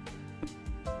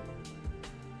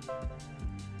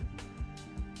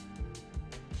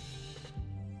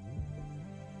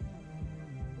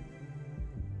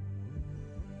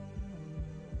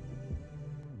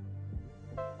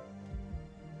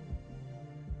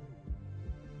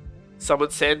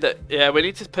 Someone said that, yeah, we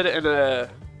need to put it in a...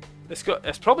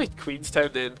 It's probably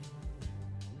Queenstown then.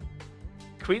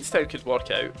 Queenstown could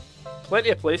work out. Plenty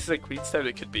of places in Queenstown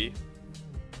it could be.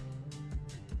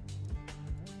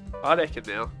 I reckon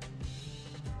there.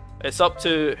 It's up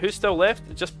to who's still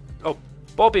left. Just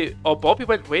Bobby. Oh, Bobby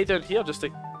went way down here just to.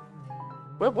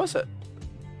 Where was it?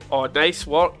 Oh, nice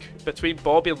work between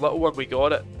Bobby and Little One. We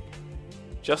got it.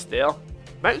 Just there.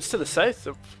 Mountains to the south.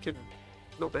 They're fucking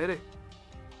not many.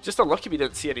 Just unlucky we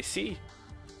didn't see any sea.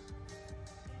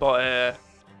 But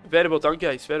very well done,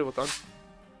 guys. Very well done.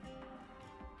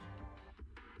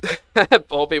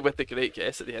 Bobby with the great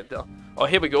guess at the end there. Oh,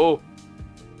 here we go.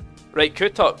 Right,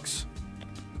 𝐂𝐄𝐄𝐄.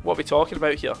 What are we talking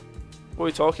about here? What are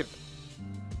we talking?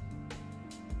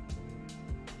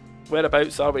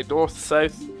 Whereabouts are we? North,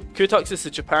 south? 𝐂𝐄𝐄𝐄 is the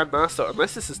Japan master.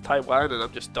 Unless this is Taiwan and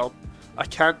I'm just dumb. I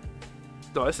can't...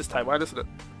 No, this is Taiwan, isn't it?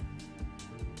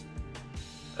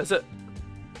 Is it?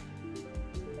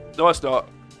 No, it's not.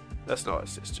 That's not.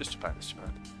 It's just Japan. It's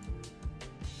Japan.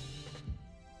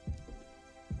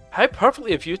 How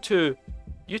perfectly have you two...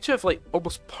 You two have like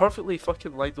almost perfectly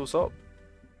fucking lined those up.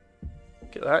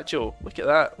 Look at that, Joe. Look at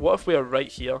that. What if we are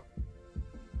right here?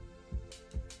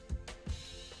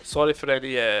 Sorry for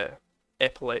any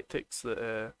epileptics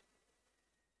that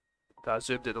I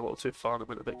zoomed in a little too far and I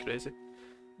went a bit crazy.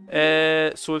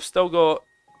 So we've still got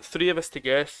 3 of us to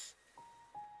guess.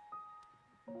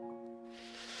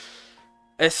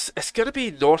 It's gonna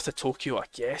be north of Tokyo, I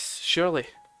guess. Surely.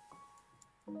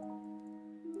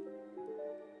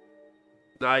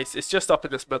 Nice. It's just up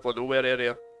in this middle of nowhere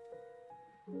area.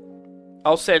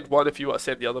 I'll send one if you want to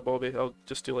send the other, Bobby. I'll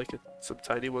just do like some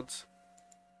tiny ones.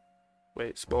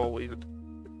 Wait, small even.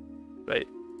 Right.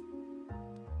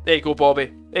 There you go,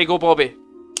 Bobby. There you go, Bobby.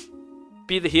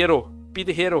 Be the hero. Be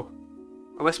the hero.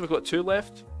 Unless we've got 2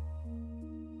 left.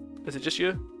 Is it just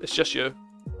you? It's just you.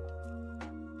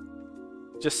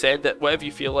 Just send it. Whatever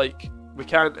you feel like. We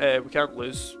can't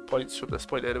lose points from this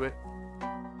point anyway.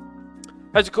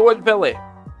 How's it going, Billy?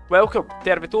 Welcome.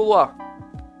 Tervetuloa.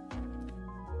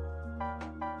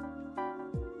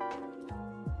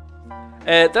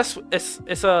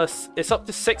 It's up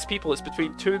to 6 people. It's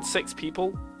between 2 and 6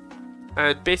 people,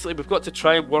 and basically we've got to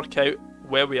try and work out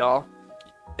where we are.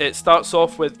 It starts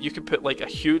off with you can put like a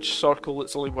huge circle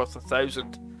that's only worth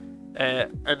 1,000,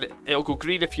 and it'll go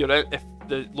green if you're in, if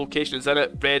the location is in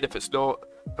it, red if it's not,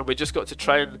 and we just got to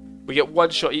try and we get 1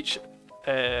 shot each,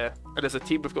 and as a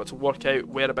team we've got to work out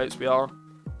whereabouts we are.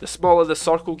 The smaller the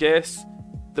circle guess,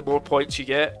 the more points you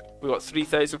get. We got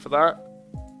 3,000 for that.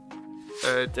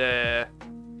 And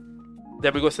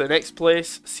then we go to the next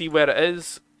place, see where it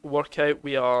is, work out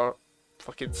we are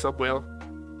fucking somewhere,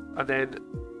 and then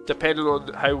depending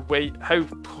on how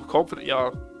confident you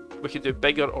are, we can do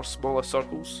bigger or smaller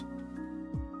circles.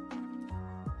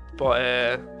 But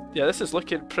yeah, this is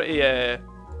looking pretty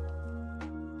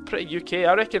UK.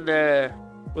 I reckon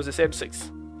was this M6?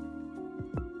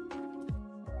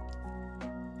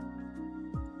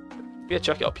 Yeah,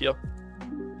 check it up here.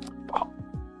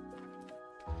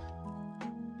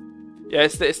 Yeah,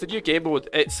 it's the new game mode.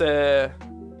 It's oh,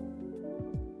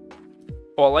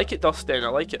 I like it, Dustin. I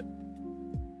like it.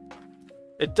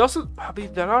 It doesn't. I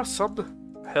mean, there are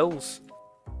some hills.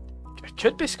 It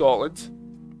could be Scotland.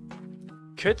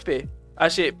 Could be.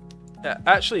 Actually, it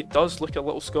actually does look a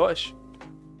little Scottish.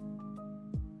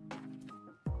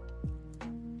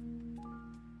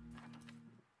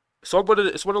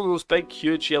 It's one of those big,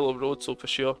 huge yellow roads, so for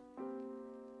sure.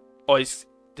 Oh,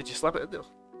 did you slam it in there?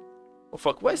 Oh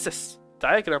fuck, what is this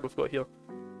diagram we've got here?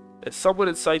 It's somewhere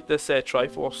inside this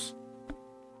Triforce.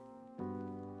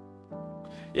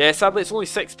 Yeah, sadly it's only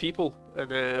 6 people, and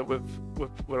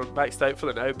we're maxed out for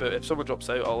the now, but if someone drops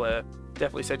out, I'll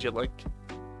definitely send you a link.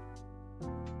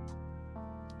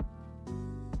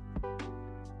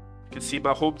 You can see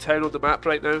my hometown on the map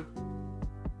right now.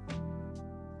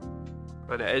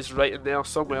 And it is right in there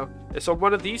somewhere. It's on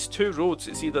one of these 2 roads.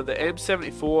 It's either the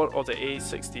M74 or the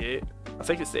A68. I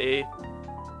think it's the A.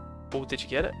 Oh, did you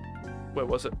get it? Where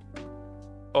was it?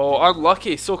 Oh,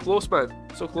 unlucky. So close, man.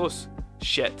 So close.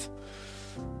 Shit.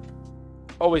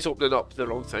 Always opening up the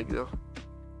wrong thing there.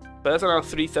 But there's another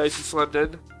 3,000 slammed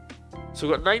in. So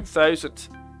we've got 9,000.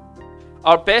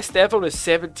 Our best ever is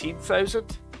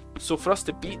 17,000. So for us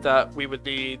to beat that, we would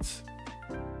need...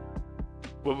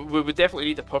 We would definitely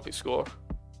need a perfect score.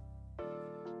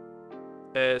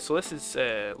 So this is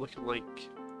looking like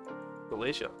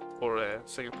Malaysia or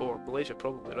Singapore. Malaysia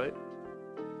probably, right?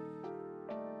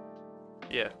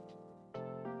 Yeah.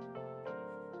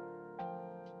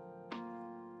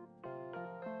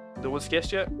 No one's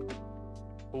guessed yet?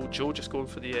 Oh, Joe just going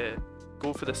for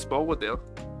the small one there.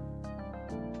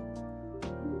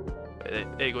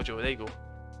 There you go, Joe. There you go.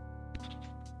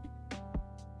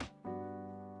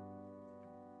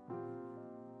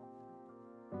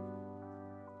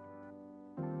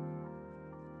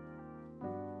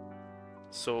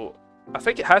 So I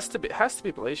think it has to be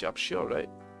Malaysia. I'm sure, right?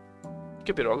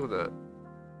 Could be wrong on that.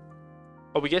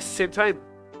 Oh, we guessed the same time.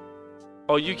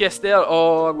 Oh, you guessed there.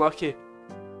 Oh, unlucky.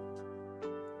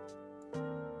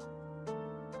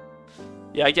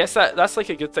 Yeah, I guess that's like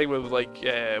a good thing with like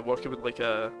working with like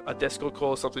a Discord call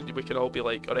or something. We can all be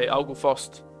like, all right, I'll go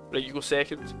first. Right, you go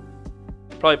second.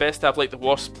 Probably best to have like the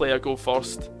worst player go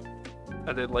first,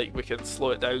 and then like we can slow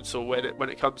it down. So when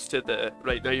it comes to the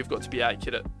right now, you've got to be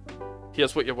accurate.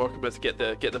 Here's what you're working with. Get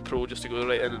the pro just to go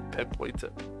right in and pinpoint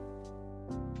it.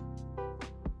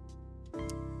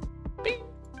 Bing,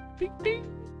 bing, bing.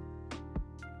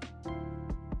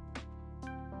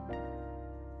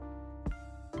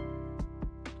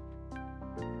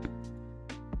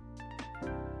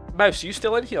 Mouse, are you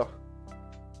still in here?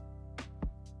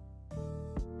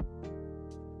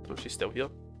 Oh, she's still here.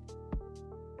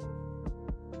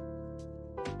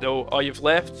 No, oh, you've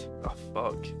left? Oh,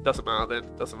 fuck. Doesn't matter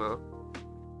then. Doesn't matter.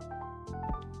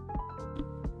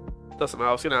 Doesn't matter.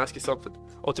 I was going to ask you something.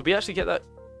 Oh, did we actually get that?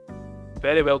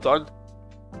 Very well done.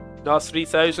 No,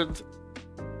 3,000.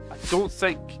 I don't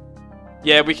think.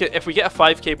 Yeah, we can. If we get a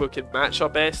 5k, we can match our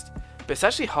best. But it's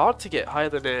actually hard to get higher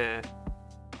than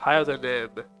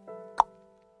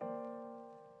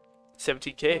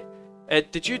 17k.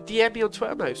 Did you DM me on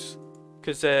Twitter, Mouse?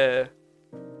 Because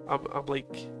I'm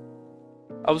like,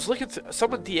 I was looking.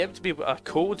 Someone DM'd me a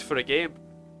code for a game,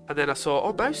 and then I saw,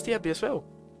 oh, Mouse DM'd me as well,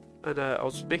 and I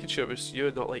was making sure it was you,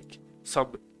 and not like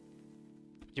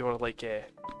you were like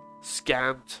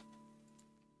scammed.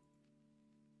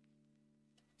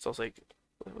 So I was like,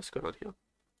 what's going on here?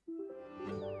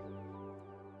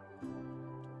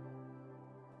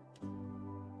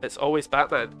 It's always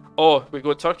Batman. Oh, we're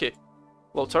going Turkey.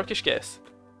 Little Turkish guess.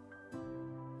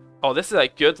 Oh, this is a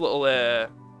good little.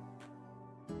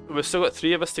 We've still got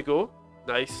 3 of us to go.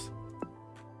 Nice.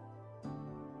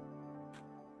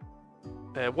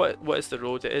 What is the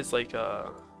road? It is like a.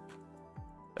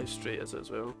 How straight is it as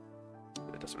well?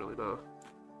 It doesn't really matter.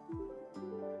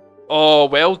 Oh,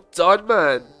 well done,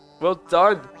 man. Well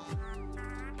done.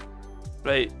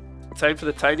 Right, time for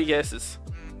the tiny guesses.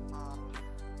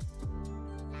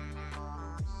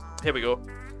 Here we go.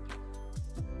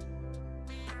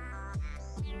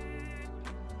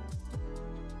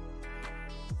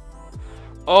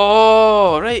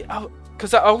 Oh, right.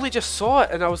 Because I only just saw it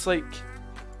and I was like...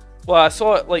 Well, I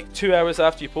saw it like 2 hours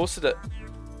after you posted it.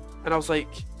 And I was like...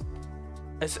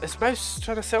 Is Mouse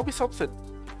trying to sell me something?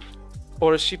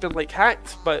 Or has she been like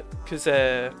hacked? But, because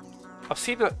I've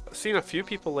seen a few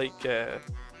people like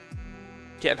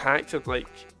getting hacked and like...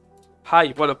 Hi,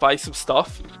 you want to buy some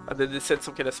stuff? And then they sent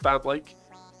some kind of spam link.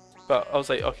 But I was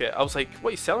like, okay. I was like, what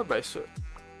are you selling, Mouse?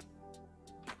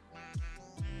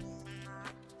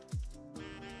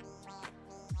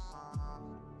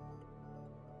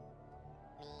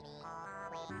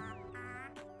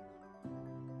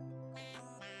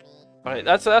 Alright,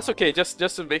 that's okay. Just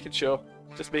making sure.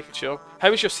 Just making sure. How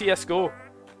was your CS:GO?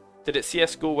 Did it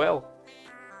CS:GO well?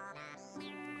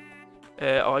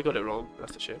 Oh, I got it wrong.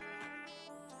 That's a shame.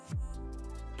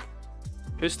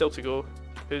 Who's still to go?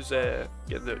 Who's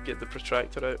getting the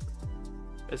protractor out?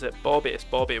 Is it Bobby? It's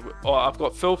Bobby. Oh, I've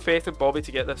got full faith in Bobby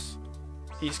to get this.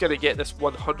 He's gonna get this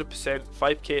 100%.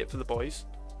 5k for the boys.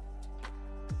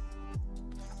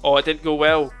 Oh, it didn't go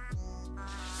well.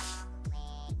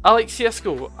 I like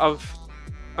CS:GO.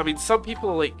 I mean, some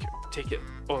people like take it.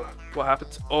 Oh, what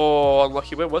happened? Oh,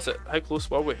 unlucky. Where was it? How close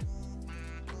were we?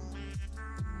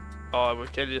 Oh, we're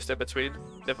kind of just in between.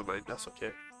 Never mind. That's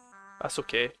okay. That's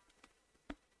okay.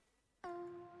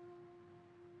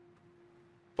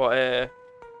 But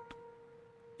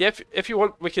yeah, if you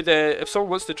want, we could. If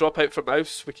someone wants to drop out for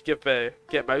Mouse, we could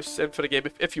get Mouse in for a game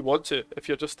if you want to. If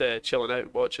you're just chilling out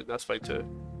and watching, that's fine too.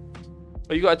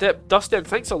 Oh, you got a dip. Dustin,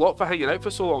 thanks a lot for hanging out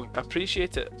for so long. I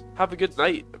appreciate it. Have a good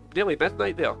night. Nearly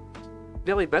midnight there.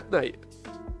 Nearly midnight.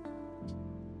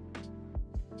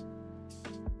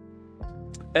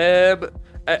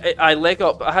 I leg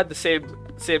up. I had the same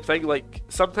thing. Like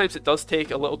sometimes it does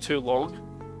take a little too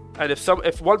long, and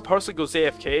if one person goes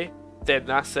AFK, then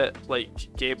that's it.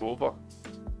 Like game over.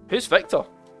 Who's Victor?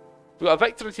 We got a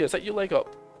Victor in here. Is that you, leg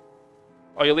up?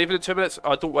 Oh, you're leaving in 2 minutes?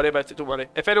 Oh, don't worry about it, don't worry.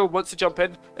 If anyone wants to jump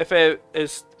in,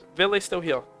 is Villy still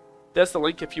here? There's the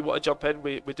link if you want to jump in.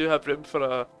 We do have room for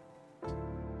a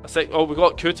sec. Oh, we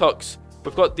got 𝐂𝐄𝐄𝐄.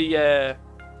 We've got the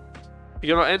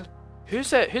you're not in?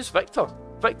 Who's Victor?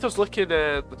 Victor's looking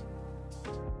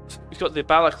he's got the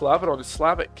balaclava on, his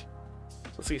Slavic.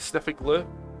 Looks like he's sniffing glue.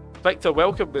 Victor,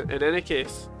 welcome in any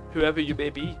case, whoever you may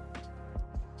be.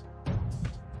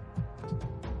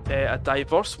 A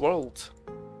diverse world.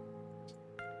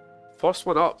 First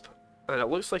one up, And it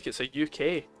looks like it's a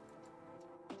UK.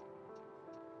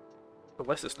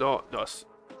 Unless it's not. No, it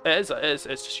is.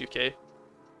 It's just UK.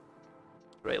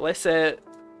 Right, let's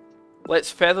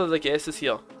feather the guesses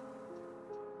here.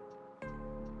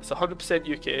 It's 100%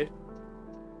 UK.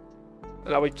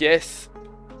 And I would guess...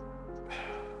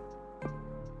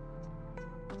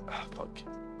 Ah, fuck.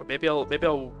 Or maybe I'll...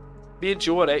 Me and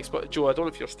Joe are experts. Joe, I don't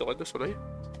know if you're still in this one, are you?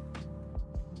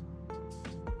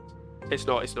 It's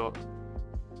not.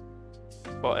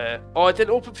 But, oh, I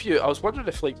didn't open for you. I was wondering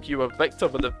if, like, you were Victor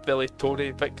with the Billy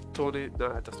Tony, Tony.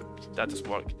 Nah, that doesn't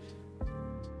work.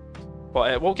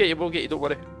 But, we'll get you, don't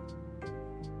worry.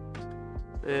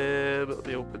 Let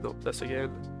me open up this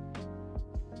again.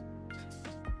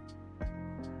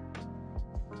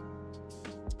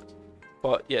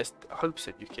 But, yes,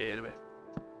 100% UK anyway.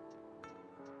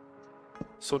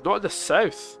 So, not in the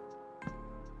south.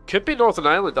 Could be Northern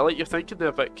Ireland, I like your thinking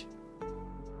there, Vic.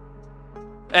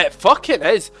 It fucking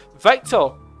is!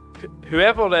 Victor!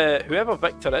 Whoever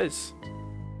Victor is,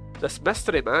 this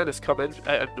mystery man has come in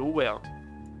out of nowhere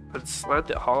and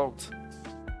slammed it hard.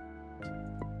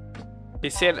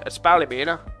 He's saying it's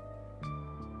Ballymena.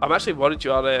 I'm actually worried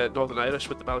you are Northern Irish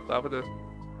with the balaclava now.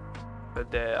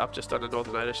 And I've just done a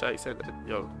Northern Irish accent and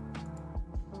you're...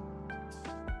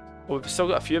 Well, we've still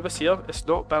got a few of us here. It's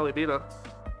not Ballymena.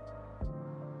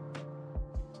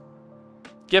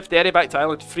 Give Derry back to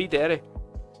Ireland. Free Derry.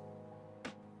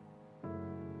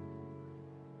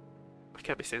 I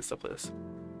can't be saying stuff like this.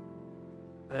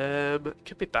 It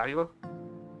could be Bangor.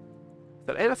 Is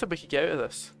there anything we could get out of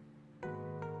this?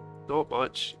 Not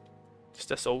much. Just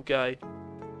this old guy.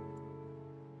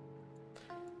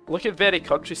 Looking very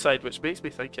countryside, which makes me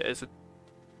think it isn't.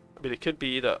 I mean, it could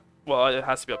be that... Well, it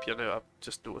has to be up here now. I've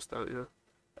just noticed that, yeah.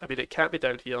 I mean, it can't be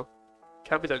down here.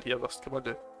 Can't be down here, Rust. Come on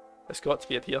now. It's got to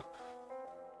be in here.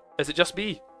 Is it just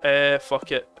me?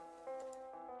 Fuck it.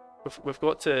 We've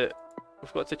got to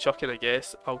chuck in a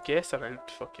guess. I'll guess around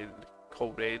fucking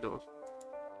Coleraine or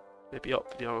maybe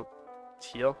up near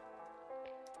here.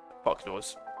 Fuck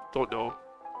knows. Don't know.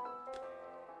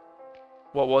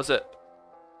 What was it?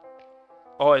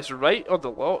 Oh, it's right on the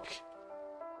lock.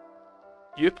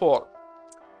 Newport.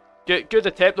 Good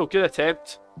attempt though, good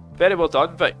attempt. Very well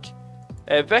done, Vic.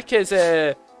 Vic is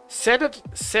a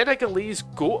Senegalese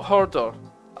goat herder.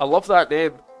 I love that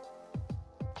name.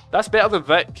 That's better than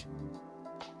Vic.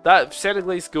 That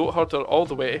Senegalese goat herder all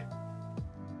the way.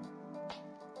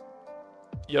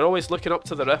 You're always looking up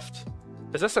to the rift.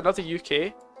 Is this another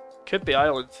UK? Could be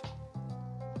Ireland.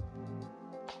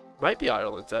 Might be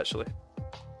Ireland, actually.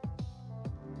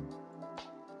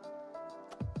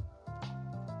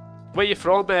 Where you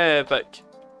from, Vic?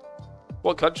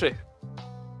 What country?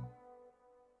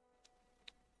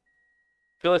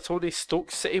 Billy Tony,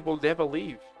 Stoke City will never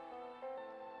leave.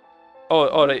 Oh,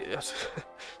 alright.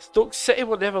 Stoke City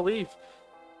will never leave.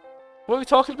 What are we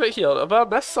talking about here? Have I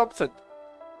missed something?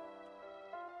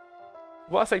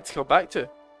 What a thing to come back to.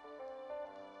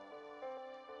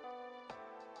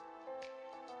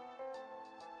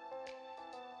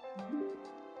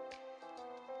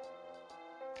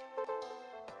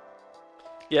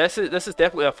 Yeah, this is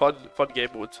definitely a fun game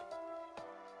mode.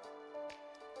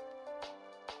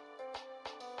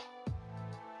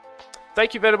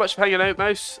 Thank you very much for hanging out,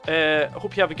 Mouse. I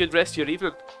hope you have a good rest of your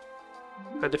evening.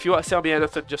 And if you want to tell me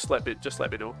anything, just let me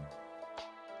know.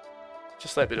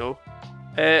 Just let me know.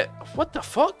 What the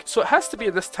fuck? So it has to be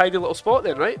in this tiny little spot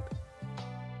then, right?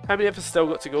 How many of us still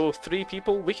got to go? 3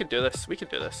 people? We can do this. We can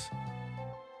do this.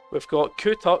 We've got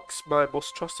𝐂𝐄𝐄𝐄, my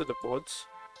most trusted of mods.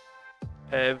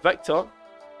 Victor,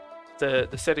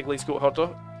 the Senegalese goat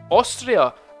herder.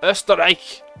 Austria!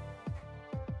 Österreich!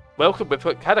 Welcome, we've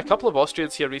had a couple of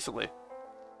Austrians here recently.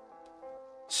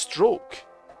 Stroke.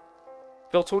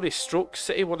 Bill Tony, Stroke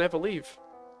City will never leave.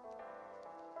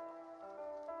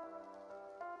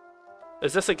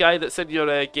 Is this a guy that's in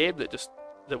your game that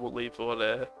won't leave,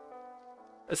 or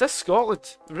is this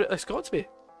Scotland? It's got to be.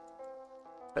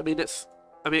 I mean,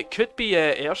 it could be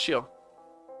Ayrshire.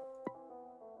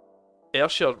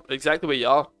 Ayrshire, exactly where you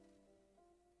are.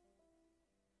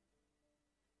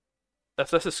 If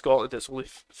this is Scotland, it's only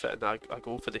fitting I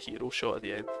go for the hero shot at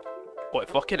the end. Oh, it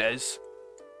fucking is.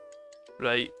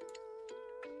 Right.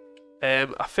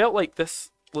 I felt like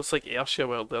this looks like Ayrshire,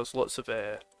 where there's lots of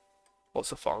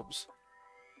farms.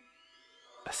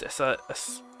 It's a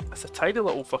tiny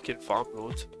little fucking farm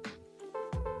road.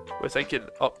 We're thinking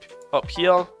up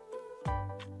here.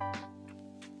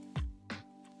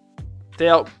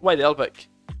 There, why there, Vic?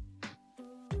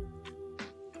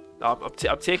 No,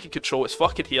 I'm taking control. It's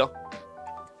fucking here.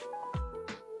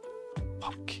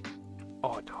 Fuck.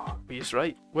 Oh no, he's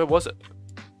right. Where was it?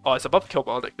 Oh, it's above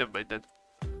Kilmarnock, never mind then.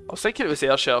 I was thinking it was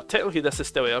Ayrshire. Technically this is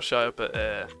still Ayrshire, but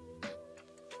oh,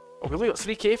 we only got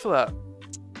 3k for that.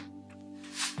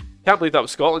 Can't believe that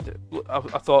was Scotland. I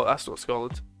thought that's not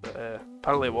Scotland, but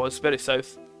apparently it was. Very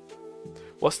south.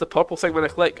 What's the purple thing when I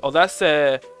click? Oh, that's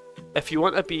if you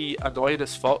want to be annoying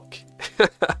as fuck,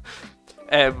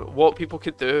 what people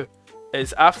can do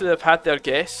is after they've had their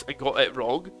guess and got it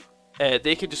wrong,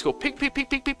 they can just go ping, ping, ping,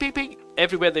 ping, ping, ping, ping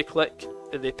everywhere they click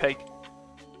and they ping.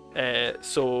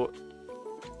 So,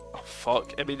 oh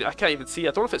fuck, I mean, I can't even see.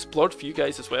 I don't know if it's blurred for you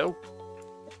guys as well.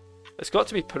 It's got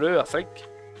to be Peru, I think.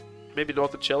 Maybe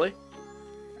northern Chile.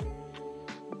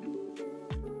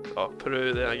 Oh,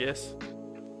 Peru then, I guess.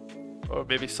 Or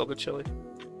maybe southern Chile.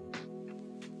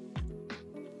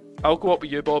 I'll go up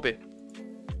with you, Bobby.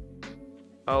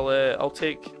 I'll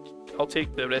take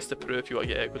the rest of Peru if you want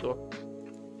to get Ecuador.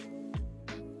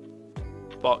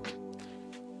 Fuck.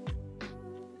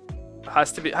 It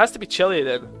has to be Chile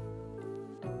then.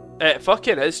 It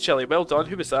fucking is Chile. Well done.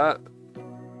 Who was that?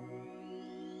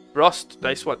 Rust.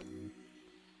 Nice one.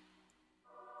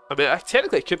 I mean,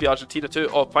 technically it could be Argentina too.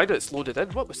 Oh, find out it's loaded in.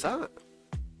 What was that?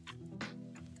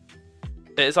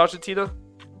 It is Argentina.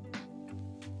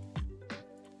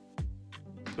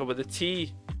 Oh, but the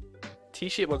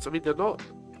T-shaped ones, I mean, they're not.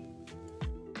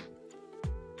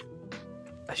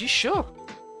 Are you sure?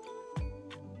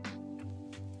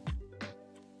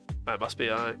 It must be,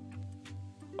 aye.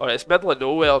 Alright, it's middle of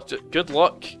nowhere. Good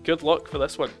luck. Good luck for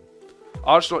this one.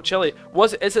 Arge, not Chile.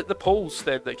 Is it the poles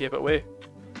then that gave it away?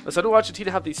 As I know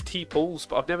Argentina have these T-poles,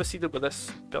 but I've never seen them with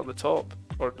this bit on the top.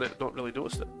 Or not really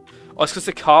noticed it. Oh, it's because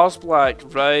the car's black.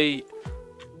 Right.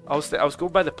 I was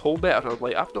going by the pole meter and I'm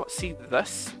like, I've not seen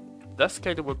this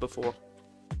kind of one before.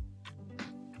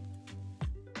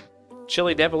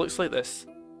 Chile never looks like this.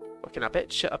 Fucking, I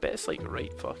bet it's like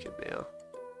right fucking there.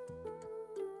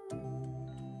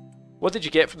 What did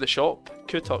you get from the shop,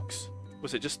 𝐂𝐄𝐄𝐄?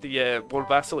 Was it just the more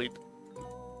Vaseline?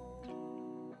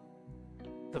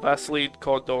 The Vaseline,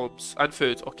 condoms, and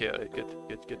food. Okay, alright, good.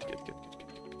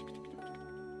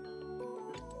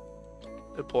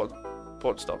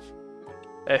 Important stuff.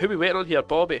 Who are we waiting on here?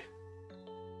 Bobby.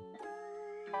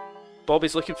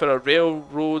 Bobby's looking for a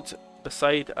railroad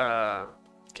beside a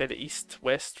kind of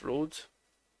east-west road.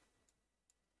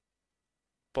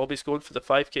 Bobby's going for the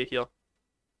 5k here.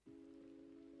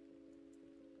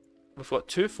 We've got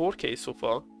 2 4Ks so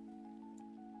far.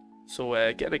 So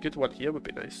getting a good one here would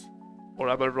be nice. Or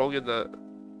am I wrong in the...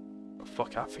 Oh,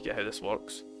 fuck, I forget how this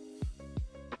works.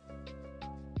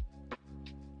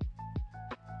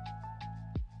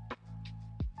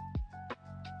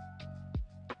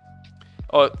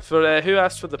 Oh, for who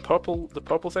asked for the purple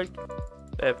thing?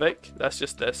 Vic, that's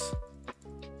just this.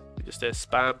 You just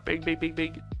spam, bing, bing, bing,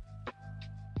 bing.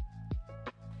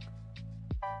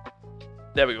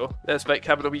 There we go. There's Vic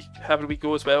having a wee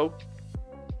go as well.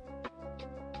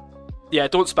 Yeah,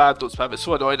 don't spam. It's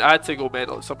so annoying. I had to go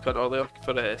mental at some point earlier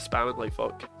for spamming like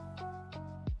fuck.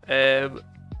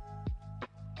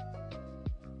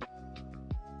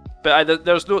 But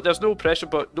there's no pressure,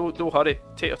 but no hurry.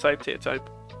 Take your time. Take your time.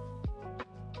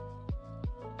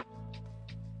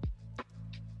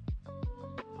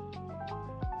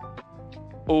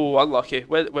 Oh, unlucky.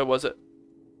 Where was it?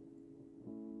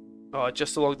 Oh,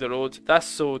 just along the road. That's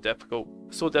so difficult.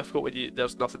 So difficult when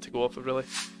there's nothing to go off of, really.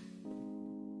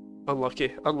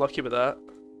 Unlucky. Unlucky with that.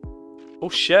 Oh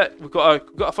shit, we've got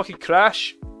a fucking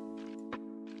crash.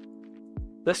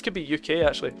 This could be UK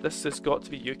actually. This has got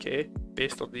to be UK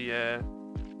based on the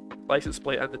license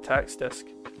plate and the tax disc.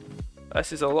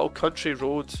 This is a little country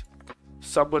road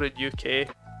somewhere in UK.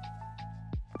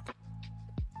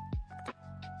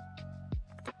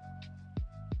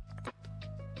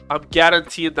 I'm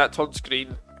guaranteeing that turns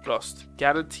green, Rust.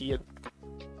 Guaranteeing.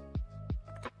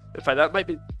 In fact, that might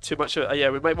be too much of it. Yeah,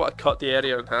 we might want to cut the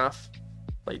area in half.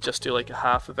 Like, just do like a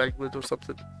half of England or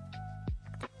something.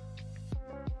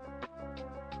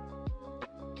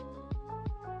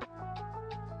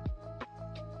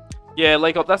 Yeah,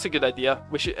 like up. That's a good idea.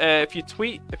 We should, if you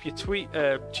tweet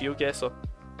GeoGuessr,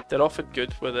 they're often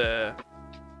good with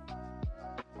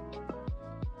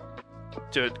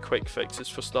doing quick fixes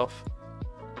for stuff.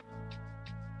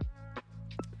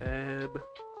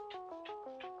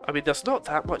 I mean, there's not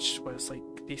that much where it's like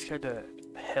these kind of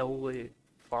hilly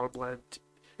farmland.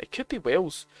 It could be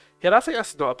Wales. Yeah, I think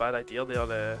that's not a bad idea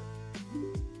there.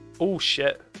 Oh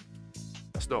shit,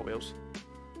 that's not Wales.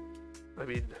 I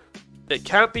mean, it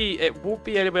can't be. It won't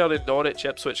be anywhere in Norwich,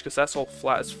 Ipswich, because that's all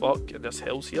flat as fuck and there's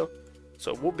hills here,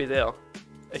 so it won't be there.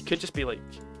 It could just be like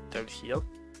down here.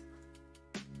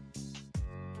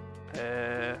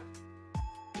 Yeah,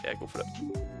 go for it.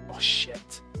 Oh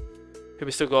shit. Who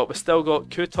we still got? We still got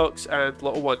𝐂𝐄𝐄 and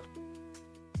Little One.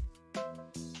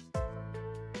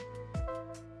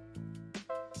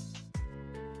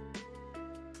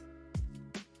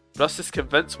 Russ is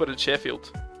convinced we're in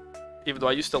Sheffield. Even though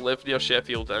I used to live near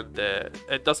Sheffield and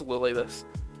it doesn't look like this.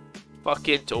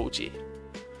 Fucking told you.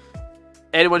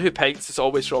 Anyone who pings is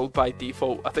always wrong by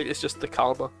default. I think it's just the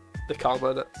karma. The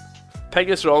karma in it. Ping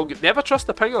is wrong. Never trust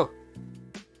a pinger.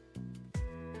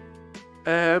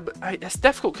 It's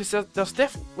difficult because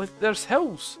there's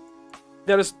hills.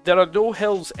 There are no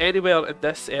hills anywhere in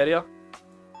this area.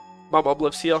 My mum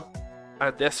lives here,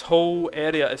 and this whole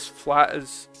area is flat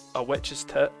as a witch's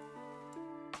tit.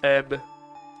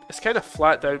 It's kind of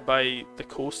flat down by the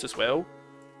coast as well,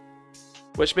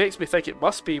 which makes me think it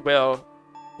must be where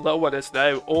Little One is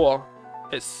now, or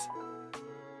it's...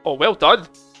 Oh, well done!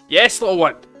 Yes, Little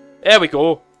One! There we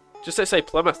go! Just outside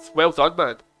Plymouth. Well done,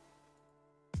 man.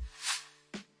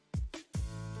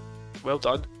 Well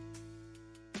done.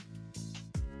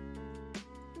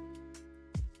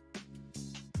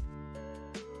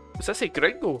 Does that say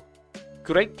Gringo?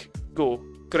 Gringo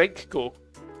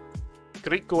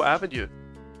Avenue.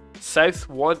 South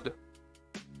 1.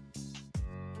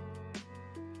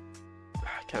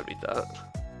 I can't read that.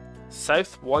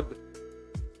 South 1.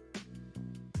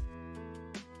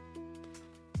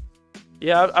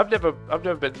 Yeah, I've never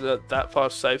been that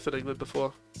far south in England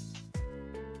before.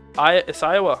 It's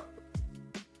Iowa.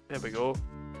 There we go.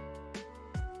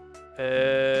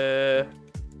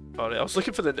 Alright, I was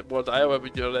looking for the word Iowa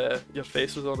when your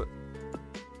face was on it.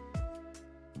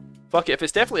 Fuck it, if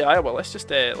it's definitely Iowa, let's just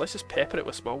pepper it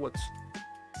with small ones.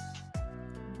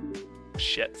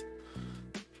 Shit.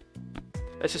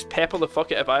 Let's just pepper the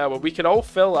fuck out of Iowa. We can all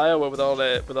fill Iowa with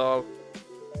our.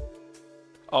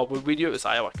 Oh, we knew it was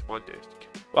Iowa. Come on, dude.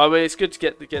 Well, I mean, it's good to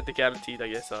get the guaranteed, I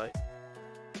guess. Aye.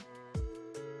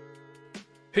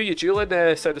 Who you dueling?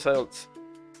 Sound of Silence.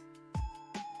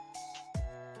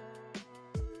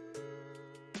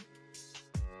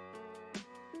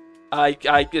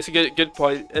 It's a good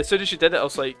point. As soon as you did it, I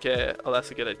was like, oh,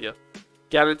 that's a good idea.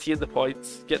 Guaranteeing the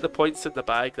points. Get the points in the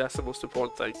bag. That's the most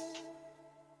important thing.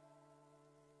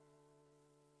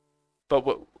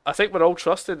 But I think we're all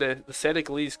trusting the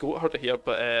Senegalese goat herder here,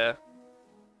 but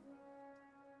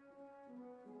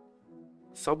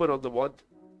somewhere on the 1.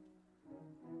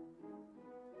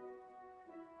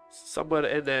 Somewhere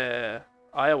in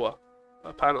Iowa,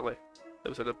 apparently. There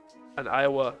was an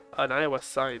Iowa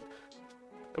sign.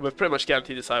 And we've pretty much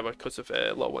guaranteed it's Iowa because of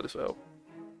Little One as well.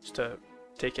 Just to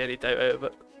take any doubt out of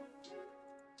it.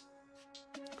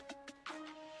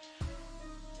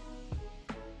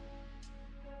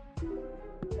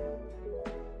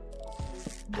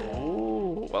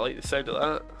 Oh, I like the sound of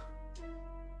that.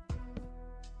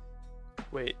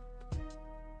 Wait.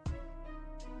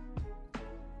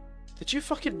 Did you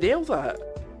fucking nail that?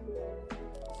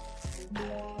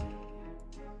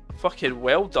 Fucking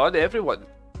well done, everyone.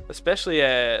 Especially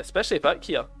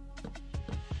𝐓𝐇𝐄𝐄.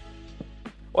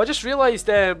 Oh, I just realised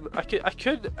I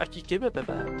could give it a bit.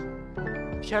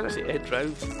 You can't actually end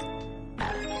rounds.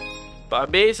 But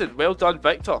amazing, well done,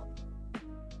 Victor.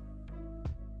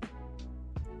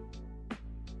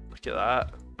 Look at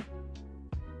that.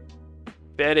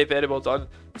 Very, very well done.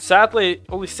 Sadly,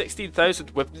 only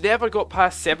 16,000. We've never got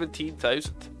past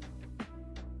 17,000.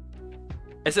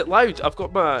 Is it loud? I've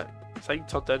got my thing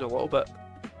turned down a little bit.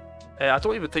 I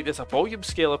don't even think there's a volume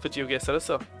scale for GeoGuessr, is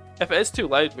there? If it is too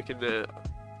loud, we can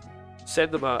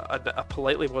send them a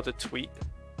politely worded tweet.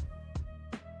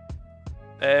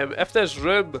 If there's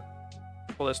room,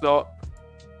 well, there's not.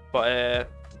 But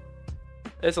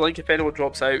there's a link if anyone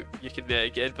drops out. You can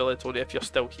get in Villa Tony if you're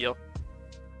still here.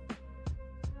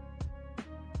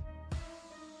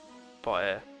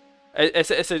 But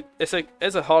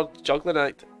it's a hard juggling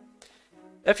act.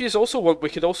 If you also want, we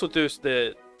could also do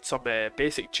some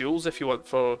basic duels if you want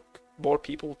for more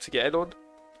people to get in on.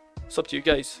 It's up to you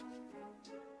guys.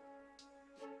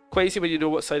 Quite easy when you know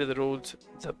what side of the road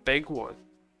the big one.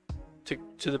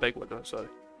 To the big one, no, sorry.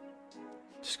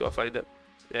 Just gotta find it.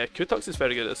 Yeah, 𝐂𝐄𝐄 is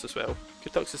very good at this as well.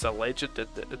 𝐂𝐂𝐄 is a legend in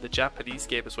the Japanese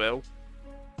game as well.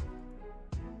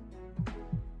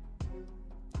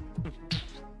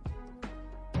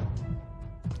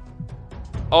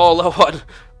 Oh, Little One.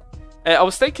 I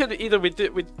was thinking either we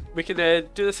can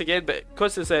do this again, but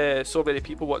because there's so many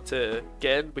people want to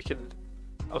get in, we can.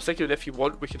 I was thinking if you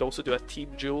want, we could also do a team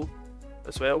duel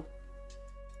as well.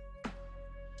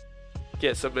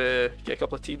 Get a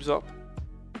couple of teams up.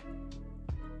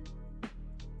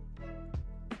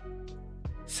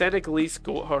 Senegalese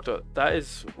goat herder. That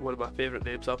is one of my favourite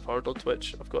names I've heard on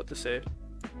Twitch, I've got to say.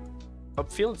 I'm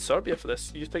feeling Serbia for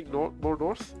this. You think more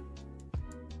north?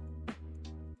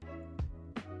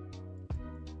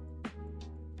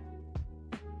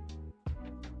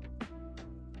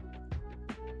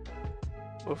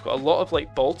 We've got a lot of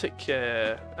like Baltic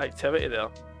activity there.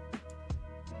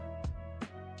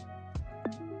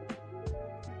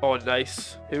 Oh,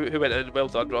 nice. Who went in? Well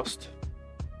done, Rust.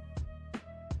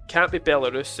 Can't be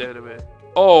Belarus anyway.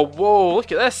 Oh, whoa,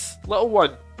 look at this. Little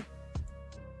one.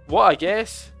 What a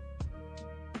guess.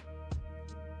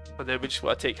 And then we just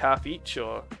want to take half each,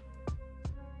 or...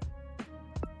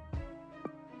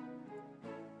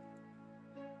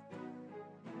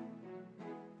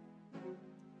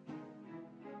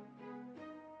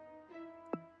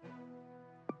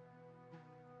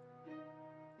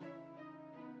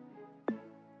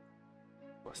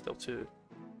 Oh, still two.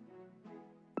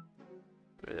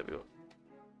 Right, there we go.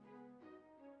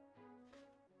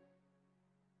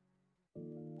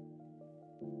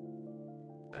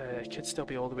 It could still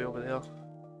be all the way over there.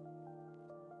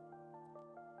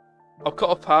 I'll cut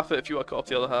off half it if you want to cut off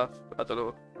the other half. I don't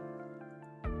know.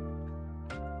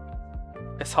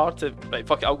 It's hard to... Right,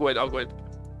 fuck it, I'll go in.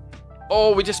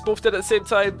 Oh, we just both did it at the same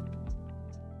time.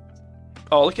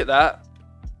 Oh, look at that.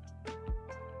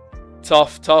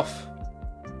 Tough.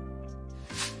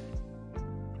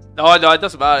 No, it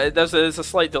doesn't matter. There's a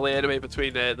slight delay anyway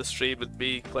between the stream and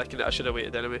me clicking it. I should have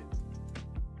waited anyway.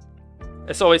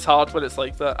 It's always hard when it's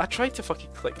like that. I tried to fucking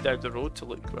click down the road to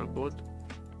look where I'm going.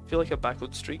 I feel like I'm back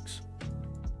on streaks.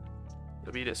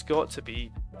 I mean, it's got to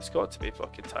be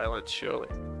fucking Thailand, surely.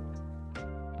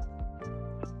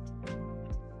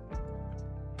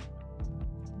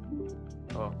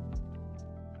 Oh.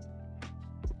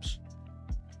 Oops.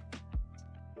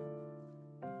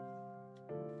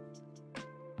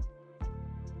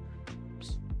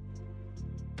 Oops.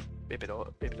 Maybe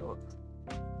not.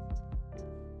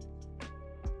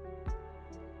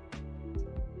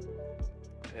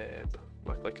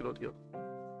 Am I clicking on here?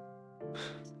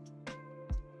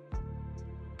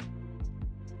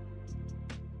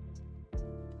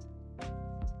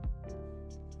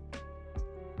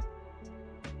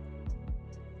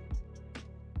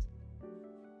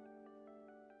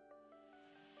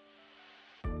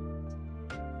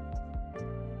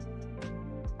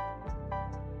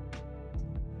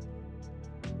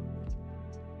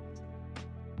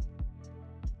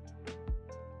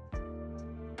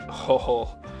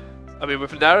 Oh, I mean,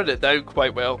 we've narrowed it down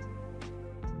quite well.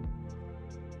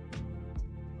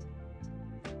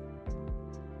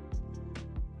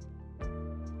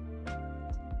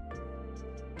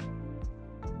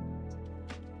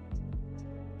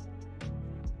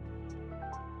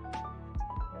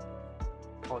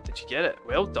 Oh, did you get it?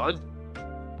 Well done.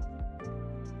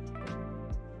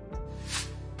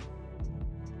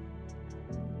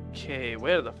 Okay,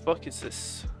 where the fuck is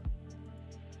this?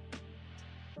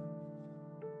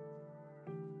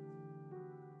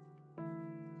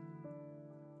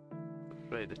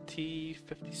 Right, the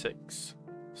T56.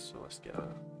 So let's get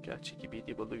a cheeky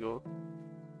medium on the go.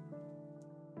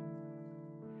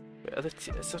 Wait, are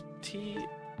is there T?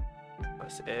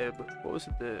 That's M. What was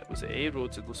it? Was it A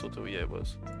roads in Lesotho? Yeah, it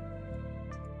was.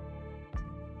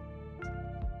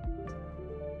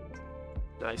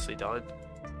 Nicely done.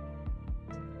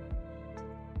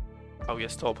 I'll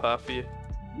guess top half for you.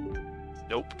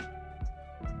 Nope.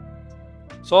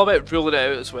 It's all about ruling it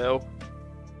out as well.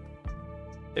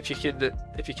 If you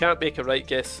can't make a right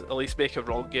guess, at least make a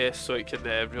wrong guess so it can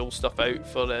rule stuff out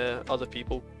for other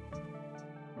people.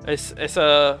 It's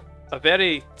a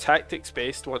very tactics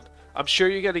based one. I'm sure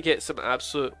you're going to get some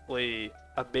absolutely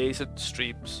amazing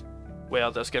streams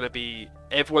where there's going to be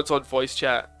everyone's on voice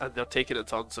chat and they're taking it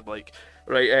turns. I'm like,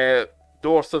 right,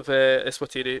 north of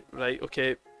𝐂𝐇𝐄𝐄, right,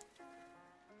 okay.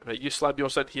 Right, you slam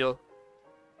yours in here.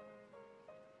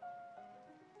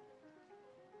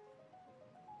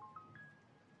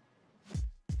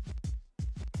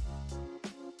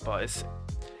 But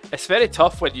it's very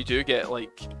tough when you do get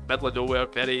like middle of nowhere,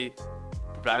 very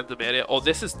random area. Oh,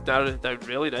 this is narrowed it down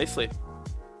really nicely.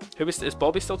 Is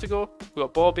Bobby still to go? We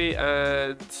got Bobby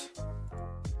and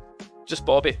just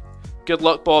Bobby. Good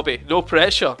luck, Bobby. No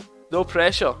pressure. No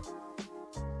pressure.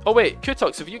 Oh wait,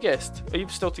 𝐂𝐄𝐄𝐄, have you guessed? Are you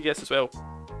still to guess as well?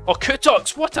 Oh,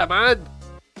 𝐂𝐄𝐄𝐄, what a man!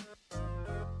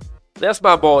 There's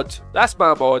my mod. That's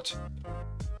my mod.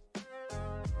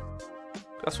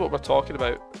 That's what we're talking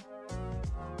about.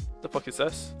 The fuck is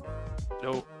this?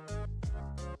 No.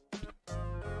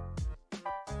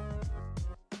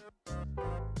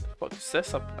 The fuck is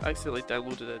this? I accidentally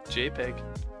downloaded a JPEG.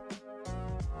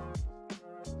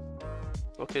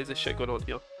 Okay, there's this shit going on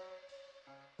here.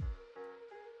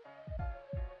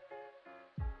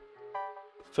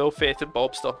 Full faith in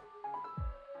Bobster.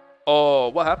 Oh,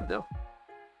 what happened there?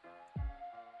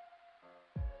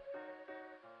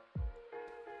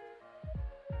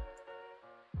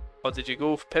 Oh, did you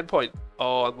go pinpoint?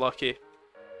 Oh, unlucky.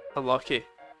 Unlucky.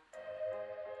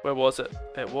 Where was it?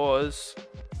 It was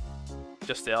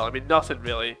just there. I mean, nothing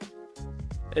really.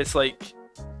 It's like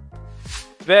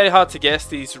very hard to guess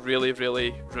these really,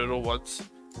 really rural ones.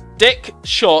 Dick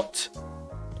shot.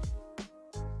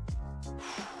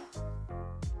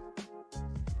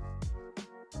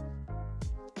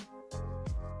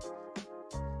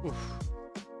 Oof.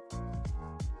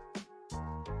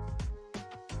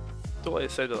 Don't like the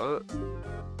sound of that.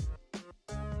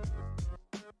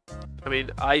 I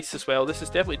mean, ice as well. This is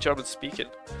definitely German speaking.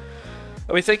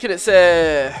 Are we thinking it's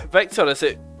Victor? Is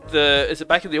it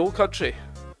back in the old country?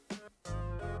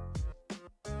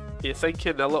 Are you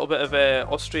thinking a little bit of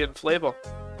Austrian flavour?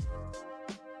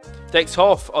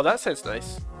 Dexhoff. Oh, that sounds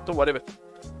nice. Don't worry about it.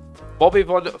 Bobby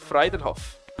von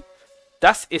Friedenhof.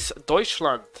 Das ist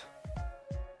Deutschland.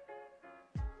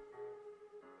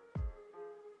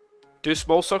 Do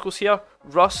small circles here.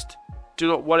 Rust. Do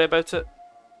not worry about it.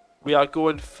 We are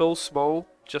going full small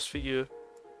just for you.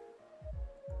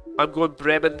 I'm going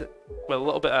Bremen with a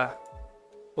little bit of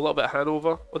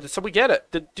Hanover. Oh, did someone get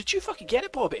it? Did you fucking get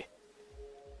it, Bobby?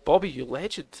 Bobby, you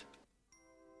legend.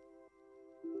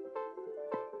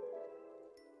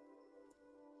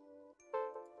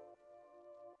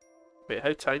 Wait,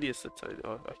 how tiny is the tiny?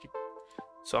 Oh,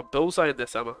 so I'm bullseye in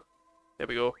this, am I? There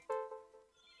we go.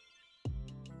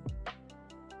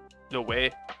 No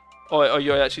way. Oh,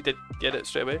 you actually did get it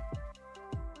straight away.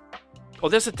 Oh,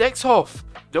 there's a Dexhoff.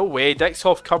 No way,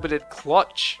 Dexhoff coming in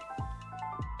clutch.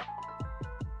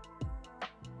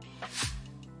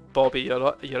 Bobby, you're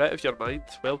out of your mind.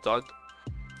 Well done.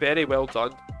 Very well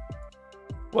done.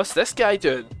 What's this guy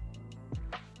doing?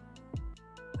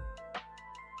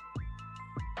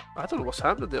 I don't know what's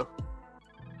happening there.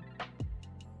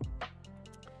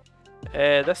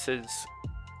 This is...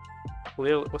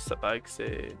 What's that bag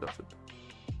say? Nothing.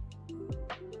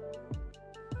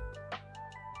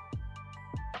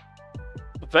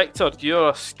 Victor,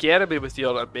 you're scaring me with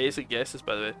your amazing guesses,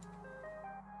 by the way.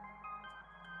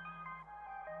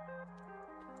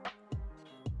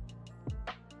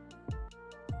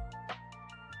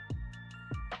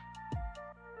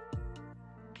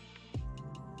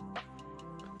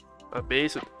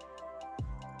 Amazing.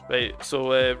 Right, so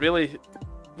really,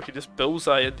 we can just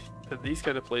bullseye in these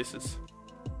kind of places.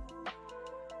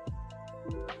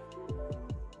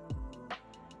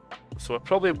 So we're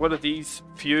probably in one of these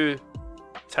few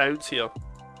towns here.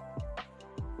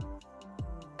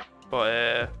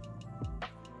 But,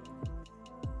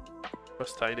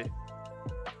 where's tiny?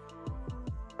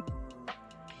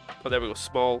 Oh, there we go,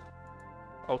 small.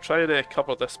 I'll try and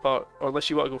cover this part, or unless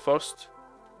you want to go first.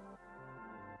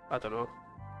 I don't know.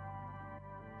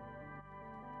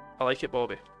 I like it,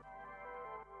 Bobby.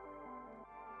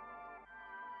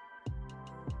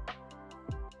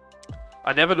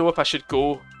 I never know if I should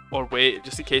go or wait,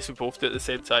 just in case we both do it at the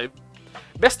same time.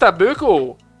 Mr.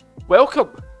 Mugo!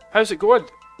 Welcome! How's it going?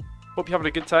 Hope you're having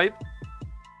a good time.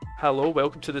 Hello,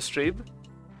 welcome to the stream.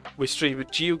 We stream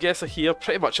GeoGuessr here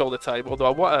pretty much all the time, although I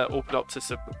want to open up to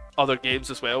some other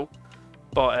games as well.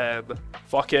 But,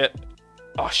 fuck it.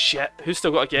 Oh shit, who's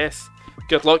still got a guess?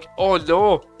 Good luck. Oh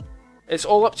no! It's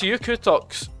all up to you,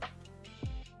 𝐂𝐄𝐄𝐄.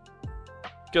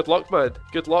 Good luck, man.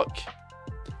 Good luck.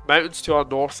 Mountains to our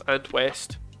north and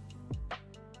west.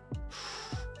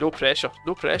 No pressure.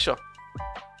 No pressure.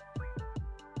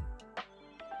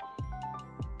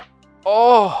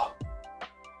 Oh!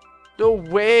 No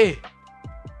way!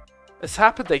 It's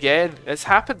happened again. It's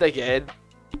happened again.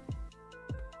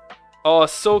 Oh,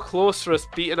 so close for us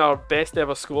beating our best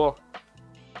ever score.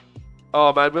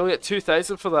 Oh man, we'll get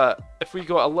 2,000 for that. If we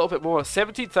got a little bit more.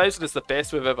 17,000 is the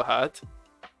best we've ever had.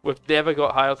 We've never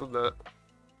got higher than that.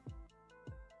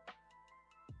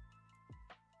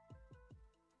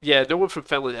 Yeah, no one from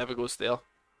Finland ever goes there.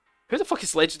 Who the fuck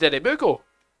is legendary Mugo?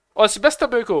 Oh, it's Mr.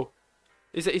 Mugo.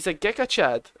 He's a Giga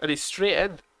Chad, and he's straight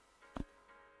in.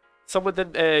 Someone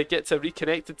didn't get to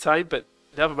reconnect in time, but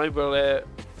never mind, we'll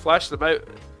flash them out.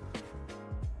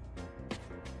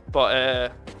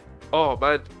 But, oh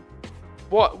man.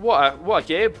 What a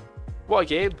game. What a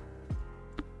game.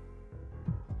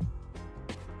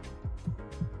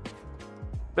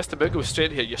 Mr. Mugo was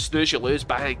straight in here. You snooze, you lose.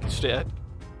 Bang. Straight in.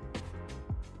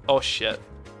 Oh shit.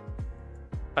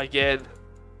 Again.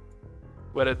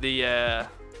 We're in the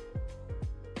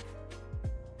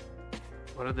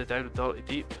down and dirty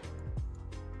deep.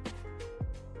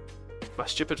 Am I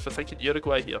stupid for thinking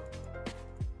Uruguay here?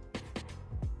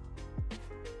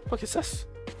 Look, is this?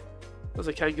 There's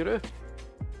a kangaroo.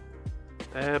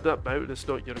 That mountain is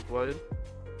not Uruguayan.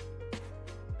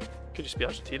 Could just be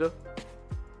Argentina.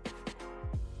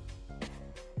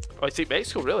 Oh, I think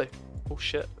Mexico, really? Oh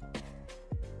shit.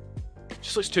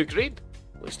 Just looks too green.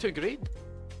 Looks too green.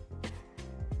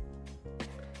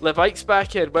 𝐓𝐇𝐄𝐄𝐄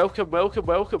back in. Welcome, welcome,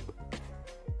 welcome.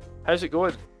 How's it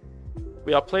going?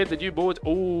 We are playing the new mode.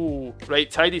 Oh, right.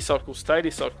 Tiny circles, tiny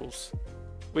circles.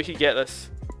 We can get this.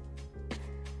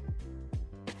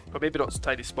 Or maybe not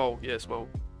tiny, small. Yeah, small.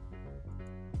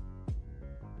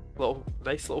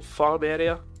 Nice little farm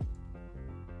area.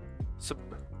 Some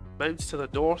mountains to the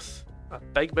north. A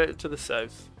big mountain to the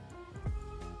south.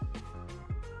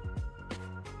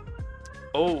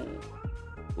 Oh,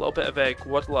 a little bit of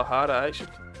𝐂𝐇𝐄𝐄𝐊 action,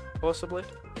 possibly.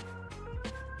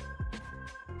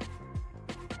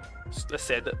 Let's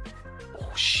send it.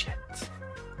 Oh shit.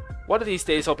 One of these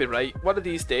days I'll be right. One of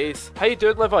these days. How you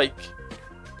doing, 𝐓𝐇𝐄𝐄?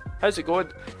 How's it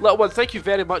going? Little one, thank you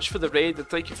very much for the raid and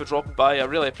thank you for dropping by. I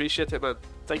really appreciate it, man.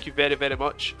 Thank you very, very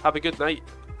much. Have a good night.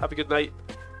 Have a good night.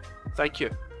 Thank you.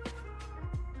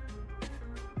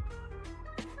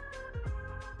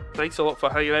 Thanks a lot for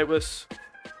hanging out with us.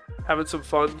 Having some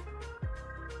fun.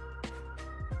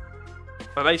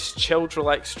 A nice chilled,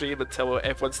 relaxed stream until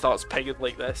everyone starts pinging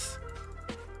like this.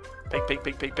 Ping, ping,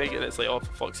 ping, ping, ping, and it's like, oh,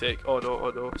 for fuck's sake. Oh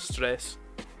no, stress.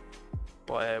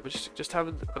 But we're just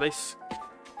having a nice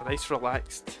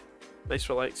relaxed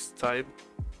time.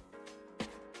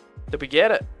 Did we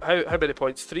get it? How many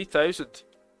points? 3,000.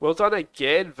 Well done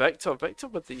again, Victor. Victor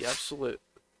with the absolute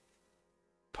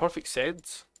perfect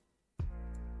send.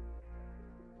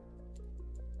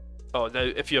 Oh, now,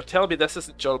 if you're telling me this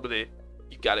isn't Germany,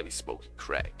 you gotta be smoking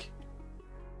crack.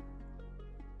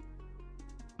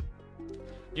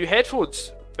 New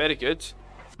headphones. Very good.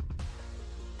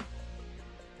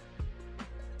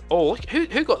 Oh, look,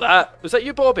 who got that? Was that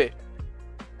you, Bobby?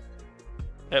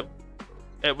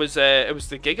 It was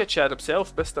the Giga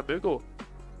himself, Mr. Mugo.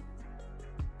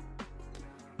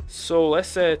 So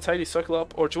let's tiny circle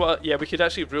up, or do you want? Yeah, we could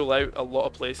actually rule out a lot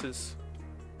of places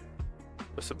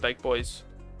with some big boys.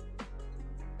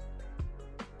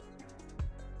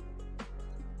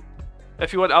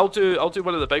 If you want, I'll do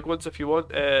one of the big ones if you want,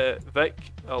 Vic.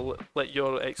 I'll let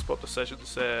your expert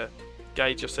decisions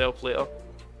guide yourself later.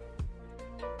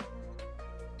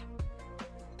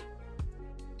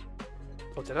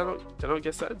 Oh, did I not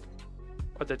guess that in?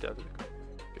 I did.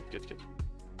 Good.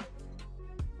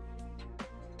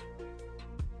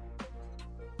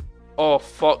 Oh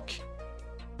fuck!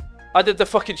 I did the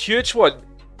fucking huge one.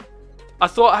 I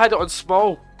thought I had it on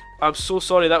small. I'm so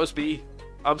sorry. That was me.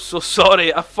 I'm so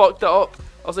sorry, I fucked it up.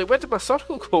 I was like, where did my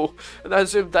circle go? And I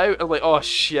zoomed out and I'm like, oh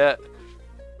shit.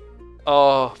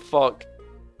 Oh fuck.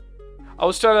 I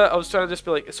was trying to just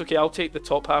be like, it's okay, I'll take the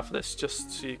top half of this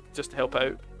just to help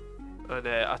out. And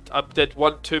I did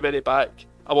one too many back.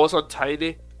 I was on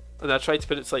tiny, and I tried to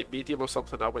put it to like medium or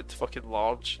something. I went to fucking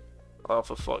large. Oh,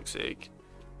 for fuck's sake.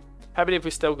 How many have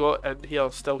we still got in here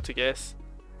still to guess?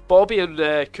 Bobby and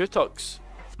𝐂𝐄𝐄𝐄.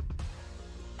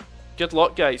 Good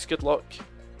luck, guys. Good luck.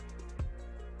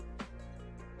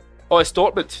 Oh, it's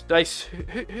Dortmund. Nice.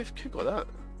 Who got that?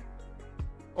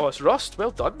 Oh, it's Rust.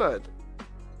 Well done, man.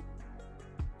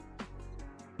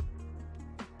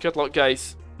 Good luck,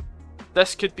 guys.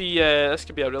 This could be a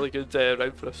really good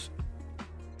round for us.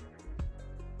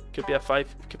 Could be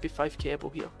 5k able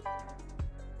here.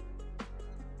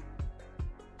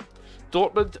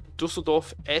 Dortmund,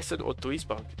 Dusseldorf, Essen, or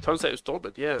Duisburg. Turns out it was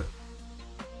Dortmund. Yeah.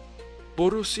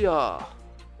 Borussia.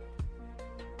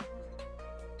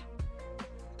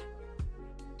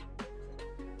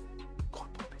 Go on,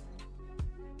 Bobby.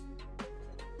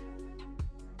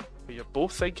 But you're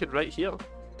both thinking right here.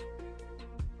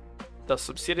 There's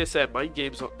some serious mind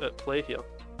games at play here.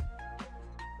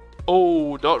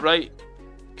 Oh, not right.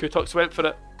 𝐂𝐄𝐄𝐄 went for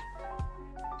it.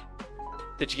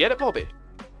 Did you get it, Bobby?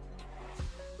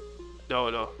 No,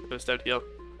 it was down here.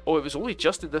 Oh, it was only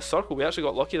just in this circle. We actually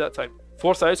got lucky that time.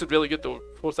 4,000, really good though.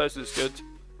 4,000 is good.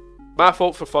 My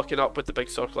fault for fucking up with the big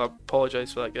circle. I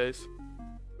apologise for that, guys.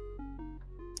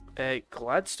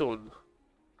 Gladstone.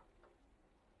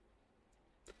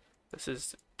 This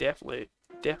is definitely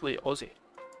Aussie.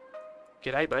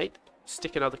 G'day, mate.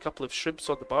 Stick another couple of shrimps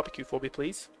on the barbecue for me,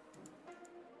 please.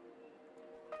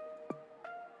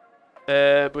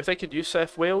 We're thinking New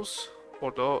South Wales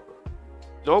or not.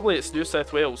 Normally it's New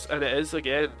South Wales, and it is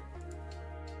again.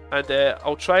 And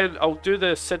I'll do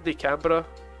the Sydney Canberra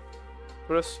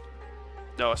for us.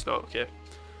 No, it's not. Okay.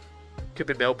 Could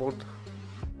be Melbourne.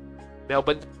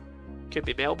 Could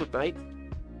be Melbourne, mate.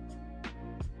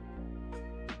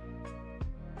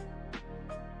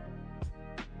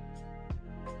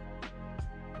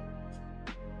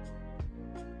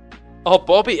 Oh,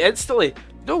 Bobby instantly.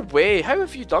 No way. How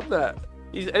have you done that?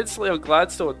 He's instantly on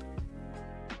Gladstone.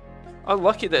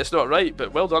 Unlucky that it's not right,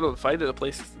 but well done on finding a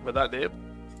place with that name.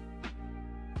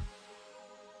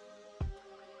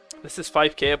 This is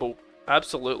 5Kable.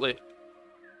 Absolutely.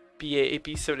 B80,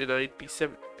 B79,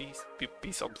 B7,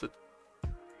 B something.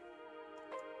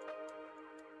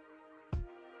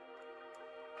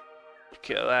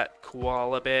 Look at that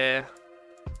koala. Look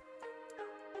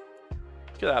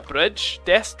at that bridge.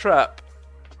 Death trap.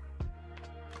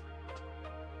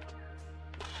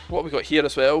 What have we got here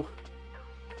as well?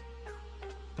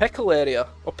 Pickle area.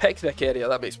 Or picnic area,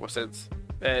 that makes more sense.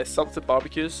 Something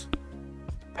barbecues.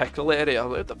 Pickle area.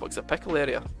 What the fuck's a pickle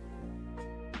area?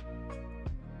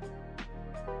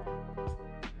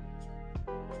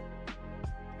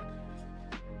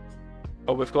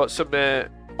 Oh, we've got some.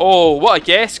 Oh, what a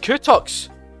guess! 𝐂𝐄𝐄𝐄.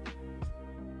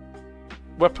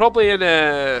 We're probably in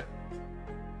a.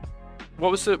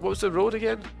 What was the road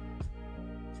again?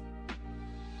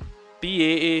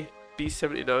 B80,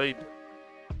 B79.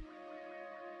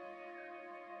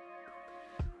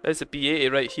 There's a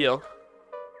B80 right here.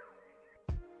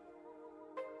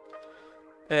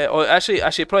 Oh, actually,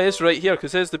 it probably is right here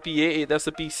because there's the B80. There's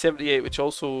the B78, which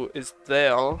also is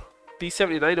there.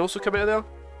 B79 also coming out of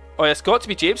there. Oh, yeah, it's got to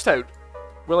be Jamestown.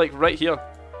 We're like right here.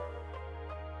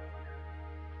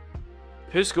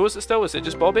 Whose go is it still? Is it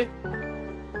just Bobby?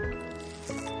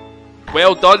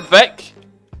 Well done, Vic.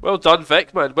 Well done,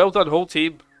 Vic, man. Well done, whole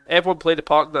team. Everyone played a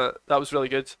part in that. That was really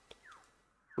good.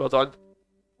 Well done.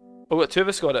 Oh, got two of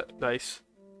us got it. Nice.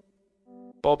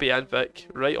 Bobby and Vic.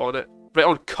 Right on it. Right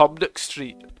on 𝐂𝐄𝐄𝐄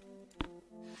Street.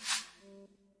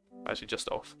 Actually, just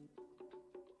off.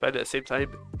 Found it at the same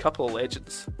time. Couple of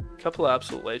legends. Couple of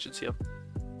absolute legends here.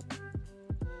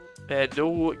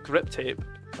 No grip tape.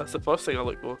 That's the first thing I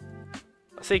look for.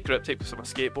 I say grip tape because I'm a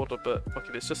skateboarder, but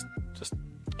fucking it's just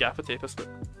gaffer tape, isn't it?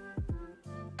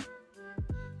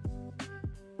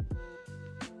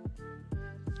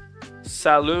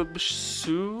 Salum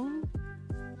Su.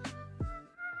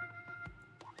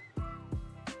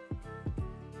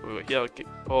 Here.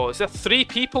 Oh, is there 3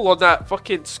 people on that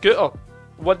fucking scooter?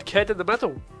 1 kid in the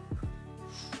middle.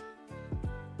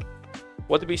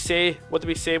 What do we say? What do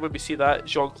we say when we see that,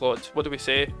 Jean-Claude? What do we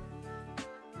say?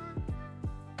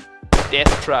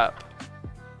 Death trap.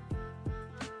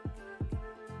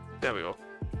 There we go.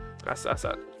 That's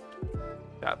that.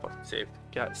 Got fucking saved.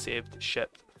 Got saved.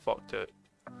 Shipped. Fucked out.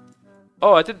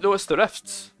 Oh, I didn't notice the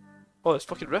rifts. Oh, there's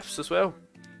fucking rifts as well.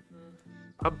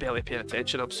 I'm barely paying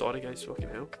attention. I'm sorry, guys. Fucking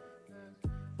hell.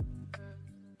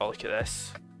 Oh, look at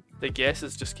this. The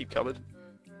guesses just keep coming.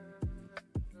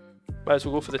 Might as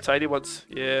well go for the tiny ones.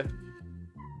 Yeah.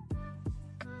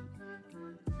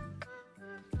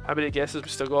 How many guesses we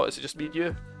still got? Is it just me and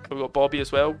you? We've got Bobby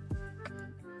as well.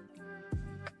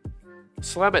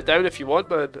 Slam it down if you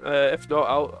want, man. If not,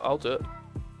 I'll do it.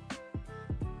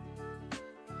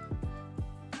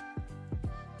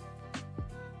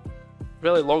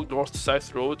 Really long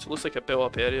north-south road. Looks like a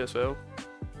built-up area as well.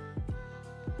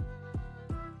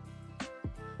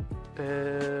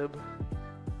 I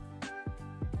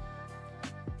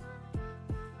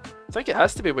think it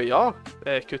has to be where you are,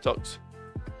 𝐂𝐄𝐄𝐄.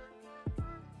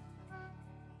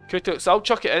 𝐂𝐄𝐄𝐄, I'll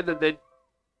chuck it in and then...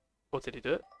 What did he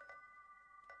do it?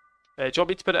 Do you want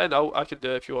me to put it in? I can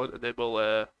do it if you want, and then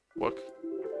we'll work.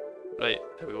 Right,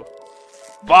 there we go.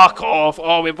 Fuck off!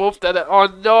 Oh, we both did it. Oh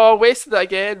no, wasted it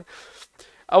again.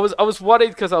 I was worried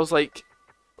because I was like,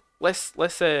 let's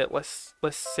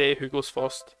say who goes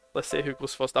first. Let's say who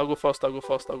goes first. I'll go first.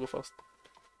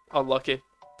 Unlucky.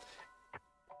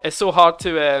 It's so hard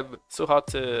to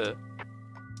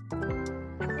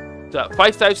that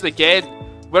 5,000 again.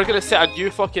 We're gonna set a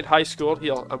new fucking high score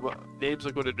here, and names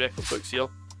are going in record books here.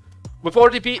 We've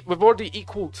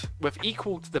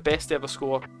equaled the best ever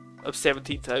score of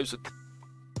 17,000.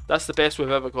 That's the best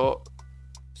we've ever got.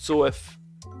 So if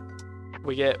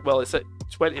we get, well, it's at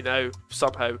 20 now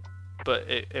somehow, but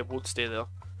it won't stay there.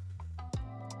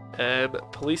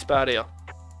 Police barrier.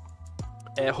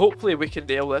 Hopefully we can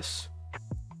nail this.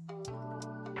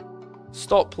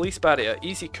 Stop police barrier.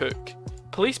 Easy Cook.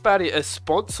 Police barrier is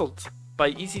sponsored by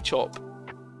Easy Chop.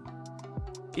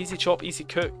 Easy Chop, Easy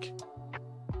Cook.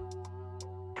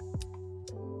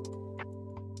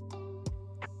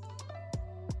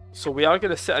 So we are going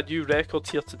to set a new record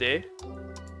here today.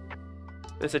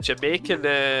 There's a Jamaican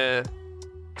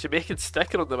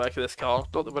sticker on the back of this car.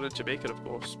 Not that we're in Jamaica, of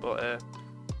course, but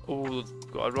oh,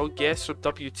 got a wrong guess from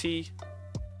WT.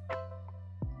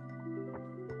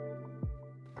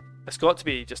 It's got to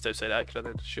be just outside Accra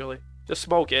then, surely. Just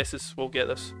small guesses, we'll get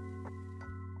this.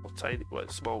 Or tiny, well,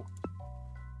 small.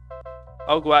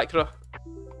 I'll go Accra.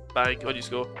 Bang, on you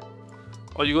go.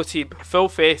 On you go, team. Full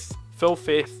faith, full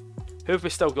faith. Who have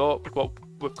we still got?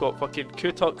 We've got fucking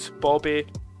𝐂𝐄𝐄𝐄, Bobby,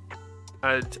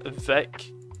 and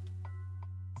Vic.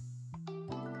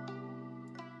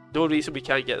 No reason we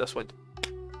can't get this one.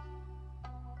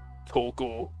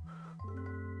 Togo.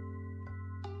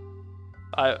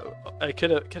 I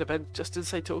could have been just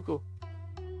inside Togo.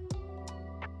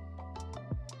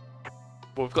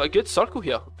 Well, we've got a good circle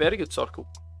here. Very good circle.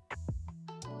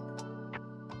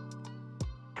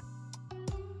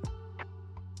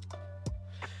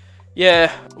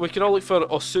 Yeah, we can all look for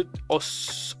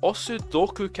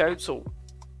𝐂𝐇𝐄𝐄 Council.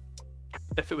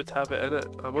 If it would have it in it.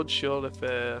 I'm unsure if...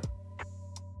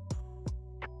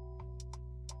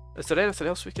 Is there anything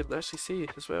else we can actually see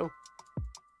as well?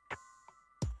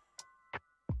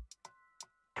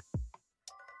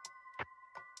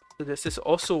 And this is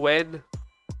also when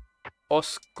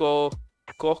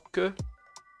𝐂𝐇𝐄𝐄.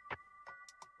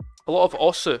 A lot of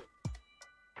𝐂𝐇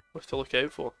we have to look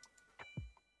out for.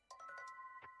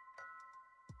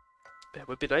 It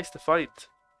would be nice to find.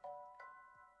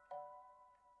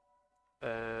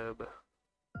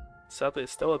 Sadly,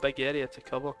 it's still a big area to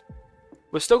cover.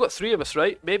 We've still got 3 of us,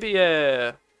 right? Maybe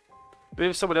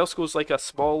maybe someone else goes like a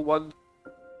small one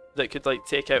that could like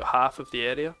take out half of the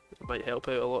area. It might help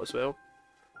out a lot as well.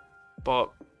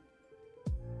 But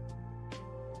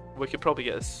we could probably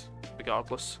get this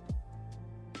regardless.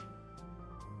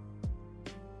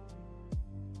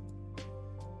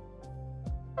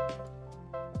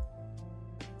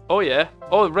 Oh yeah.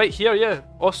 Oh, right here, yeah.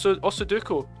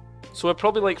 𝐂𝐇𝐄𝐄. So we're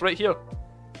probably like right here.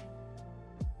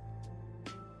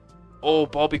 Oh,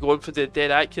 Bobby going for the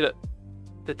dead accurate.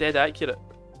 The dead accurate.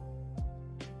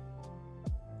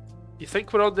 You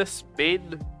think we're on this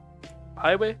main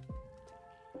highway?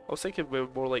 I was thinking we were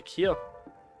more like here.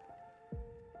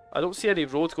 I don't see any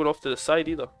road going off to the side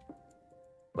either.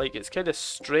 Like, it's kind of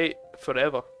straight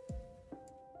forever.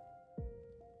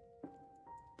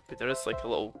 But there is like a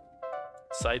little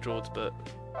side road, but...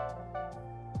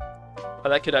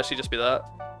 And that could actually just be that.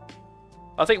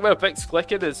 I think where Vic's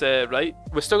clicking is right.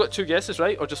 We've still got 2 guesses,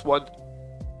 right? Or just 1?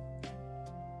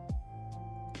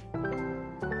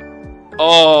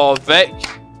 Oh, Vic!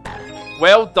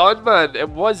 Well done, man! It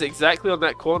was exactly on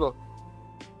that corner.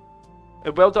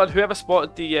 And well done, whoever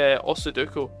spotted the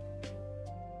𝐂𝐇𝐄𝐄.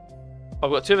 I've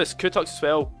got 2 of us, 𝐂𝐇𝐄𝐄 as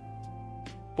well.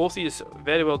 Both of you,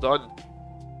 very well done.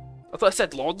 I thought I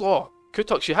said lawn law.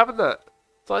 𝐂𝐇𝐄𝐄, you having that?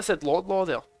 I thought I said lawn law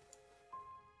there.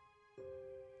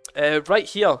 Right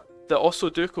here, the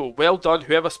𝐂𝐇𝐄𝐄. Well done,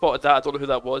 whoever spotted that. I don't know who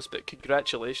that was, but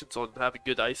congratulations on having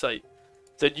good eyesight.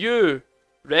 The new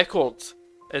record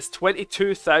is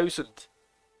 22,000.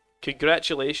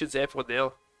 Congratulations, everyone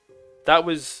there. That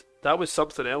was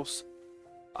something else.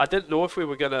 I didn't know if we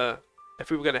were gonna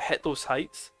hit those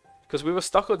heights, because we were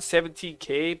stuck on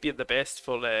 17k being the best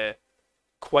for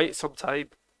quite some time.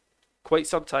 Quite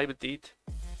some time indeed.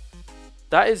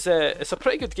 That is it's a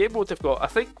pretty good game mode they've got. I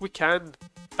think we can.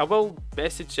 I will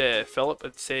message Philip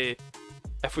and say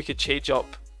if we could change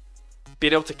up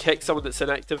being able to kick someone that's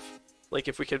inactive. Like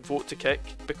if we can vote to kick,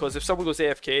 because if someone goes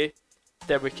AFK,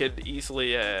 then we can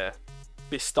easily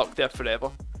be stuck there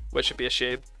forever, which would be a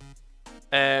shame.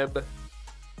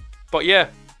 But yeah,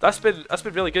 that's been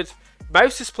really good.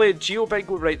 Mouse is playing Geo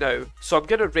Bingo right now, so I'm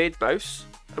gonna raid Mouse,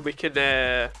 and we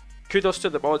can kudos to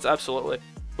the mods, absolutely.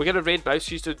 We're gonna raid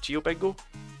Mouse using Geo Bingo.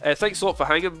 Thanks a lot for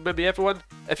hanging with me, everyone.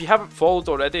 If you haven't followed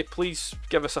already, please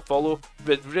give us a follow.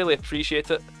 We'd really appreciate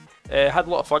it. Had a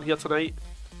lot of fun here tonight.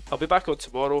 I'll be back on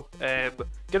tomorrow.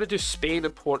 Gonna do Spain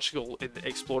and Portugal in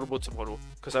Explorer mode tomorrow,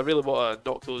 because I really want to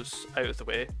knock those out of the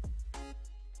way.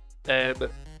 Oh,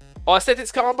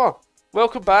 𝐓𝐇𝐄𝐄𝐄,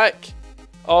 welcome back.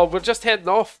 Oh, we're just heading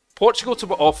off. Portugal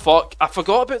tomorrow. Oh fuck, I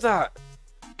forgot about that.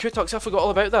 𝐂𝐇𝐄𝐄, I forgot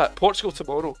all about that. Portugal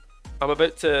tomorrow.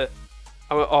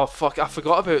 Oh fuck, I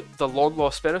forgot about the lawn law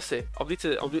conspiracy.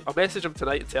 I'll message him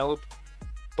tonight and tell him.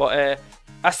 But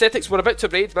𝐓𝐇𝐄𝐄, we're about to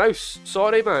raid Mouse.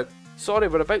 Sorry man. Sorry,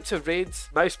 we're about to raid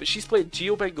Mouse, but she's playing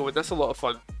Geo Bingo and that's a lot of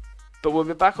fun. But we'll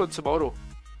be back on tomorrow.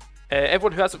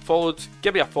 Everyone who hasn't followed,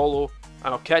 give me a follow,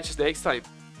 and I'll catch us next time.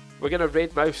 We're gonna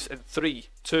raid Mouse in 3,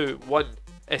 2, 1.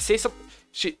 Say something.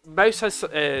 Mouse has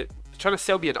trying to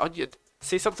sell me an onion.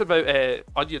 Say something about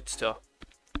onions to her.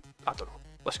 I don't know.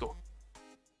 Let's go.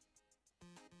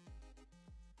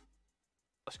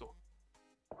 Let's go.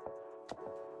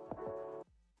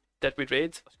 Did we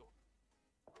raid? Let's go.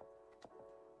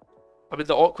 I'm in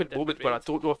the awkward moment where I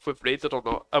don't know if we've raided or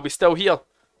not. Are we still here?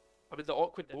 I'm in the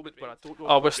awkward moment where I don't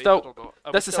know if we've raided or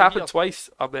not. This has happened twice.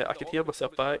 I can hear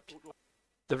myself back.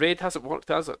 The raid hasn't worked,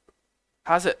 has it?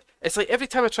 Has it? It's like every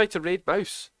time I try to raid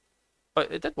Mouse.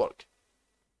 But it did work.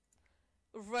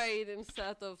 Raid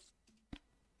instead of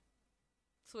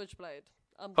Switchblade.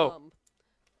 I'm Oh. dumb.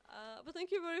 But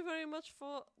thank you very, very much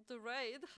for the raid.